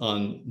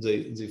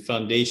the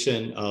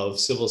foundation of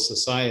civil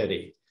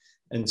society.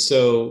 And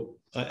so,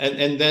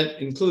 and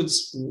that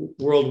includes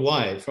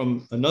worldwide.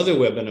 From another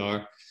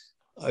webinar,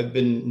 I've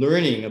been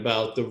learning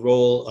about the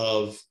role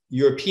of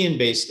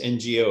European-based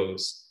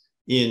NGOs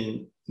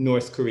in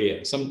North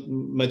Korea,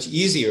 much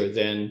easier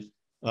than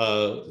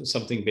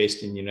something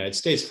based in the United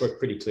States for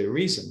pretty clear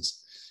reasons.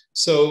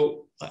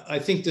 So I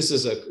think this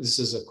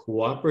is a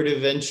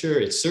cooperative venture.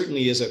 It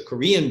certainly is a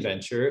Korean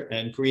venture,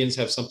 and Koreans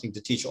have something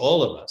to teach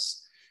all of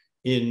us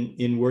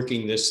in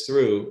working this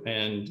through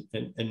and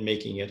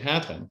making it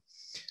happen.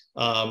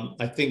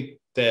 I think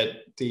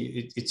that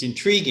it's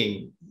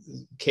intriguing,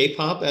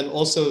 K-pop and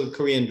also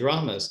Korean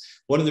dramas.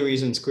 One of the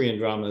reasons Korean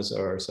dramas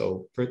are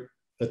so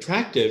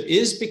attractive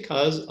is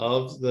because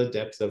of the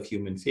depth of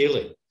human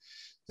feeling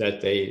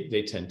that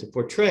they tend to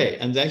portray.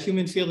 And that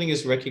human feeling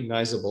is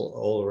recognizable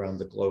all around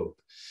the globe.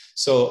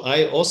 So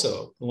I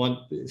also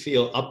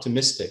feel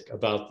optimistic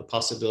about the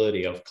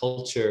possibility of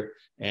culture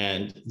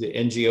and the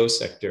NGO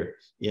sector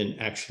in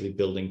actually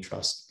building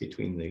trust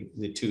between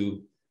the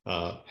two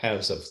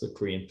halves of the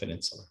Korean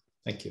Peninsula.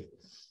 Thank you.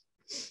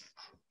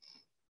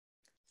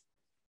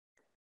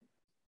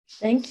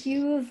 Thank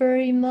you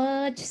very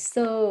much.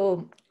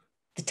 So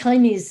the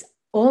time is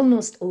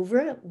almost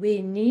over.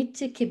 We need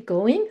to keep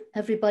going.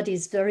 Everybody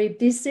is very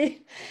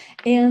busy,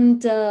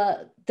 and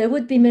there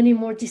would be many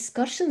more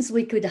discussions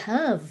we could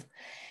have.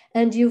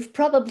 And you've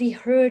probably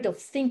heard of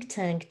Think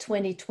Tank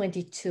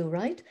 2022,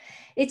 right?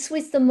 It's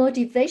with the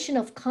motivation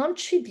of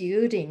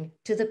contributing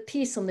to the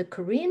peace on the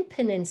Korean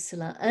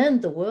Peninsula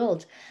and the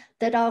world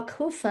that our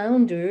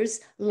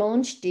co-founders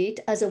launched it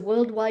as a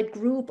worldwide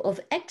group of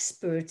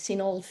experts in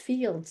all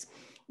fields.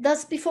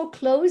 Thus, before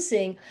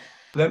closing,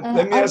 let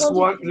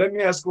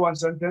me ask one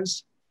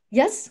sentence.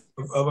 Yes.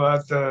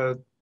 About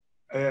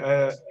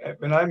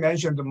when I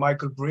mentioned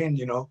Michael Breen,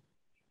 you know,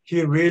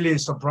 he really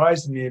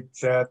surprised me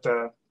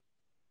that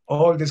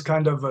all this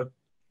kind of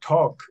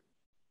talk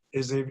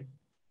is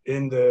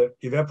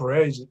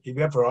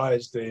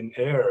evaporized in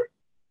air.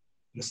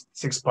 The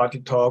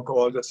six-party talk,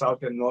 all the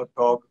South and North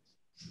talk.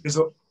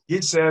 So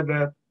he said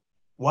that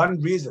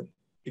one reason,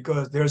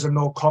 because there's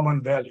no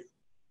common value.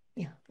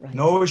 Yeah, right.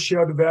 No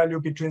shared value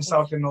between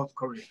South and North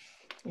Korea.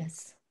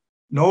 Yes.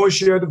 No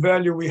shared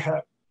value we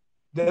have.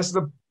 That's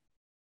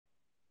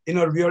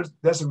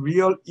that's a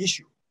real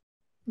issue.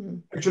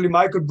 Mm. Actually,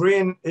 Michael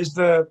Breen is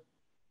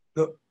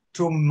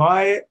to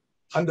my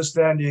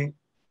understanding,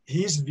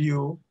 his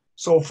view,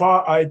 so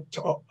far I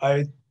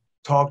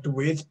talked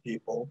with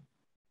people,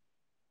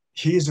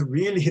 he's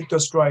really hit the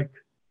strike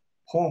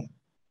home.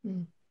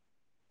 Mm.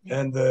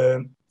 And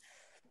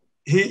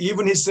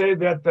he said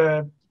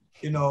that,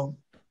 you know,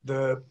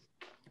 the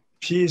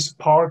peace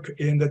park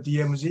in the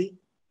DMZ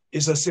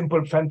is a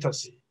simple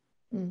fantasy.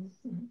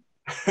 Mm-hmm.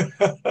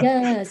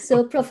 Yeah,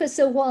 so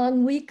Professor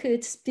Wang, we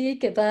could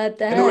speak about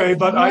that. Anyway,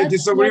 but I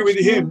disagree with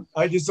him.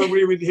 I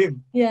disagree with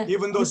him. Yeah.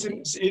 Even though it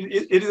is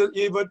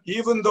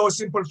even though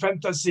simple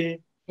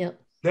fantasy, yeah,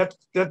 that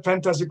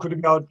fantasy could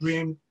be our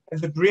dream,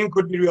 and the dream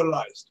could be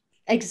realized.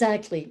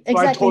 Exactly. So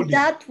Exactly.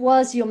 That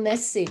was your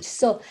message.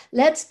 So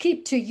let's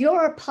keep to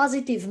your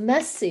positive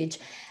message.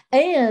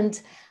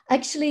 And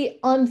actually,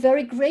 I'm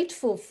very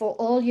grateful for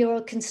all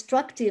your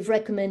constructive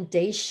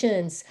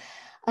recommendations.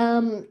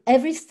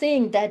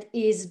 everything that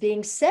is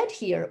being said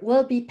here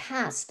will be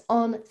passed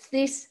on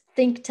this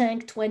Think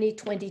Tank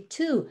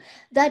 2022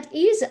 that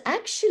is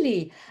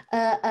actually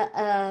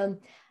an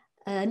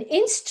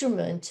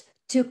instrument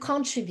to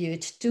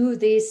contribute to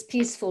this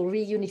peaceful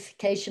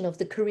reunification of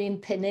the Korean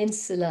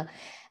Peninsula.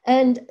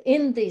 And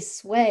in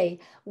this way,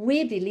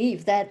 we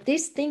believe that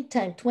this Think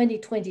Tank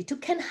 2022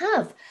 can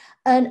have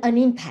an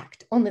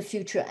impact on the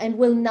future and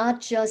will not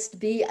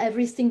just be,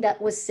 everything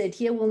that was said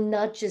here will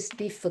not just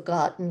be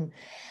forgotten.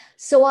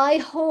 So I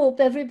hope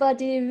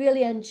everybody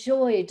really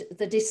enjoyed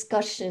the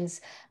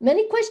discussions.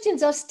 Many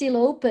questions are still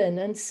open,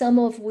 and some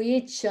of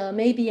which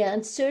may be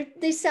answered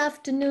this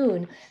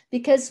afternoon,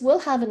 because we'll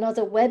have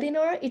another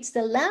webinar. It's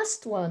the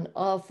last one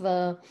of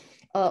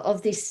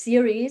this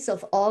series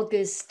of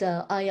August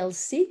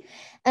ILC,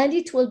 and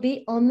it will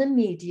be on the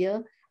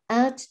media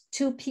at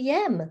 2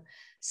 p.m.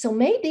 So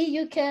maybe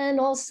you can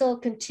also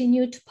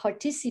continue to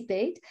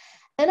participate.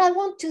 And I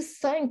want to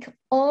thank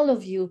all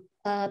of you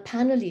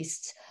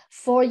panelists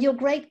for your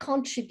great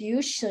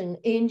contribution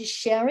in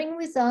sharing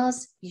with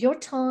us your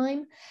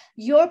time,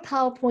 your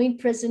PowerPoint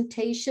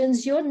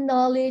presentations, your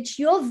knowledge,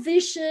 your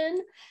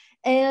vision.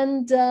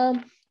 And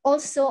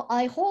also,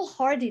 I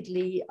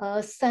wholeheartedly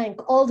thank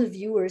all the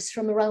viewers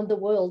from around the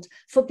world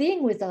for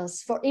being with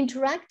us, for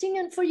interacting,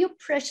 and for your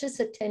precious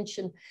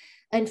attention.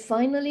 And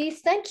finally,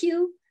 thank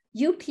you,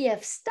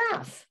 UPF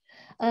staff,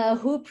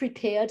 who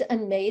prepared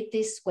and made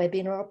this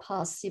webinar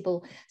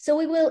possible. So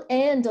we will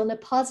end on a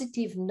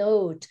positive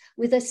note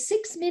with a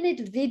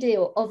 6-minute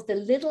video of the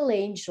Little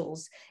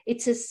Angels.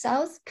 It's a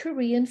South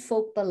Korean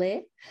folk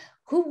ballet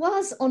who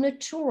was on a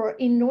tour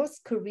in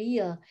North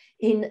Korea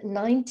in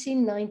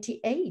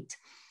 1998.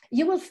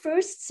 You will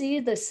first see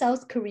the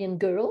South Korean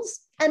girls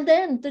and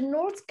then the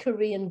North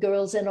Korean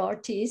girls and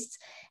artists,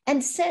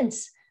 and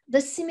sense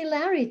the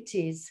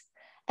similarities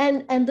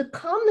and the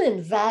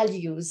common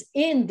values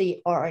in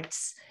the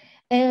arts.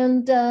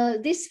 And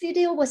this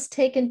video was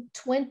taken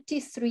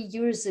 23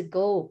 years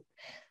ago.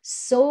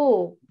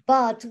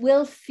 But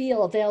we'll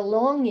feel their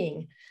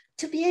longing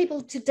to be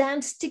able to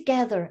dance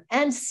together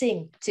and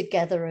sing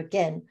together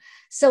again.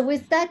 So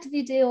with that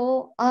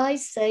video, I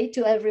say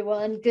to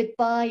everyone,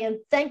 goodbye and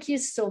thank you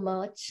so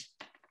much.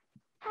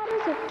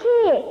 하루속히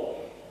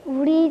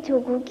우리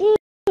조국이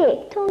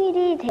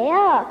통일이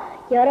되어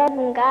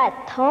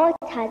여러분과 더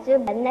자주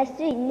만날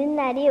수 있는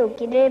날이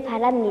오기를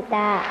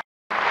바랍니다.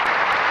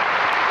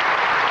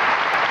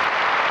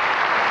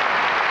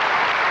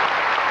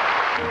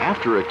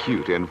 After a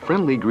cute and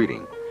friendly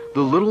greeting,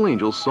 the Little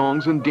Angels'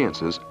 songs and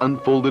dances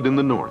unfolded in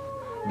the north,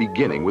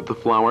 beginning with the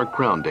flower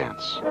crown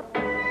dance.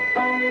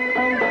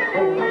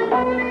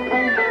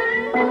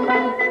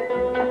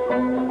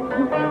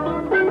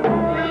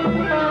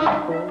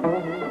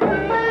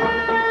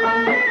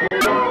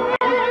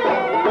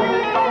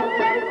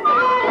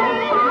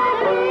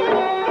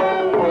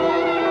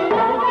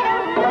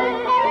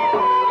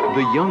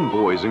 The young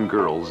boys and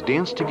girls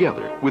danced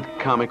together with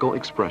comical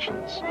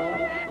expressions.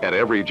 At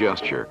every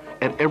gesture,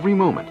 at every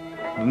moment,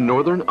 the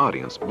northern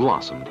audience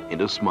blossomed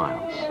into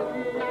smiles.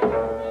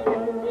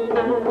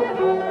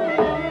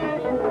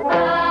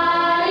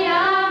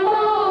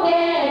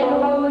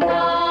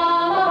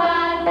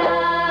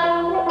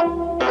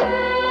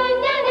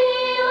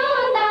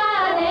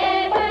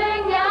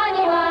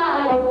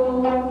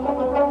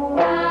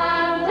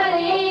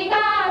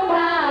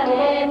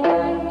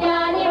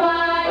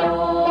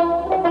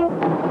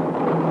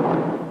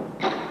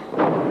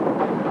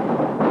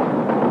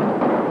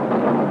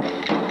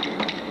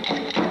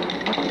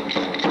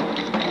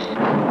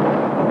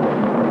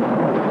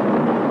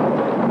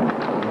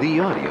 The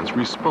audience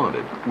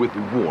responded with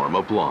warm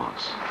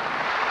applause.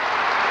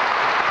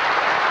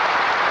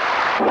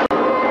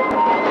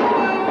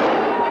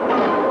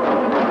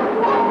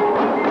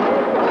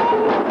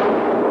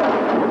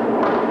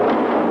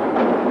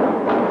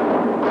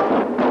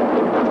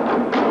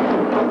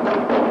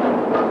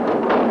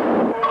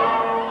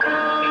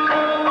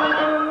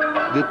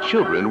 The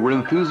children were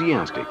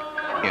enthusiastic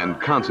and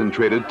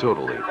concentrated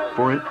totally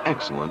for an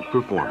excellent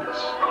performance.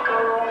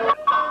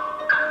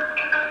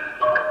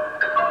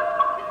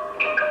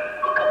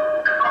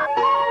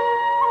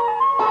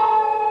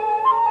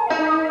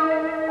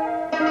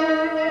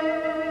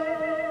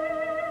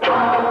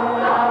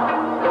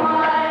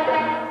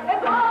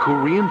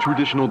 Korean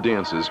traditional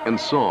dances and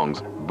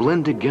songs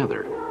blend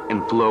together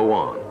and flow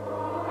on.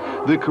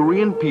 The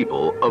Korean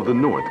people of the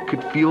North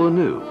could feel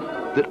anew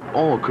that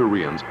all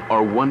Koreans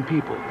are one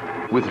people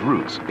with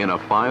roots in a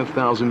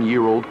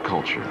 5,000-year-old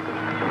culture.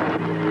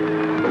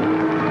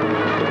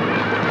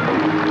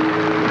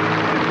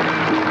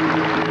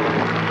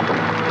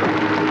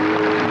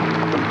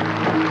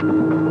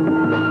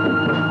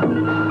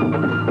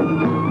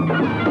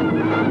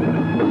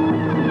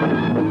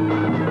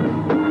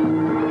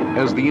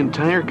 As the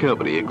entire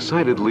company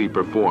excitedly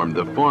performed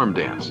the farm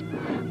dance,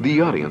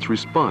 the audience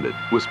responded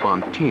with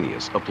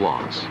spontaneous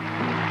applause.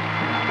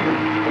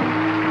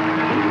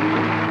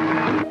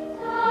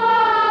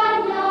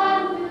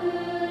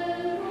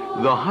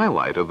 The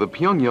highlight of the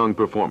Pyongyang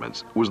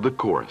performance was the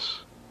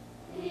chorus.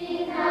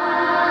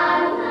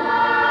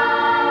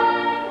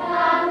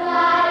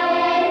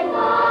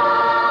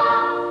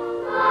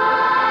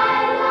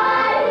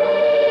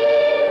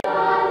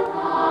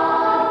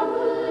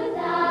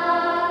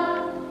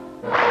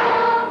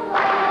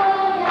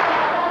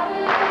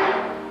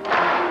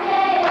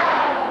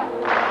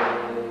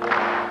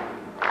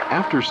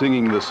 After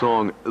singing the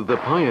song, The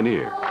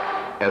Pioneer,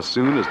 as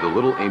soon as the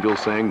little angel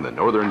sang the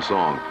Northern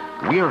song,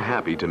 "We are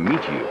happy to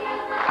meet you,"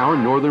 our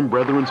Northern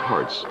brethren's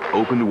hearts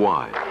opened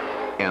wide,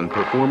 and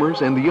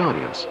performers and the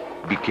audience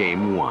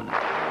became one.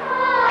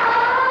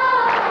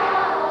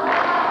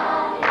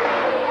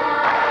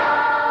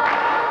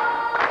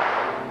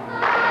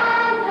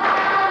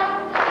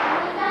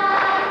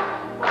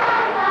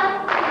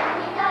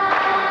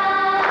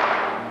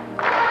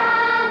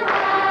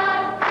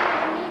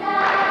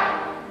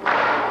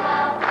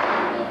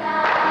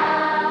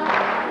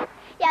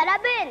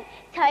 여러분,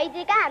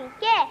 저희들과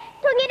함께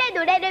통일의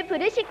노래를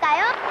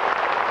부르실까요?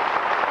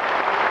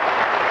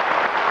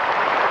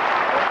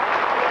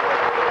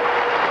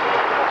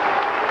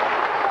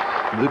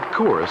 The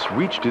chorus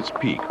reached its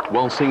peak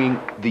while singing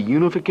the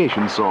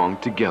unification song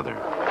together.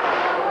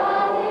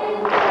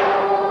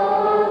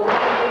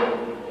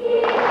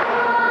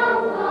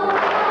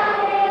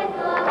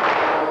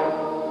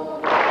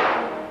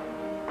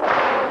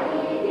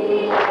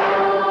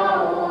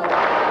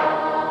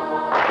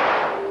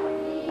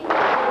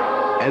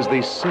 As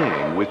they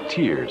sang with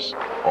tears,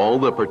 all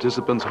the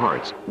participants'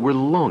 hearts were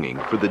longing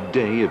for the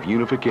day of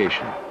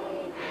unification.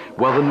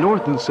 While the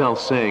North and South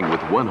sang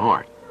with one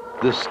heart,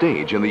 the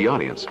stage and the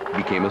audience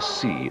became a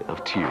sea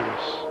of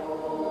tears.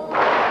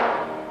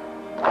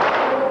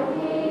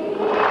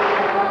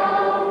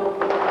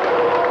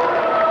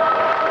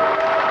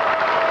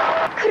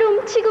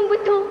 그럼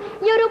지금부터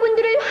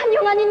여러분들을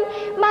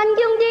환영하는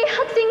만경대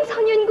학생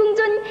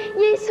선연궁전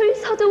예술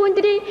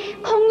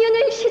서조원들의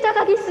공연을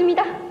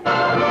시작하겠습니다.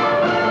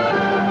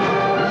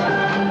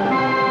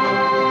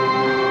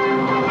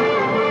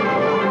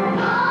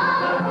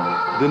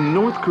 The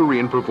North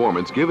Korean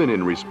performance given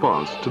in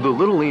response to the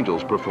Little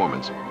Angels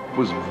performance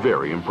was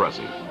very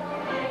impressive.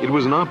 It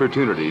was an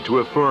opportunity to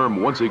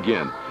affirm once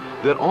again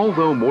that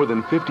although more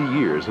than 50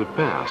 years have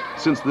passed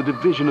since the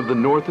division of the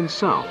North and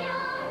South,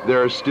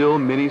 there are still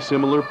many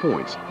similar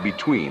points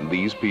between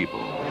these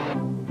people.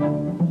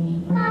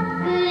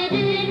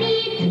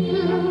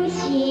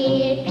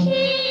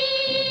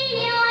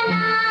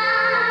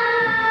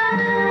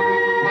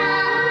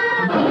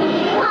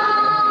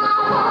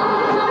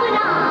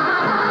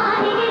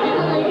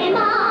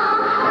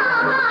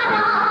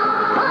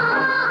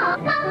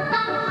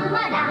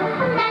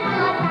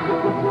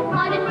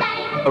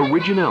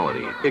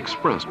 Originality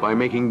expressed by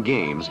making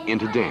games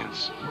into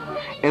dance,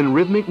 and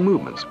rhythmic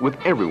movements with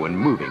everyone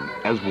moving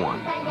as one.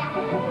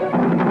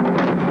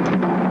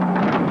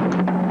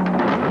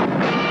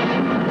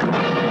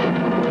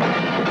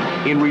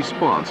 In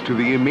response to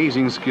the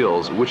amazing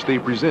skills which they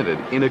presented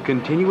in a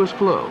continuous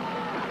flow,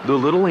 the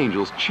Little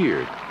Angels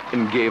cheered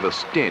and gave a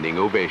standing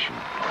ovation.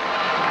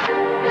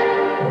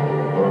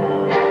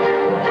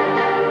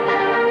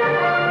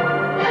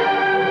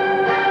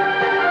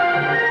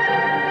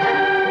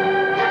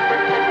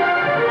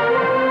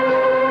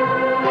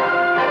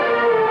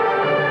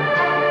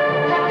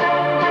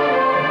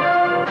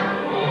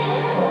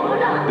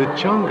 The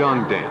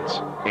Changgang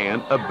dance,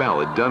 and a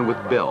ballad done with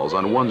bells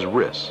on one's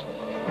wrists,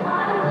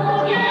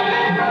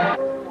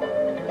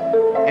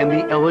 and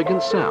the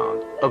elegant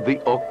sound of the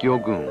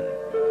Okyogun.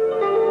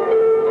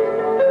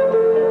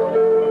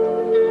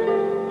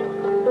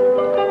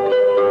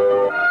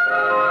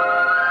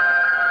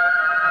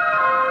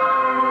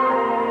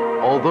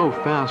 Although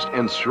fast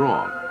and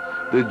strong,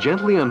 the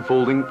gently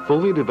unfolding,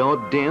 fully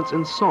developed dance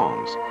and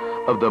songs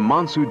of the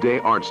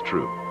Mansudae Arts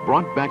Troupe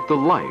brought back the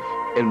life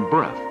and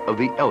breath of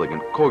the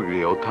elegant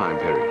Kogyo time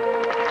period.